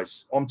camping,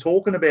 guys. I'm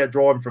talking about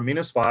driving from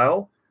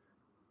Innisfail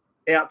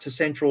out to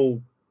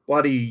central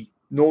bloody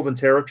Northern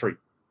Territory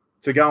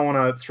to go on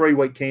a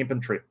 3-week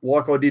camping trip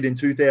like I did in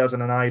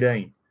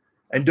 2018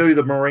 and do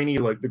the Mereenie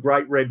Loop, the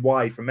Great Red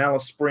Way from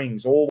Alice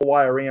Springs all the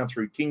way around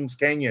through Kings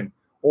Canyon,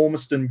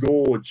 Ormiston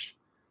Gorge,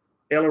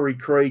 Ellery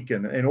Creek,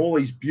 and all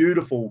these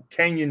beautiful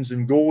canyons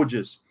and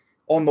gorges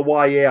on the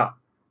way out,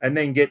 and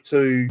then get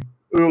to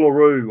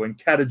Uluru and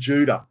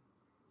Catajuda,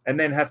 and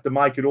then have to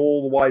make it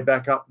all the way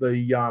back up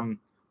the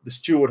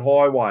Stewart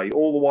Highway,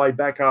 all the way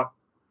back up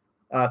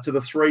to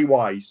the Three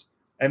Ways,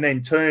 and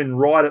then turn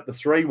right at the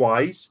Three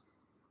Ways,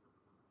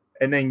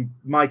 and then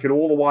make it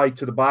all the way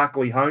to the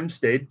Barkly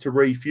Homestead to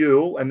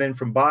refuel, and then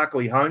from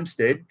Barkly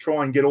Homestead,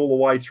 try and get all the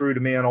way through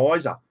to Mount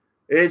Isa.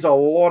 There's a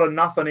lot of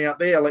nothing out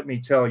there, let me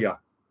tell you.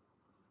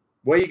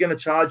 Where are you going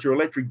to charge your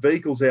electric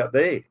vehicles out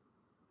there?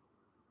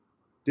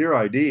 Dear,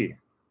 oh dear.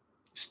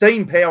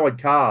 Steam-powered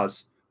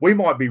cars. We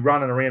might be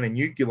running around in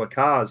nuclear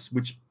cars,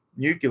 which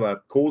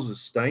nuclear causes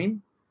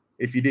steam,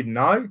 if you didn't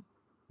know.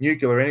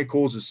 Nuclear energy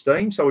causes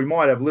steam, so we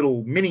might have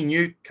little mini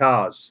nuke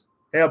cars.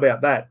 How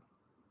about that?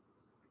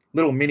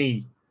 Little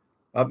mini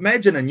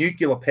Imagine a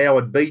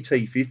nuclear-powered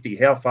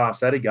BT-50, how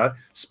fast that'd go.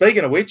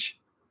 Speaking of which,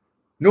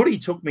 Nutty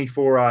took me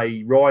for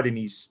a ride in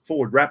his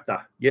Ford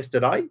Raptor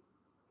yesterday.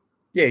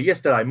 Yeah,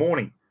 yesterday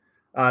morning.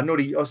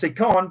 Nutty, I said,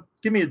 come on,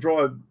 give me a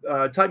drive,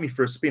 take me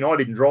for a spin. I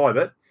didn't drive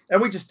it.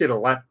 And we just did a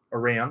lap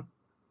around.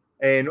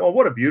 And, oh,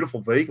 what a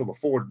beautiful vehicle,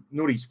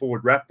 Nutty's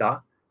Ford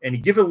Raptor. And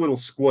he give it a little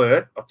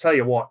squirt. I'll tell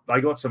you what,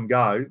 they got some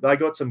go. They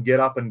got some get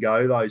up and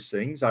go, those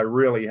things. They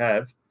really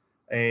have.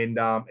 And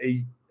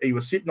he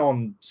was sitting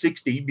on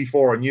 60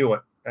 before I knew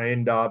it,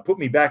 and put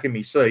me back in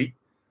my seat.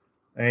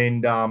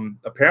 And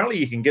apparently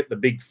you can get the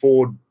big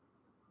Ford,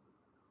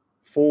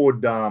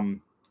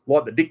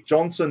 like the Dick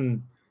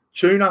Johnson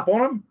tune-up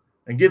on them,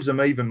 and gives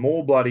them even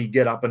more bloody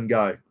get up and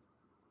go.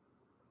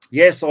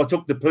 Yes, I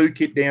took the poo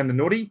kit down to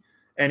Nutty,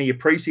 and he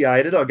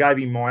appreciated it. I gave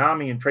him my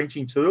army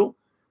entrenching tool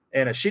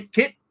and a shit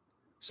kit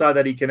so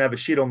that he can have a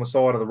shit on the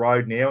side of the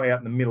road now, out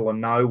in the middle of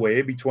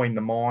nowhere between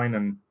the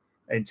mine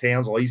and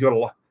Townsville. He's got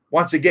a,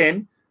 once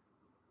again,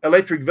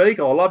 electric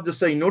vehicle. I love to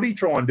see Nutty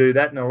try and do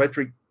that in an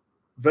electric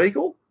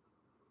vehicle,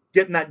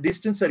 getting that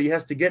distance that he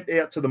has to get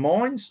out to the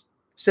mines,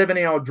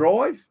 7-hour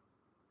drive.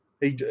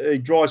 He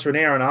drives for an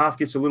hour and a half,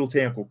 gets to a little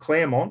town called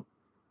Claremont,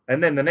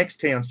 and then the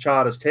next town's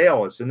Charters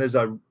Towers. And there's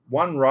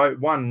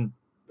one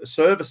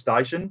service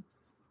station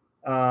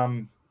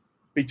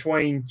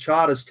between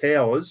Charters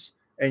Towers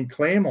and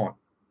Claremont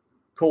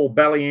called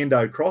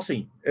Ballyando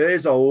Crossing.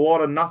 There's a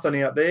lot of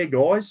nothing out there,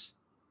 guys.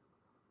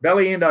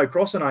 Ballyando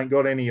Crossing ain't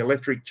got any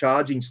electric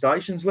charging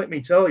stations. Let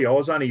me tell you, I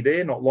was only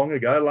there not long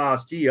ago,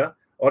 last year.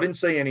 I didn't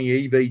see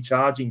any EV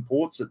charging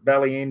ports at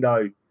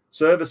Ballyando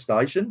service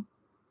station.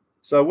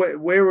 So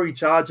where are we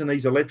charging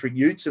these electric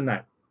utes and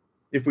that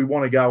if we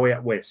want to go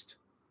out west?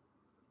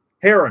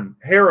 Heron,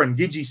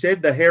 Gidgey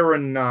said the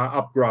Heron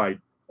upgrade.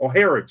 Or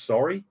Herod,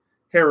 sorry.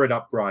 Herod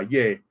upgrade,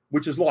 yeah.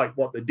 Which is like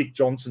what the Dick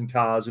Johnson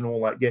cars and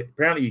all that get.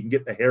 Apparently you can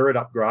get the Herod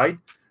upgrade.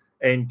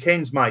 And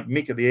Ken's mate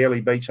Mick at the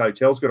Airlie Beach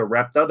Hotel's got a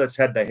Raptor that's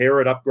had the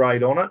Herod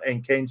upgrade on it.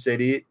 And Ken said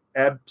it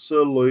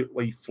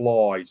absolutely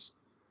flies.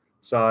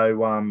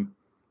 So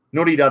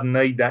Nutty doesn't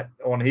need that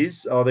on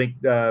his. I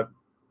think the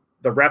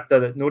Raptor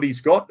that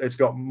Nutty's got, it's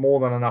got more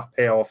than enough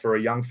power for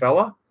a young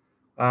fella.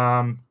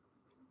 Yeah,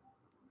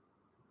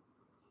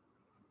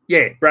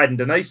 Brad and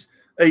Denise,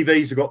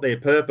 EVs have got their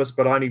purpose,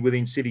 but only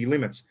within city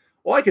limits.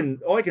 I can,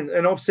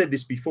 and I've said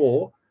this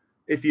before,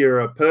 if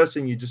you're a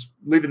person, you just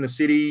live in the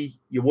city,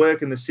 you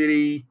work in the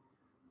city,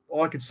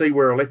 I could see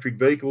where electric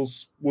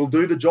vehicles will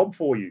do the job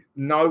for you.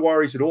 No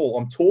worries at all.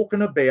 I'm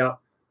talking about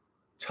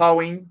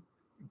towing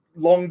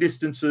long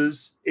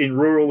distances in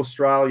rural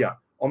Australia.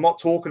 I'm not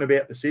talking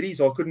about the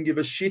cities. I couldn't give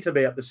a shit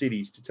about the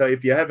cities. To tell you,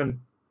 if you haven't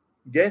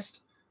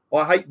guessed,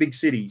 I hate big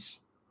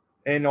cities.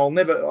 And I'll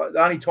never,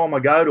 the only time I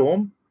go to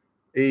them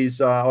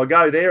is I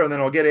go there and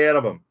then I'll get out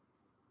of them.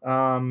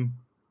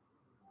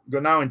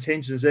 Got no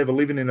intentions of ever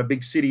living in a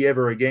big city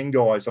ever again,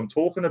 guys. I'm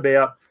talking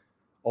about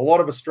a lot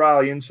of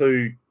Australians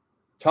who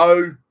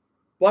tow,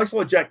 blokes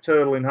like Jack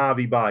Turtle in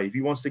Harvey Bay, if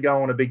he wants to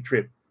go on a big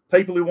trip,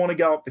 people who want to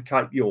go up to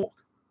Cape York.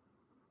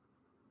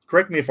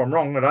 Correct me if I'm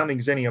wrong, I don't think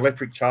there's any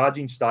electric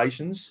charging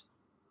stations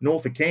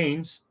north of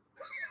Cairns.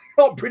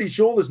 I'm pretty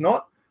sure there's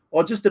not.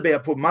 I'll just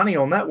about put money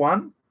on that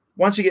one.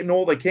 Once you get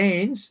north of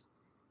Cairns,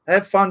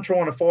 have fun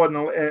trying to find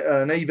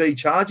an EV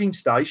charging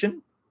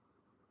station.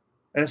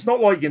 And it's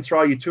not like you can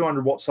throw your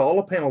 200-watt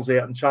solar panels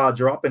out and charge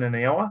her up in an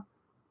hour.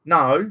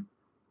 No,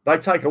 they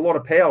take a lot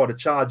of power to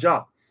charge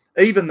up.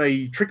 Even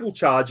the trickle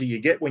charger you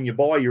get when you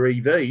buy your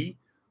EV,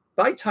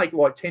 they take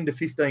like 10 to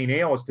 15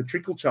 hours to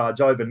trickle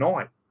charge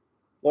overnight.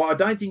 Well, I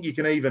don't think you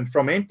can even,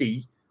 from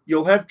empty,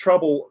 you'll have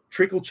trouble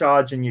trickle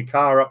charging your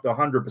car up to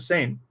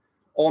 100%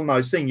 on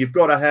those things. You've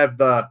got to have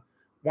the,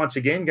 once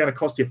again, going to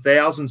cost you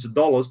thousands of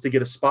dollars to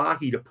get a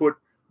Sparky to put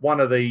one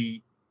of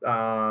the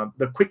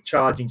quick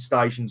charging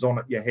stations on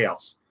at your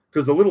house,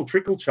 because the little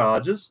trickle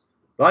chargers,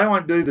 they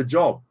won't do the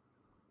job.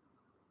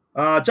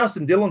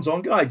 Justin Dillon's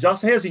on. G'day,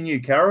 Justin. How's your new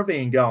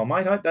caravan going,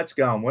 mate? Hope that's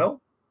going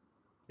well.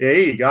 Yeah,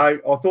 here you go.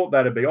 I thought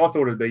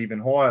it'd be even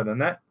higher than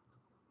that.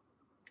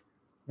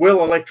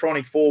 Will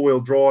electronic four-wheel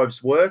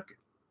drives work?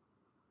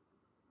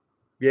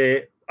 Yeah,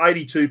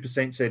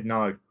 82% said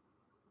no.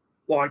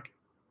 Like,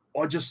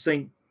 I just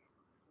think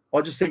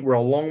we're a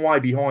long way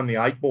behind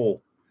the 8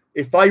 ball.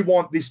 If they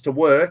want this to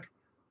work,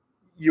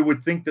 you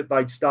would think that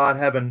they'd start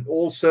having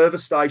all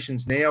service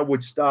stations now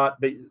would start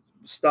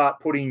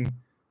putting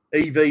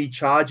EV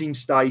charging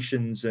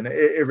stations and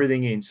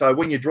everything in. So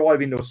when you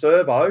drive into a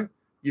servo,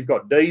 you've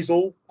got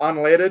diesel,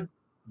 unleaded,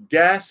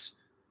 gas,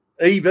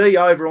 EV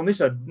over on this,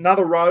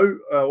 another row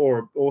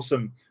or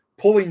some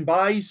pulling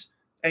bays,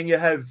 and you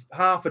have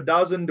half a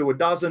dozen to a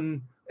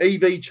dozen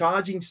EV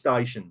charging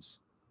stations.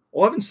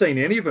 I haven't seen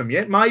any of them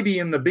yet. Maybe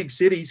in the big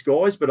cities,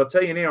 guys, but I'll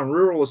tell you now, in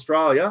rural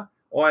Australia,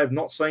 I have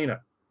not seen it.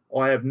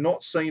 I have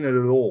not seen it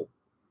at all.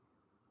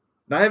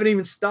 They haven't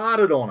even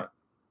started on it.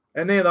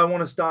 And there they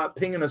want to start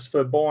pinging us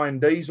for buying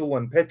diesel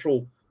and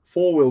petrol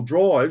four-wheel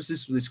drives.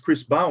 This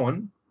Chris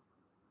Bowen.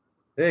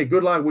 Yeah,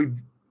 good luck.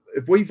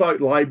 If we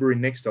vote Labor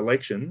in next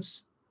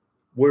elections,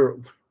 we're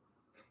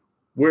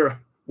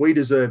We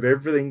deserve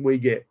everything we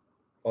get.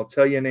 I'll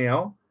tell you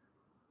now,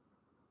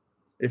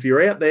 if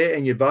you're out there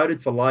and you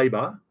voted for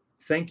Labor,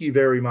 thank you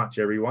very much,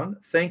 everyone.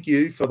 Thank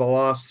you for the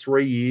last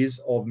 3 years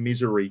of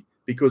misery,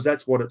 because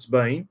that's what it's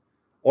been.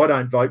 I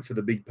don't vote for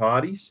the big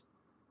parties.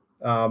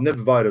 I've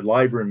never voted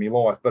Labor in my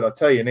life, but I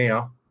tell you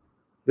now,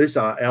 this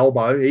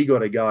Albo, he got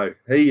to go.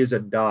 He is a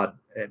dud,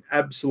 an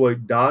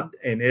absolute dud,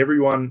 and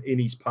everyone in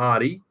his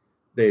party,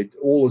 they're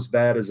all as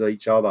bad as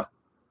each other.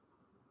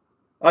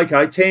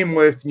 Okay,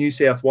 Tamworth, New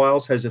South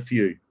Wales has a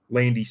few,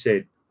 Landy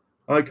said.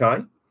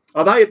 Okay.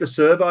 Are they at the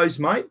servos,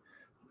 mate?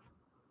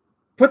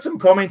 Put some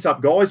comments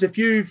up, guys. If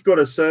you've got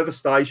a service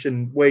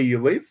station where you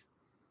live,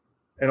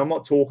 and I'm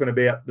not talking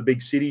about the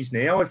big cities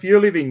now, if you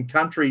live in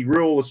country,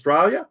 rural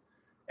Australia,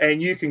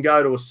 and you can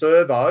go to a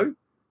servo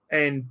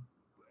and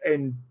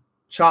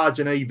charge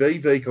an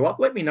EV vehicle up,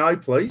 let me know,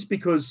 please,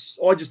 because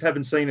I just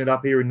haven't seen it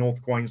up here in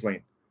North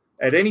Queensland.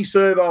 At any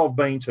servo I've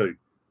been to,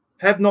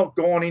 have not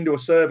gone into a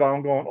servo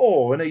and gone,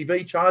 oh, an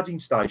EV charging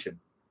station,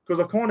 because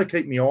I kind of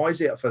keep my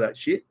eyes out for that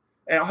shit,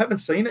 and I haven't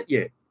seen it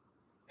yet.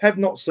 Have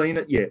not seen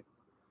it yet.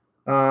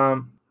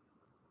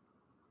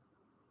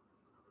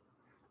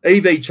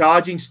 EV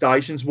charging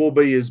stations will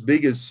be as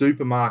big as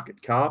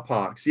supermarket car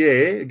parks. Yeah,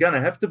 they're going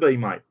to have to be,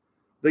 mate.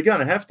 They're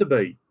going to have to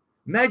be.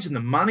 Imagine the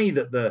money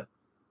that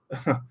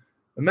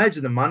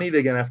imagine the money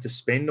they're going to have to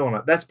spend on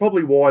it. That's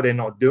probably why they're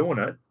not doing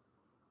it,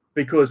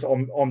 because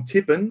I'm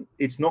tipping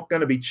it's not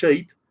going to be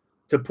cheap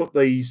to put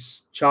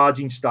these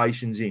charging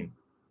stations in.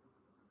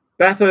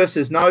 Bathurst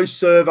has no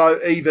servo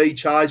EV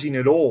charging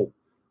at all,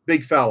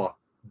 big fella.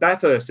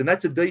 Bathurst, and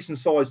that's a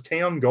decent-sized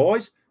town,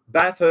 guys.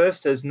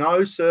 Bathurst has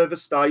no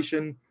service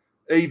station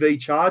EV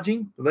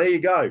charging. There you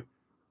go.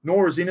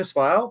 Nor is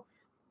Innisfail.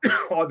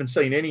 I haven't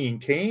seen any in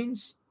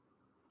Cairns.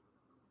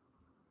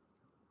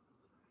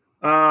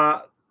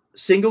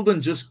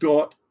 Singleton just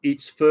got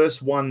its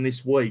first one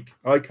this week.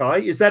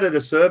 Okay. Is that at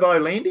a servo,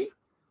 Landy?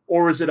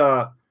 Or is it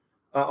I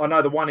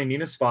know the one in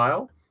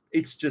Innisfail,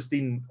 it's just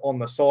on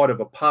the side of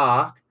a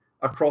park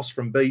across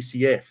from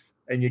BCF,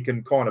 and you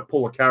can kind of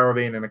pull a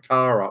caravan and a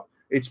car up.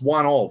 It's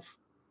one of.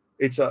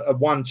 It's a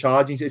one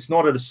charging. It's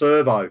not at a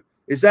servo.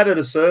 Is that at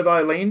a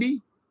servo,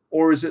 Landy?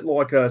 Or is it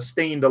like a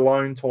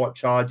standalone type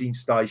charging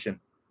station?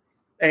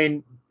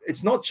 And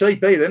it's not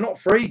cheap either. They're not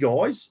free,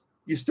 guys.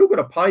 You still got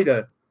to pay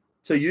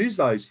to use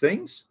those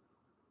things.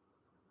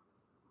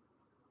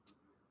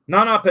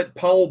 None up at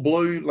Pole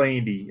Blue,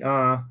 Landy.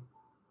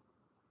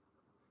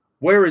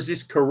 Where is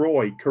this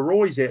Karoy?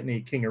 Karoy's out near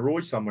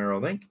Kingaroy somewhere, I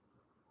think.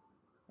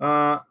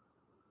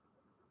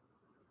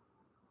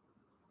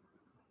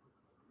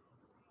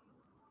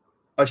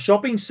 A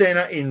shopping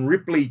centre in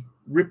Ripley,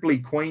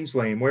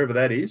 Queensland, wherever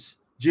that is,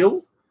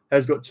 Jill,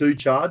 has got 2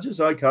 chargers.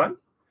 Okay.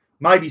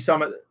 Maybe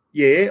some of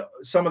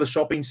the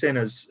shopping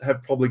centres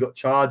have probably got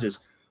chargers.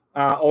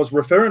 I was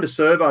referring to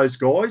servos,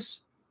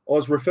 guys. I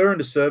was referring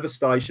to service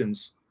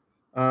stations.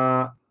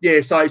 So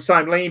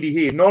same Landy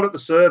here, not at the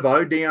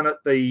servo, down at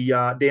the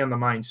down the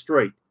main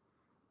street.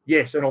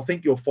 Yes, and I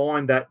think you'll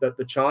find that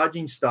the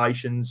charging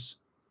stations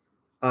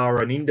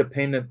are an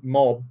independent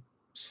mob,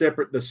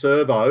 separate to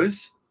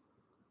servos.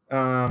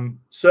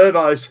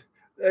 Servos,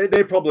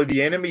 they're probably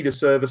the enemy to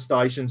service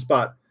stations,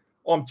 but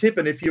I'm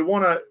tipping if you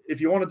want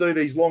to do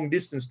these long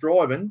distance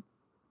driving,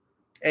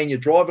 and you're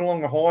driving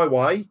along a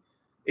highway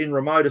in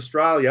remote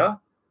Australia,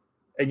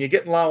 and you're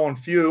getting low on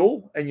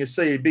fuel, and you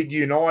see a big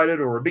United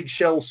or a big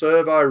Shell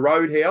Servo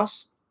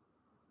Roadhouse,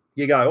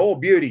 you go, oh,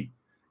 beauty.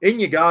 In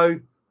you go,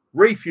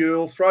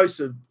 refuel, throw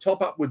some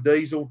top up with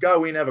diesel,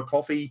 go in, have a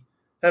coffee,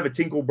 have a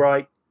tinkle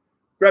break,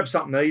 grab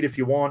something to eat if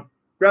you want,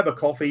 grab a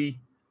coffee,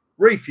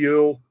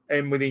 refuel,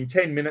 and within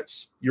 10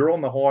 minutes, you're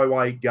on the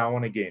highway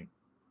going again.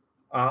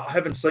 I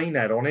haven't seen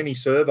that on any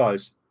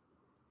servos.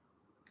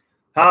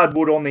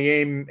 Hardwood on the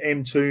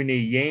M2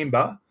 near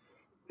Yamba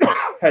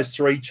has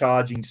 3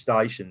 charging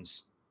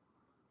stations.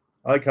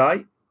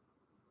 Okay.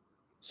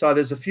 So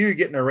there's a few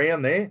getting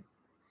around there.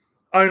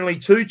 Only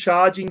 2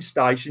 charging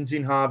stations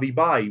in Hervey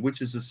Bay,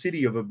 which is a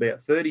city of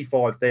about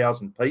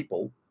 35,000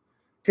 people.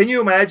 Can you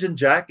imagine,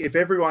 Jack, if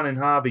everyone in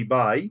Hervey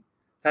Bay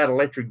had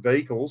electric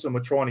vehicles and were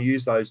trying to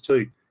use those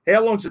too?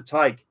 How long does it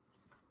take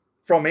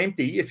from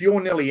empty, if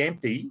you're nearly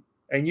empty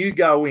and you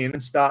go in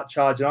and start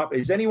charging up?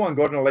 Has anyone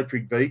got an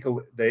electric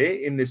vehicle there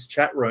in this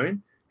chat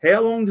room?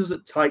 How long does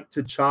it take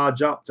to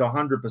charge up to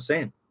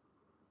 100%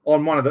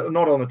 on one of the,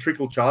 not on the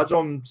trickle charge,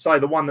 on, say,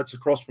 the one that's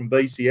across from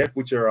BCF,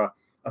 which are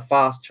a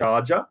fast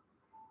charger,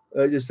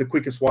 just the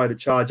quickest way to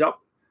charge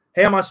up?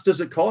 How much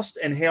does it cost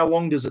and how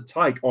long does it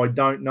take? I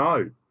don't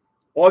know.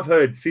 I've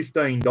heard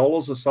 $15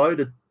 or so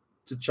to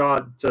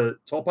charge, to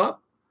top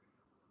up,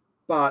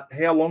 but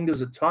how long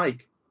does it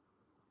take?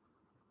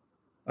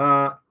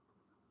 How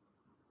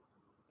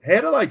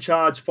do they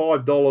charge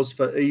 $5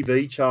 for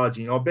EV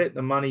charging? I bet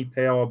the money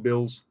power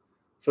bills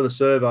for the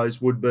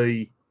servos would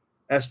be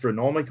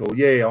astronomical.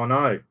 Yeah, I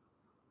know.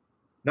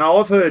 No,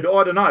 I've heard,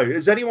 I don't know.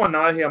 Does anyone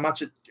know how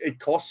much it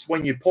costs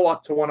when you pull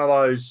up to one of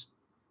those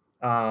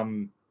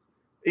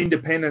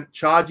independent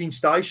charging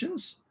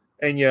stations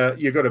and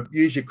you got to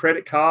use your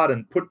credit card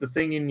and put the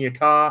thing in your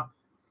car.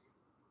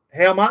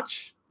 How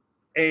much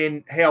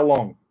and how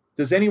long?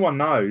 Does anyone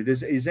know?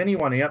 Is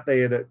anyone out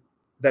there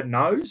that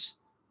knows,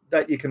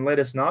 that you can let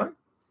us know?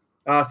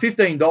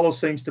 $15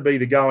 seems to be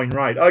the going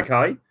rate.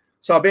 Okay,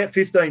 so about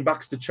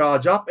 $15 to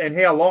charge up. And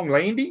how long,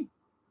 Landy?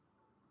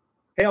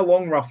 How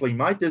long roughly,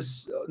 mate?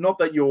 There's not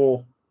that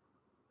you're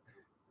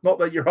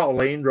old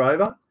Land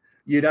Rover,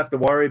 you'd have to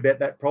worry about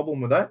that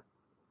problem with that.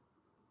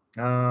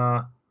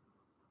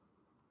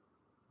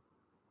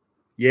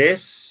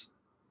 Yes,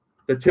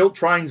 the tilt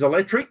train's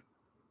electric.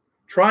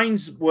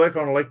 Trains work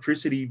on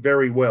electricity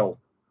very well,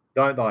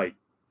 don't they?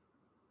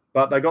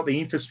 But they got the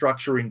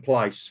infrastructure in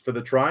place for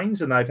the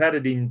trains, and they've had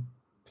it in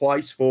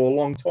place for a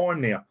long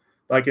time now.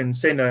 They can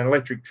send an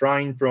electric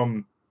train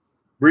from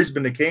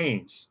Brisbane to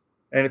Cairns,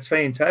 and it's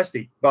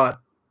fantastic. But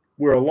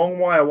we're a long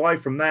way away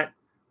from that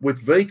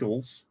with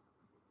vehicles,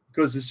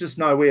 because there's just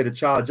nowhere to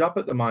charge up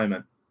at the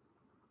moment.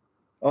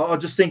 I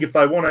just think if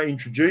they want to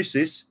introduce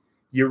this,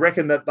 you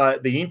reckon that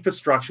the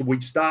infrastructure,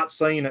 we'd start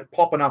seeing it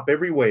popping up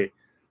everywhere.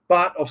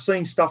 But I've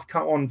seen stuff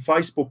come on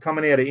Facebook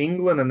coming out of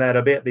England and that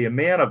about the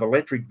amount of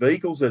electric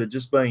vehicles that are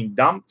just being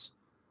dumped.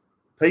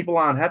 People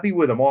aren't happy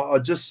with them.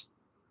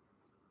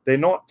 They're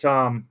not,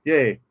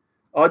 yeah.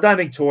 I don't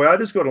think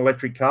Toyota's got an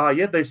electric car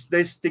yet.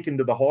 They're sticking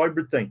to the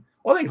hybrid thing.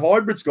 I think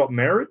hybrid's got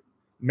merit.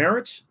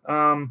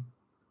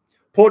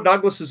 Port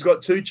Douglas has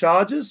got 2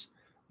 chargers.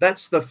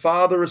 That's the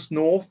farthest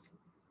north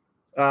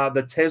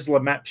the Tesla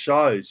map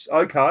shows.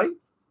 Okay.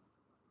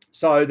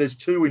 So there's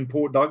 2 in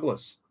Port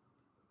Douglas,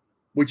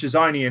 which is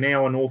only an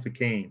hour north of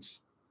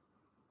Cairns.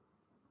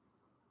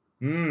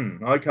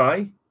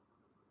 Okay.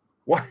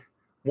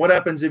 What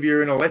happens if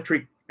you're an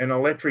electric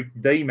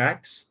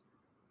D-Max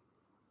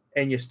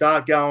and you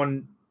start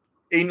going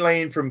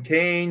inland from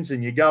Cairns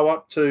and you go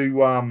up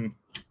to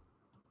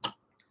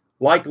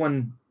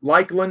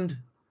Lakeland,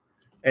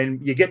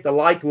 and you get to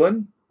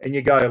Lakeland and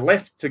you go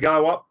left to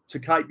go up to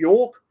Cape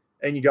York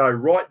and you go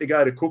right to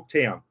go to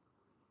Cooktown.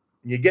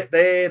 And you get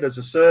there, there's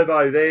a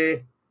servo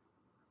there.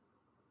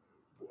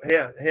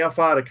 How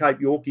far to Cape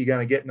York are you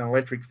going to get in an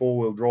electric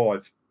 4-wheel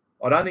drive?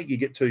 I don't think you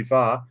get too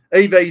far.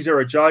 EVs are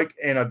a joke,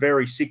 and a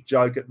very sick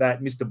joke at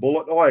that, Mr.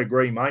 Bullet. I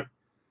agree, mate.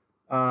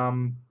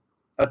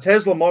 A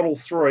Tesla Model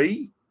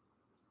 3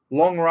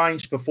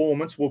 long-range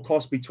performance will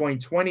cost between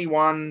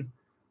 $21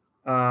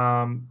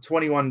 and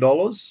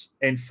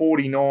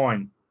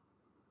 $49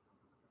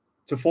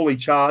 to fully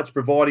charge,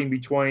 providing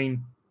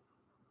between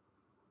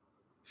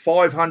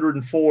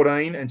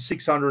 514 and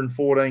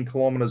 614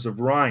 kilometers of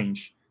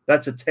range.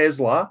 That's a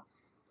Tesla.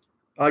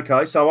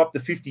 Okay, so up to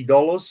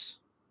 $50.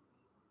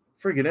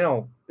 Friggin'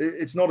 hell.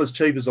 It's not as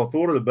cheap as I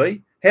thought it would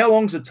be. How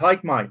long does it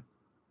take, mate?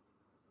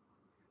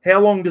 How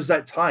long does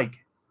that take?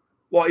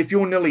 Like, if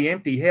you're nearly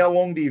empty, how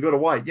long do you got to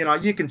wait? You know,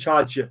 you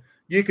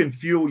can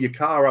fuel your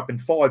car up in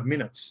 5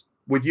 minutes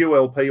with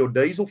ULP or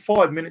diesel.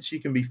 5 minutes you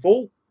can be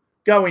full,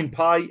 go in,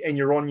 pay, and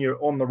you're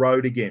on the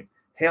road again.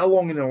 How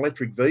long in an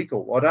electric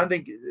vehicle? I don't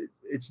think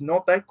it's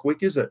not that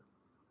quick, is it?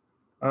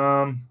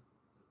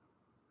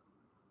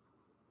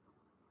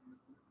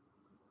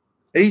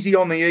 Easy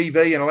on the EV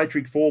and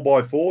electric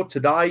 4x4.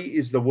 Today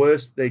is the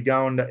worst they're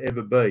going to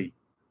ever be.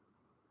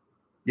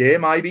 Yeah,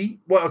 maybe.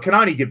 Well, it can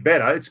only get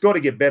better. It's got to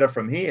get better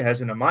from here,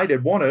 hasn't it, mate?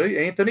 It want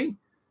to, Anthony.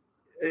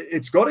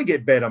 It's got to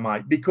get better,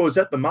 mate, because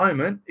at the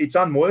moment it's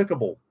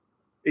unworkable.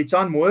 It's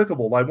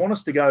unworkable. They want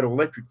us to go to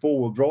electric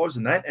 4-wheel drives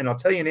and that. And I'll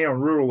tell you now, in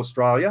rural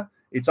Australia,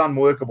 it's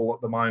unworkable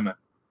at the moment.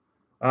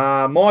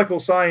 Michael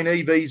saying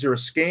EVs are a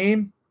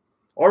scam.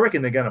 I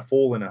reckon they're going to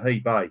fall in a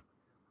heap, eh?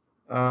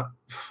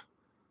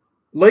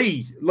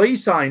 Lee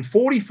saying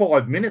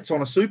 45 minutes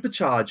on a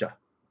supercharger.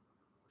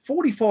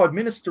 45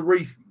 minutes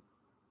to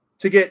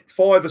get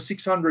 500 or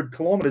 600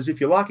 kilometres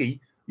if you're lucky.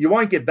 You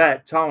won't get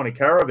that towing a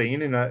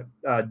caravan in a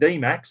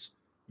D-Max.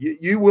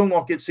 You will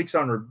not get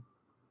 600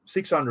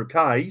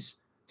 Ks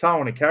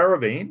towing a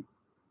caravan.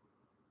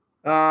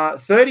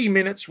 30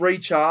 minutes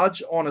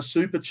recharge on a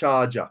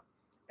supercharger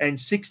and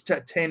 6 to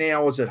 10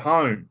 hours at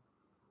home.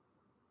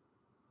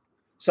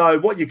 So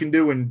what you can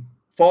do in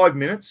 5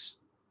 minutes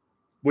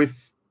with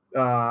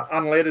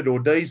unleaded or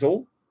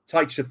diesel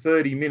takes you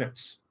 30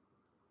 minutes.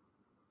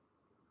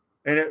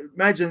 And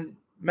imagine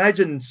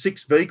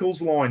 6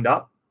 vehicles lined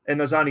up and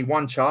there's only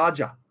one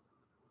charger.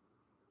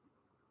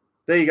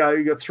 There you go.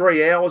 You got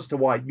 3 hours to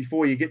wait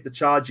before you get to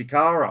charge your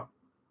car up.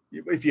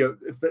 If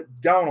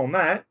going on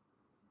that,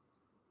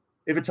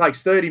 if it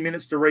takes 30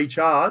 minutes to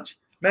recharge,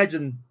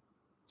 imagine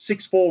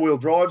 6 4-wheel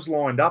drives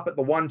lined up at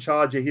the one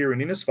charger here in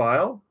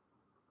Innisfail.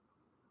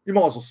 You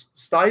might as well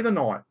stay the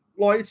night.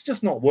 Like, it's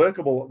just not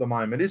workable at the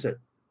moment, is it?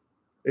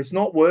 It's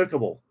not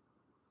workable.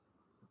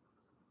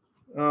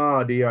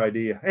 Oh, dear, oh,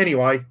 dear.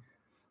 Anyway,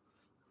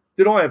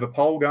 did I have a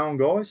poll going,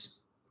 guys?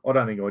 I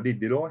don't think I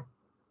did I?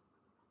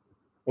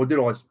 Or did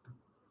I?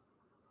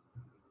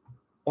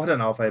 I don't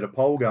know if I had a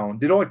poll going.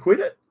 Did I quit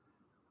it?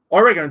 I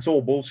reckon it's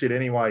all bullshit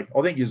anyway.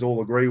 I think you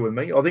all agree with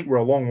me. I think we're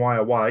a long way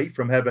away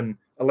from having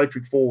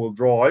electric 4-wheel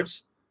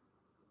drives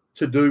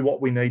to do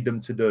what we need them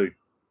to do.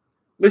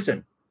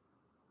 Listen,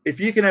 if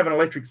you can have an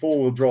electric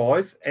four-wheel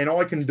drive and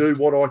I can do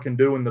what I can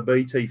do in the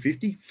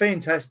BT50,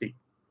 fantastic,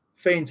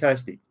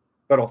 fantastic.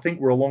 But I think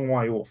we're a long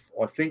way off.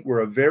 I think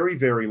we're a very,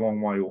 very long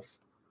way off.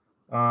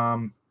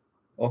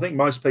 I think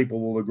most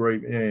people will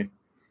agree. Yeah,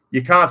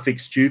 you can't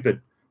fix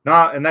stupid.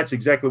 No, and that's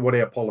exactly what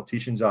our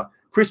politicians are.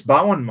 Chris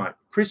Bowen, mate.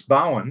 Chris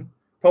Bowen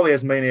probably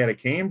hasn't been out of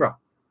Canberra,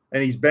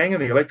 and he's banging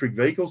the electric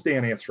vehicles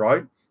down our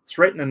throat,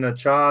 threatening to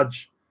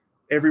charge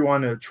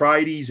everyone,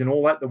 tradies and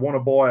all that want to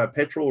buy a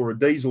petrol or a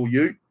diesel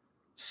ute,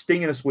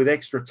 stinging us with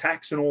extra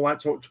tax and all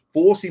that sort,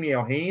 forcing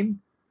our hand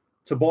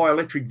to buy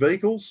electric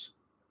vehicles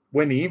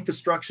when the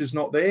infrastructure's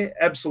not there.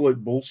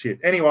 Absolute bullshit.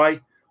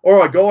 Anyway, all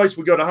right, guys,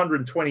 we've got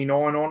 129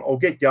 on. I'll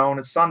get going.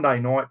 It's Sunday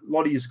night.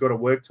 Lottie's got to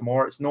work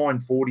tomorrow. It's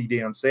 9:40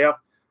 down south.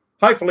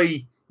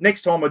 Hopefully,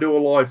 next time I do a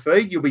live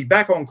feed, you'll be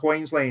back on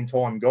Queensland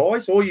time,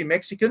 guys. All you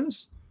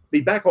Mexicans,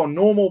 be back on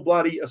normal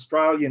bloody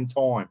Australian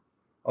time.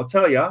 I'll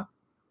tell you,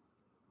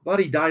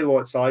 bloody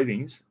daylight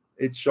savings,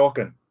 it's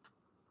shocking.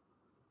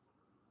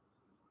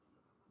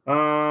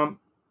 The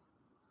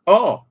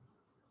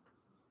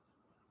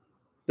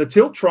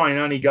tilt train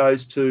only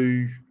goes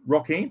to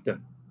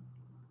Rockhampton.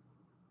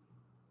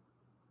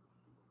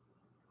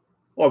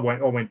 I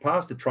went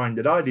past a train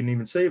today. I didn't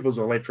even see if it was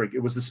electric. It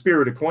was the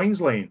Spirit of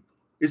Queensland.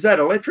 Is that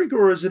electric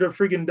or is it a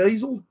friggin'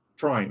 diesel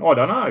train? I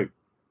don't know.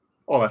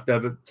 I'll have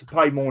to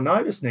pay more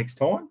notice next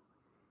time.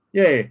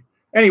 Yeah.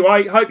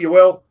 Anyway, hope you're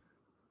well.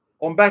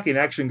 I'm back in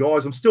action,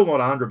 guys. I'm still not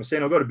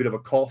 100%. I've got a bit of a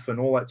cough and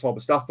all that type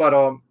of stuff, but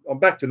I'm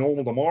back to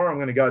normal tomorrow. I'm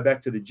going to go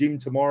back to the gym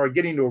tomorrow,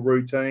 get into a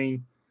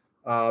routine,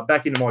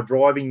 back into my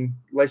driving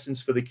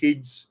lessons for the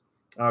kids.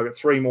 I've got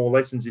 3 more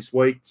lessons this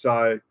week,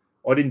 so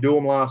I didn't do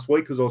them last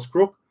week because I was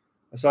crook.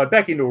 So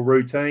back into a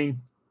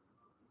routine,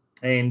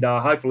 and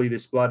hopefully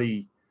this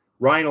bloody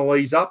rain will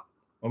ease up.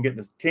 I'm getting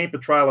the camper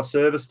trailer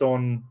serviced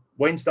on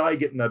Wednesday,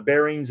 getting the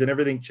bearings and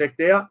everything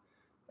checked out,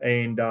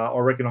 and I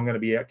reckon I'm going to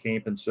be out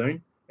camping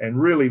soon. And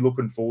really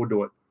looking forward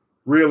to it.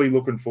 Really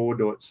looking forward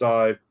to it.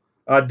 So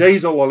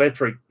diesel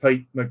electric,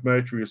 Pete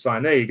McMurtry was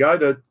saying. There you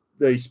go.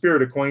 The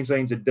Spirit of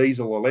Queensland's a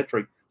diesel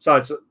electric. So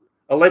it's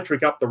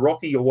electric up the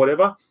Rocky or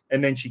whatever,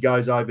 and then she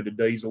goes over to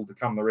diesel to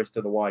come the rest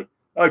of the way.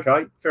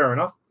 Okay, fair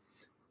enough.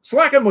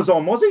 Slacken was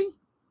on, was he?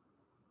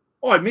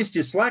 I missed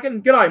you,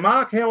 Slacken. G'day,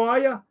 Mark. How are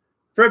you?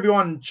 For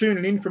everyone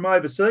tuning in from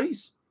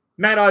overseas,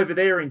 Matt over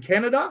there in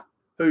Canada,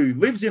 who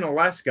lives in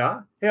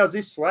Alaska. How's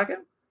this,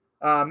 Slacken?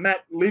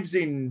 Matt lives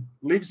in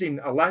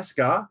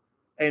Alaska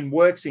and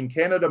works in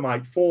Canada,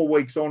 mate. 4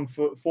 weeks on,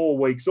 4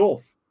 weeks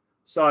off.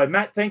 So,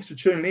 Matt, thanks for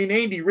tuning in.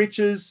 Andy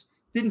Riches,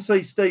 didn't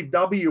see Steve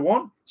W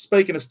on.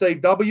 Speaking of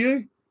Steve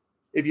W,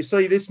 if you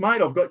see this,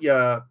 mate, I've got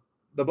the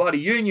bloody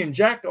Union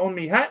Jack on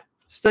me hat.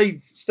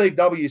 Steve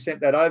W sent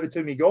that over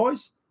to me,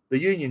 guys. The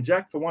Union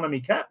Jack for one of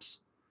me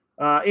caps.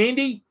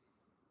 Andy,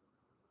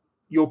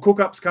 your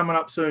cook-up's coming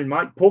up soon,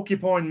 mate.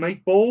 Porcupine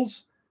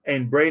meatballs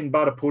and bread and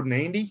butter pudding,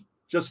 Andy.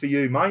 Just for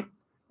you, mate.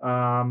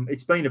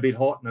 It's been a bit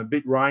hot and a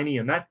bit rainy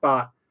and that,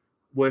 but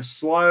we're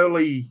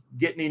slowly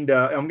getting into,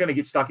 I'm going to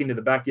get stuck into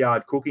the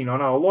backyard cooking. I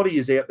know a lot of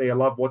you out there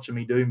love watching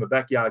me do my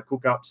backyard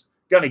cook-ups.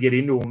 Going to get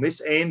into them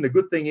this. And the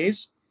good thing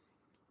is,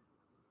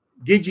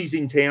 Gidgey's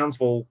in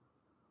Townsville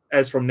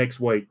as from next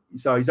week.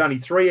 So he's only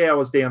 3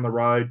 hours down the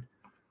road.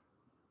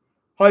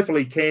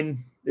 Hopefully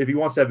Ken, if he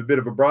wants to have a bit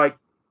of a break,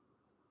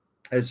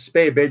 has a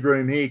spare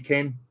bedroom here,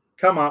 Ken,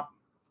 come up,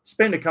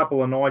 spend a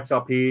couple of nights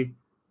up here.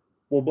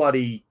 We'll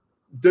bloody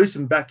do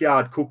some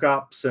backyard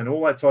cook-ups and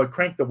all that. So I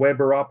crank the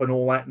Weber up and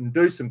all that and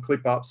do some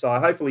clip-ups. So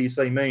hopefully you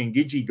see me and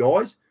Gidgey,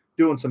 guys,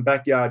 doing some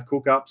backyard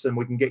cook-ups and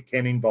we can get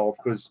Ken involved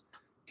because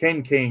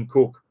Ken can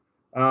cook.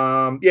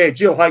 Yeah,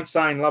 Jill hates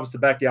saying loves the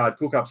backyard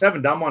cook-ups.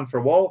 Haven't done one for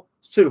a while.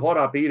 It's too hot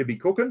up here to be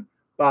cooking,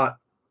 but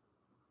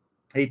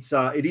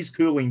it is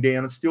cooling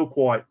down. It's still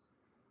quite,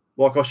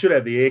 like I should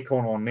have the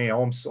aircon on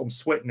now. I'm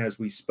sweating as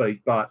we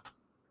speak, but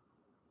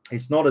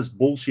it's not as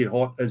bullshit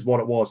hot as what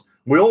it was.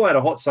 We all had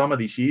a hot summer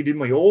this year,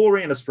 didn't we? All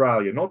around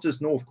Australia, not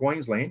just North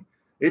Queensland.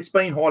 It's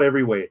been hot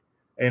everywhere.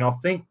 And I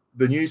think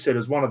the news said it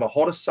was one of the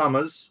hottest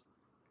summers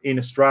in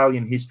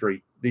Australian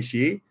history this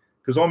year.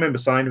 Because I remember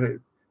saying to me,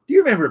 do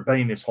you remember it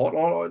being this hot?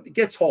 Oh, it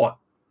gets hot,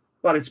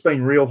 but it's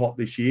been real hot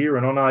this year.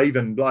 And I know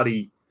even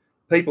bloody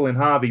people in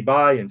Harvey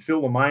Bay and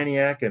Phil the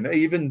Maniac and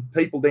even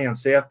people down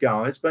south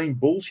going, it's been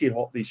bullshit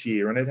hot this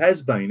year. And it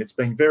has been. It's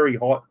been very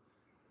hot.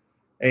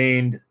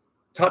 And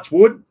touch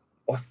wood,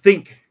 I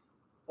think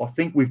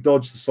we've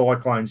dodged the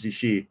cyclones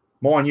this year.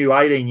 Mind you,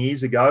 18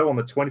 years ago, on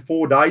the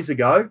 24 days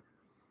ago,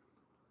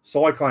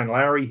 Cyclone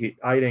Larry hit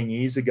 18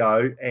 years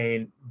ago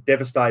and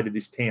devastated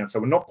this town. So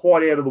we're not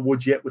quite out of the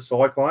woods yet with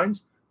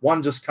cyclones.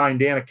 One just came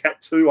down, a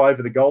Cat 2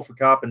 over the Gulf of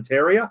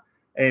Carpentaria,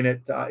 and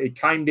it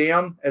came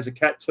down as a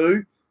Cat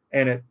 2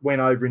 and it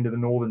went over into the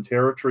Northern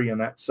Territory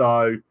and that.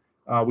 So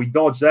we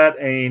dodged that,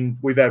 and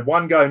we've had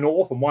one go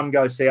north and one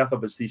go south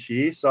of us this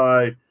year.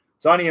 So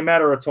it's only a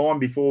matter of time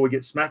before we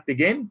get smacked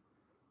again.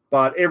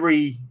 But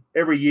every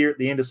year at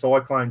the end of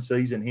cyclone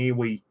season here,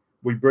 we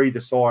breathe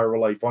a sigh of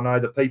relief. I know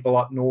the people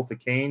up north of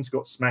Cairns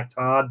got smacked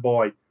hard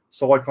by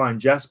Cyclone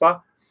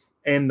Jasper,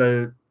 and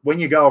the when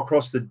you go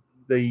across the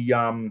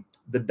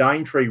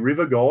Daintree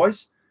River,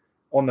 guys,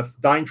 on the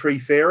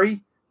Daintree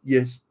ferry,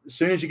 yes, as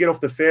soon as you get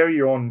off the ferry,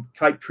 you're on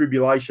Cape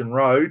Tribulation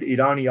Road. It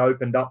only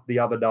opened up the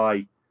other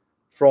day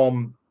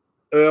from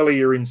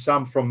earlier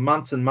from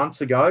months and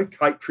months ago.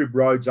 Cape Trib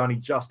Road's only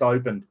just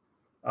opened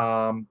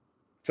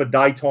for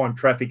daytime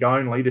traffic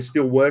only. They're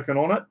still working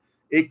on it.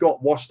 It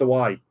got washed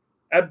away,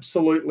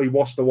 absolutely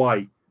washed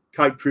away,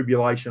 Cape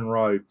Tribulation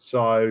Road.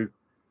 So,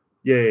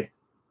 yeah.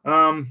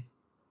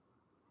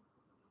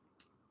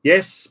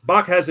 Yes,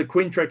 Buck has a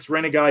Quintrex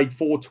Renegade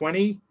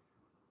 420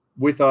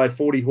 with a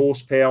 40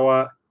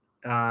 horsepower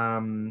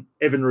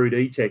Evinrude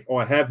E-Tech.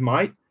 I have,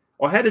 mate.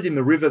 I had it in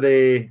the river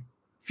there a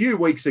few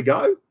weeks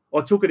ago. I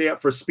took it out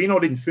for a spin. I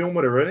didn't film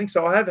it or anything,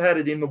 so I have had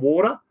it in the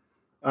water.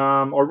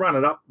 I run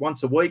it up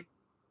once a week,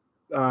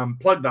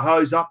 plug the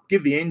hose up,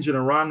 give the engine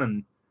a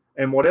run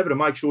and whatever to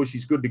make sure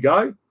she's good to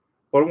go.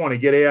 But I want to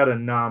get out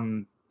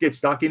and get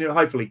stuck in it.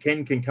 Hopefully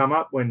Ken can come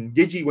up. When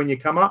you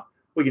come up,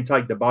 we can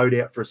take the boat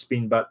out for a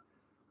spin. But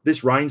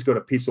this rain's got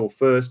to piss off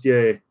first,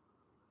 yeah.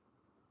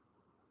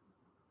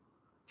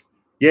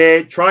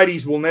 Yeah,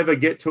 tradies will never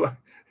get to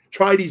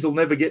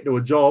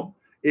a job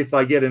if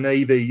they get an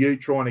EVU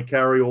trying to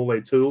carry all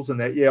their tools and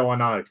that. Yeah, I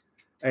know.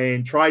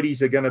 And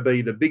tradies are going to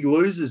be the big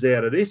losers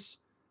out of this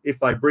if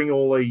they bring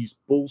all these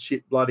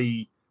bullshit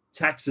bloody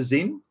taxes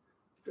in.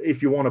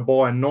 If you want to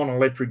buy a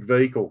non-electric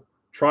vehicle,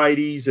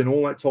 tradies and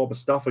all that type of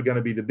stuff are going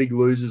to be the big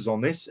losers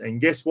on this.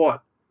 And guess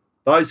what?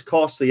 Those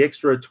costs, the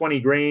extra 20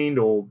 grand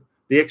or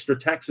the extra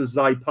taxes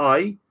they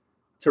pay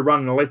to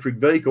run an electric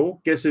vehicle,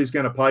 guess who's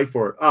going to pay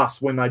for it?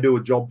 Us, when they do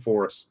a job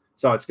for us.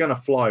 So it's going to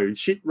flow.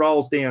 Shit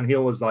rolls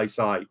downhill, as they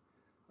say.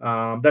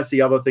 That's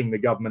the other thing the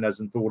government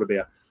hasn't thought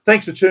about.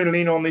 Thanks for tuning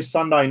in on this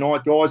Sunday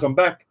night, guys. I'm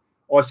back.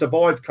 I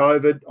survived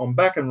COVID. I'm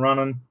back and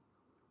running.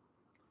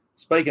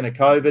 Speaking of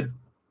COVID,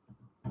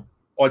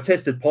 I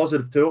tested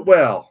positive to it.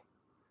 Well,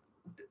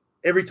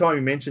 every time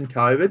you mention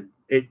COVID,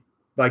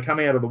 they come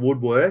out of the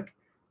woodwork,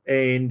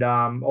 and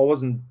I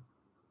wasn't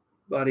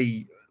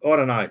bloody, I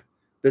don't know.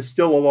 There's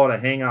still a lot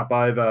of hang up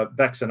over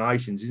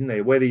vaccinations, isn't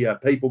there? Whether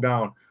people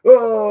going,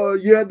 oh,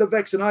 you had the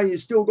vaccination, you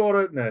still got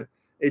it. No,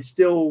 it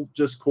still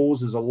just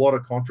causes a lot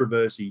of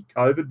controversy,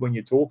 COVID, when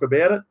you talk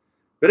about it.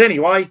 But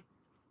anyway,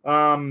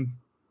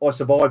 I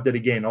survived it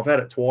again. I've had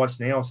it twice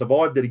now. I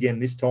survived it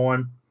again this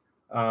time.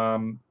 I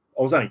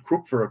was only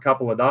crook for a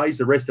couple of days.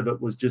 The rest of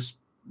it was just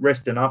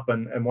resting up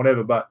and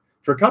whatever. But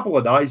for a couple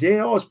of days,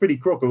 yeah, I was pretty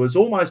crook. It was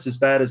almost as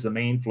bad as the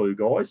man flu,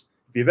 guys.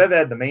 If you've ever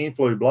had the man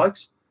flu,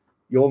 blokes,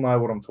 you all know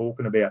what I'm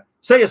talking about.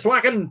 See you,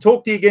 Slacken.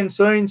 Talk to you again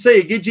soon. See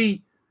you,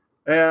 Gidgy.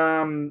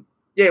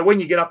 Yeah,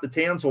 when you get up to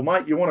Townsville,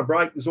 mate, you want a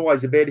break, there's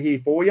always a bed here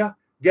for you.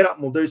 Get up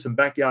and we'll do some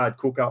backyard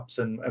cook-ups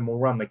and we'll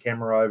run the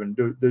camera over and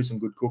do some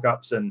good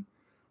cook-ups. And,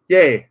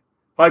 yeah,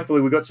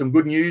 hopefully we've got some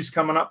good news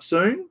coming up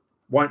soon.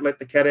 Won't let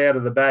the cat out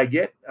of the bag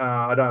yet.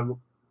 I don't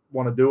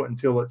want to do it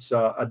until it's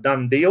a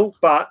done deal.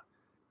 But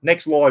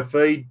next live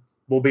feed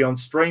will be on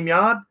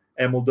StreamYard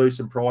and we'll do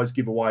some prize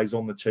giveaways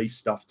on the Chiefs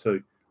stuff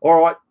too. All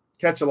right.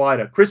 Catch you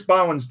later. Chris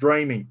Bowen's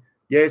dreaming.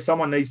 Yeah,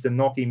 someone needs to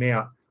knock him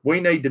out. We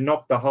need to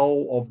knock the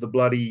whole of the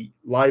bloody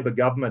Labor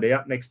government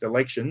out next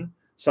election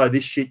so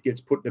this shit gets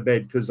put to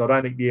bed, because I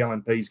don't think the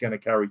LNP is going to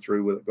carry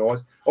through with it,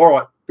 guys. All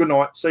right. Good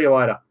night. See you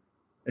later.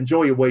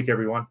 Enjoy your week,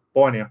 everyone.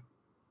 Bye now.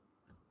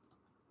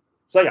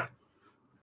 See ya.